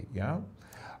away. Yeah.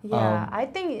 Yeah, I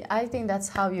think that's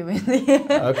how you win.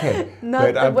 Okay, Not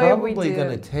but the I'm way we probably do.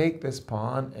 going to take this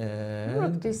pawn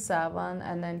Rook and D7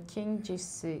 and then King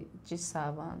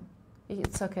G7.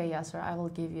 It's okay, Yasser. I will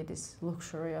give you this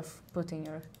luxury of putting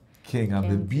your. king on the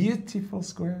King. beautiful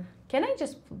square. Can I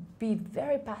just be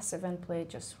very passive and play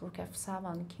just Rook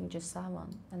F7, King G7?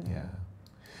 And Yeah.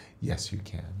 Yes, you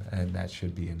can, and that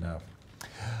should be enough.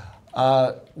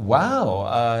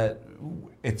 Wow,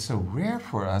 it's so rare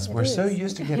for us. It We're so is.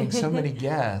 used to getting so many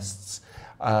guests,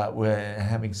 we're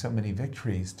having so many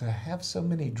victories. To have so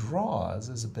many draws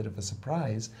is a bit of a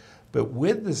surprise. But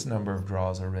with this number of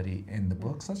draws already in the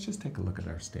books, let's just take a look at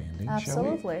our standings,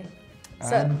 absolutely. shall we?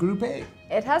 So- And Group A.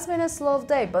 It has been a slow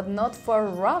day, but not for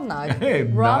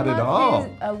Raunak. Not at all.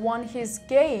 Won his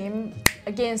game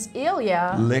against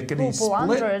Illia, Lickety who split.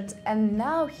 blundered, and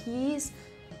now he's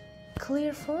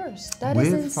clear first. That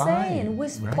is With insane. five,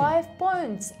 With right. 5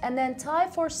 points. And then tie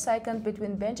for second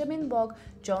between Benjamin Bok,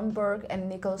 John Burke, and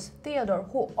Nikolas Theodorou,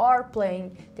 who are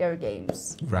playing their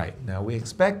games. Right. Now we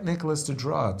expect Nicholas to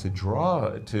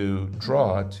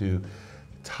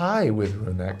tie with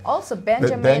Raunak. Also,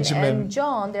 Benjamin Benjamin- and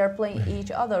John, they're playing each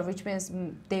other, which means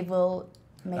they will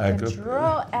make a Good.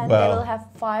 draw and they will have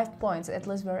 5 points. At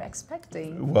least we're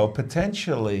expecting. Well,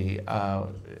 potentially,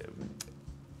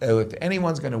 if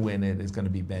anyone's going to win it, it's going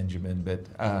to be Benjamin. But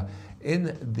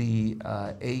in the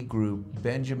A group,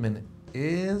 Benjamin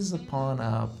is a pawn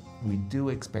up. We do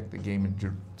expect the game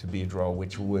to be a draw,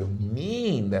 which will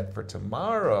mean that for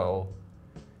tomorrow,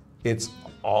 it's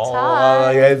all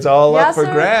Time. up for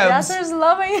grabs. Yasser's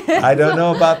loving it. I don't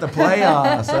know about the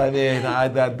playoffs. I mean,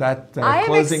 that I am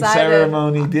closing excited.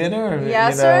 ceremony dinner.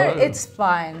 Yasser, you know, it's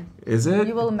fine. is it?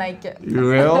 You will make it.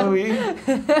 Really?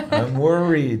 I'm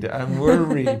worried. I'm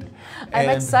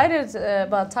And- excited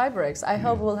about tie breaks. I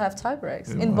hope we'll have tie breaks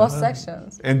in both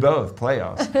sections. In both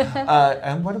playoffs.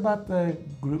 And what about the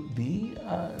Group B?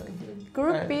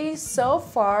 Group B, so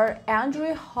far,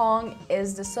 Andrew Hong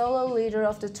is the solo leader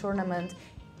of the tournament,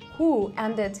 who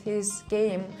ended his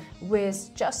game with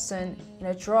Justin in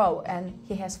a draw, and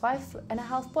he has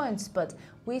 5.5 points. But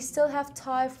we still have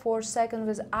tie for second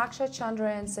with Akshat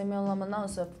Chandra and Semyon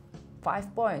Lomasov,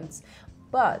 5 points.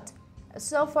 But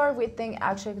so far, we think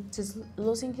Akshat is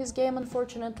losing his game,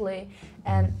 unfortunately,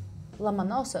 and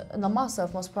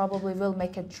Lomasov most probably will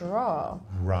make a draw.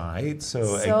 Right.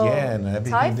 So So, again,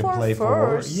 tie everything to for play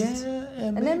first. for. Yeah,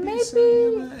 And then maybe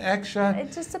some extra.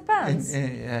 It just depends.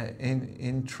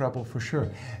 In trouble for sure.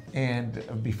 And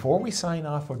before we sign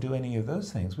off or do any of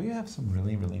those things, we have some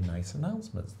really, really nice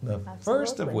announcements. The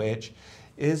first of Absolutely. which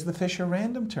is the Fisher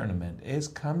Random Tournament is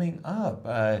coming up.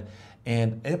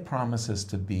 And it promises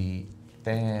to be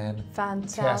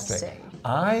fantastic.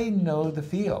 I know the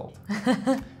field.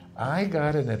 I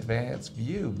got an advanced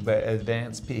view,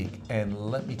 advanced peek, and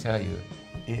let me tell you,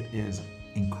 it is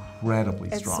incredibly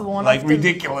It's strong, one like of the-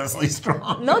 ridiculously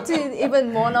strong. Not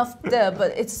even one of the,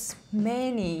 but it's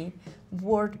many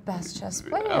world best chess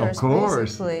players, Of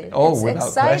course. basically. Oh, it's without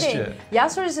exciting. question.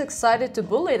 Yasser is excited to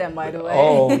bully them, by the way.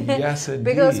 Oh, yes, indeed.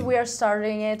 Because we are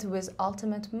starting it with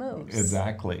ultimate moves.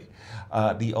 Exactly.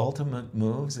 The Ultimate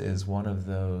Moves is one of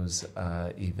those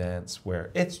events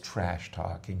where it's trash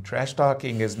talking. Trash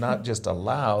talking is not just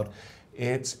allowed,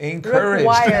 it's encouraged.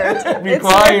 Required. Required.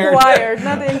 It's required,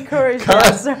 not encouraged.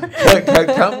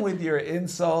 Come with your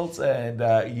insults, and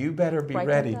you better be Write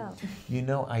ready. that down. You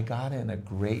know, I got in a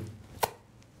great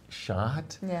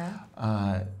shot. Yeah.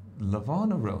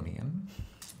 Levon Aronian,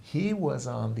 he was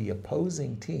on the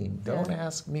opposing team. Don't Yeah.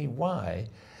 ask me why.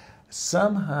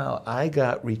 Somehow I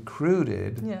got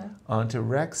recruited Yeah. onto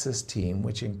Rex's team,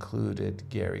 which included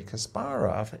Garry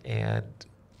Kasparov and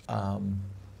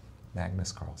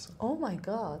Magnus Carlsen. Oh my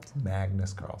God.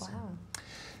 Magnus Carlsen. Wow.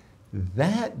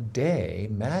 That day,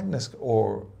 Magnus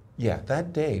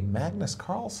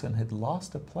Carlsen had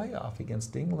lost a playoff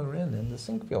against Ding Liren in the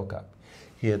Sinquefield Cup.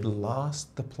 He had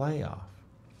lost the playoff.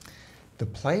 The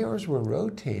players were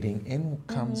rotating. In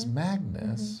comes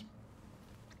Magnus.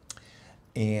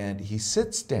 And he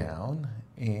sits down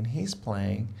and he's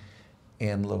playing,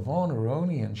 and Levon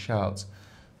Aronian shouts,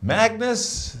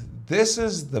 "Magnus, this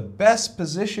is the best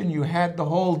position you had the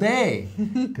whole day,"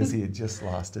 because he had just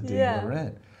lost to Ding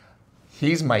Liren.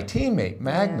 He's my teammate,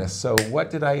 Magnus. So what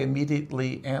did I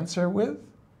immediately answer with?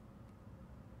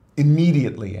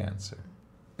 Immediately answer.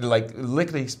 Like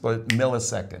lickety split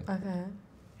millisecond. Okay.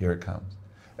 Here it comes.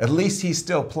 At least he's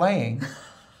still playing.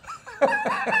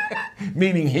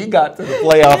 Meaning he got to the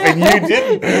playoff and you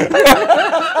didn't.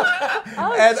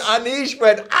 And Anish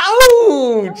went,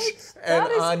 ouch! And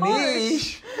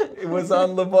Anish was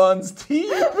on Levon's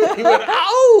team. He went,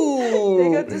 ouch!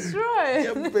 They got destroyed.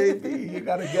 Yeah, baby, you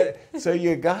gotta get it. So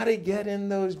you gotta get in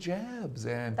those jabs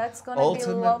and That's gonna be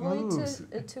ultimate lovely moves.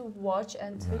 to watch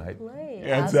and to play.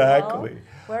 Exactly. As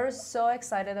well. We're so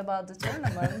excited about the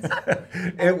tournament.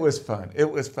 It was fun. It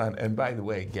was fun. And by the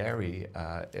way, Garry,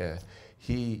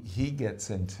 he gets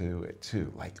into it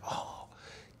too. Like, oh,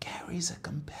 Gary's a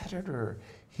competitor.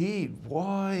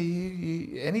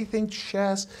 Anything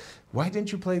chess. Why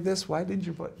didn't you play this? Why didn't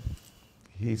you play?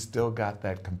 He's still got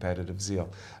that competitive zeal.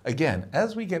 Again,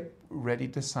 as we get ready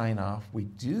to sign off, we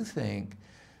do think,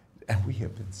 and we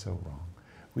have been so wrong.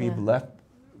 We've left.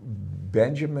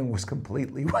 Benjamin was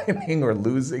completely winning or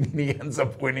losing, and he ends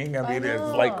up winning. I mean, it's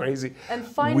like crazy. And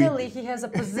finally, he has a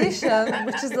position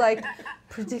which is like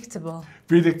predictable.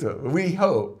 Predictable. We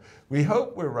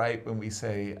hope we're right when we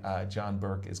say John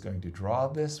Burke is going to draw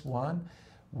this one.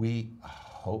 We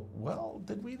hope. Well,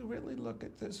 did we really look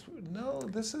at this? No,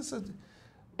 this is a.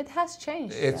 It has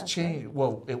changed. It's changed.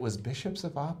 Well, it was bishops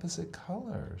of opposite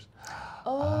colors.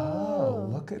 Oh.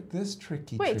 Look at this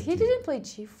tricky. Wait, he didn't play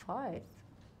g5.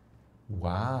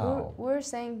 Wow. We're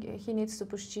saying he needs to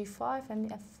push g5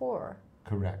 and f4.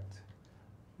 Correct.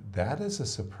 That is a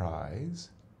surprise.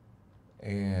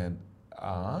 And,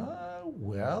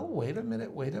 well, wait a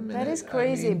minute. That is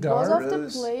crazy. I mean, Both of the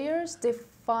players, they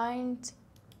find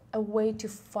a way to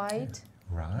fight.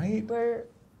 Right. Where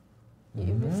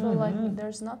you feel like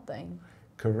there's nothing.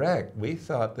 Correct. We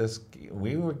thought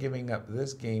we were giving up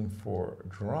this game for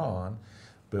drawn,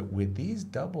 but with these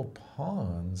double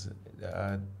pawns,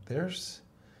 there's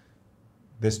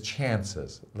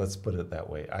chances. Let's put it that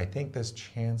way. I think there's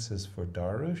chances for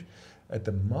Dariusz. At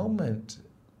the moment,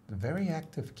 very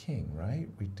active king, right?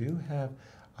 We do have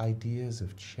ideas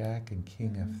of check and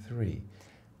king f3.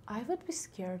 I would be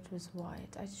scared with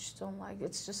white. I just don't like it.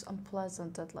 It's just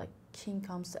unpleasant that like king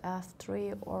comes to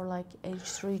f3 or like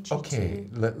h3, g2. Okay,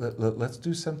 let's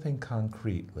do something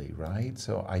concretely, right?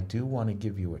 So I do want to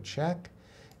give you a check,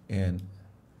 and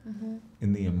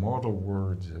in the immortal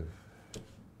words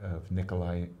of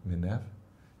Nikolai Minev,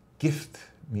 gift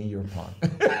me your pawn.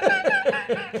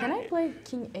 Can I play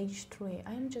king h3?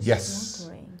 I'm just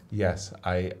wondering. Yes,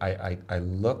 I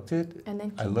looked it. And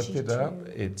then I looked king it up. g2.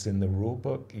 It's in the rule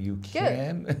book. You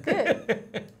can.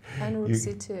 Good. And rook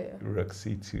c2. Rook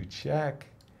c2 check.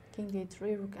 King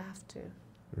d3, rook f2.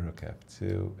 Rook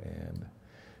f2, and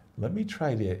let me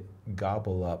try to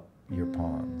gobble up your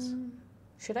pawns.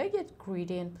 Should I get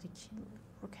greedy and play king,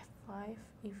 rook f5?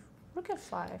 Rook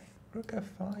f5. Rook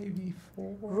f5,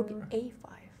 e4. Rook a5.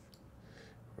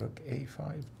 Rook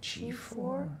a5,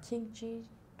 g4. King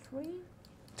g3.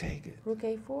 Take it. Rook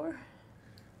a4.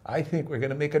 I think we're going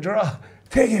to make a draw.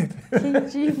 Take it. King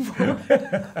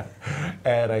g4.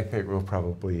 And I think we'll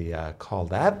probably call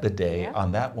that the day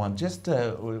on that one. Just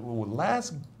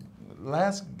last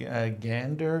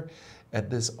gander at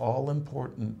this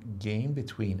all-important game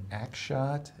between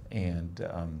Akshat and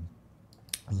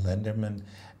Lenderman.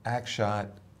 Akshat,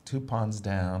 2 pawns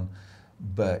down,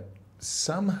 but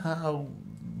somehow,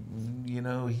 you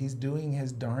know, he's doing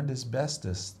his darndest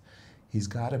bestest. He's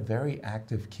got a very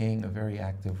active king, a very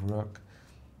active rook.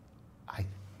 I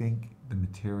think the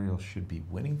material should be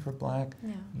winning for black.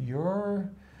 Yeah.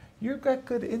 You've got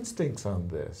good instincts on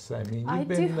this. I mean, I you've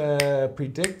been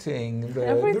predicting the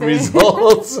Everything.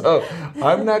 results, so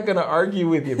I'm not going to argue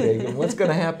with you, Begim. What's going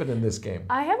to happen in this game?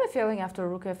 I have a feeling after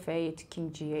rook f8,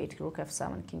 king g8, rook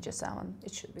f7, king g7,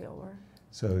 it should be over.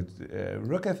 So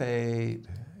rook f8.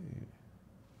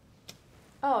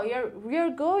 Oh,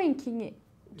 you're going king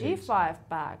g5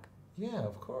 back. Yeah,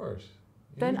 of course.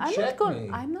 Then You I'm check me.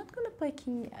 not going to play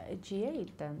king g8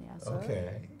 then, yeah, sir.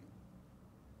 Okay.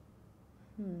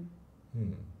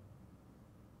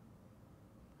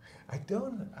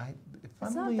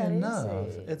 Funnily that enough,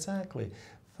 easy. exactly.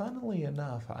 Funnily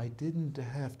enough, I didn't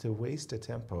have to waste a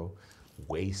tempo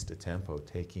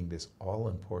taking this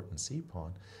all-important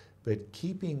c-pawn, but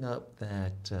keeping up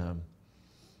that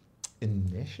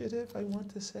initiative, I want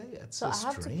to say. It's So I so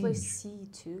have to play strange.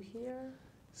 c2 here.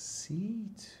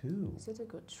 c2. Is it a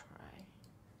good try?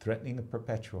 Threatening a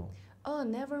perpetual. Oh,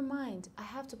 never mind. I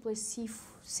have to play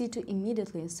c2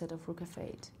 immediately instead of rook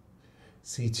f8.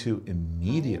 c2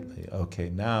 immediately. Okay,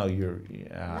 now you're...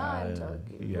 Now I'm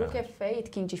talking. yeah. Rook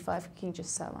f8, king g5, king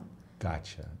g7.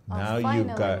 Gotcha. Oh, Now finally,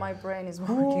 you've got... my brain is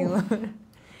working.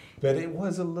 But it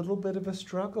was a little bit of a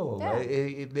struggle. Yeah.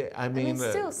 I I mean... mean,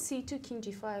 still c2, king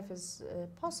g5 is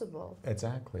possible.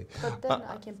 Exactly. But then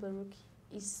I can play rook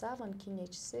e7, king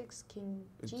h6, king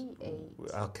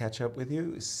g8. I'll catch up with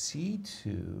you.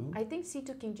 c2... I think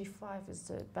c2, king g5 is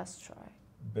the best try.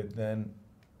 But then...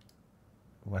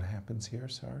 What happens here,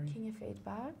 sorry? King f8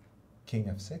 back. King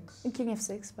f6? And king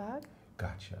f6 back.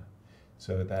 Gotcha.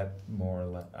 So that more or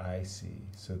less, I see.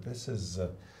 So this is,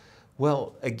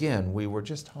 well, again, we were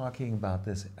just talking about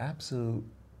this absolute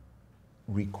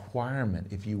requirement.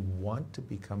 If you want to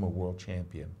become a world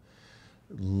champion,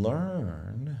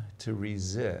 learn to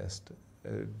resist,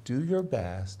 do your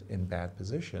best in bad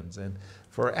positions. And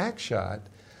for Akshat,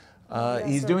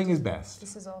 he's doing his best.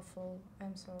 This is awful.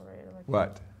 I'm sorry. Like,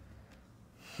 What?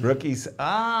 Rookies. This is just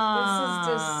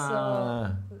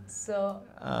so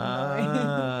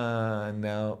annoying.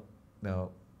 No.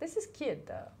 This is cute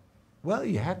though. Well,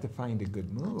 you have to find a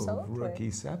good move. Absolutely. Rook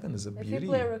e7 is a If beauty.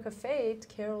 you play rook f8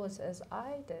 careless as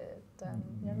I did, then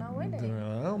you're not winning.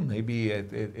 Well, maybe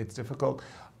it's difficult.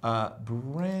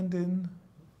 Brandon,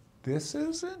 this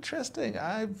is interesting.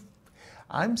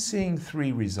 I'm seeing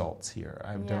 3 results here.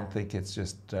 I don't think it's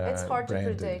just it's hard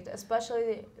Brandon. to predict,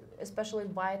 especially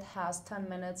White has 10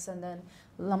 minutes and then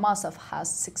Lomasov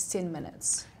has 16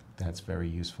 minutes. That's very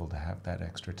useful to have that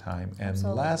extra time. And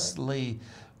Absolutely. lastly,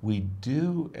 we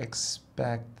do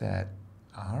expect that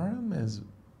Aram is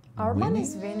Arman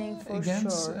is winning for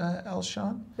against sure.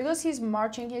 Elshan. Because he's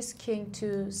marching his king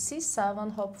to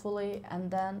c7, hopefully,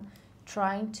 and then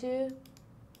trying to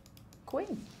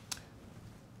queen.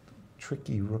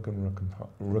 Tricky rook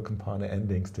and pawn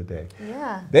endings today.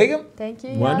 Yeah. Begim, Thank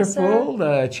you, wonderful.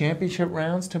 Yasser. Championship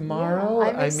rounds tomorrow.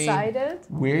 Yeah, I'm excited.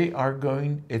 We are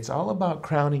going, it's all about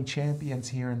crowning champions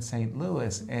here in St.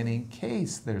 Louis. And in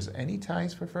case there's any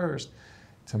ties for first,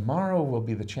 tomorrow will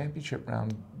be the championship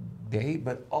round day,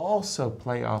 but also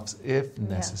playoffs if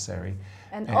necessary.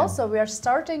 And also, we are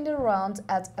starting the round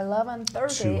at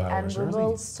 11:30, 2 and hours we early.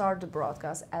 will start the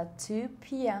broadcast at 2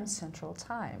 p.m. Central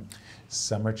Time.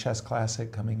 Summer Chess Classic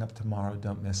coming up tomorrow.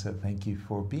 Don't miss it. Thank you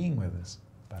for being with us.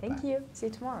 Bye-bye. Thank you. See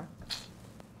you tomorrow.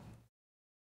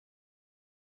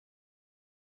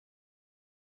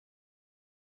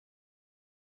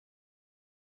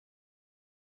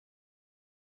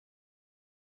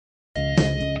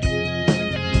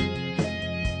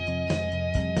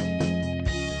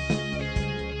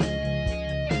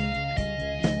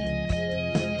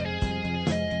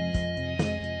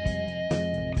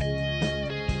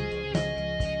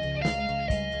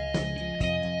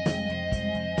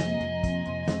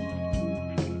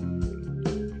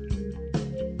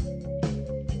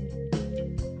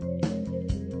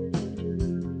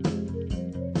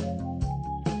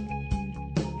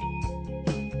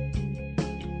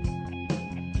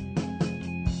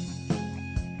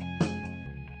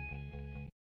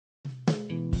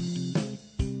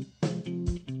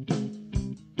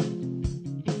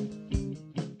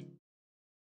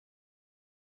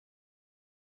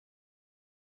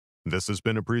 This has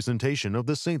been a presentation of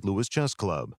the St. Louis Chess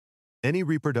Club. Any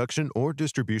reproduction or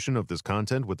distribution of this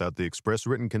content without the express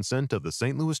written consent of the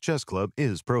St. Louis Chess Club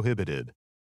is prohibited.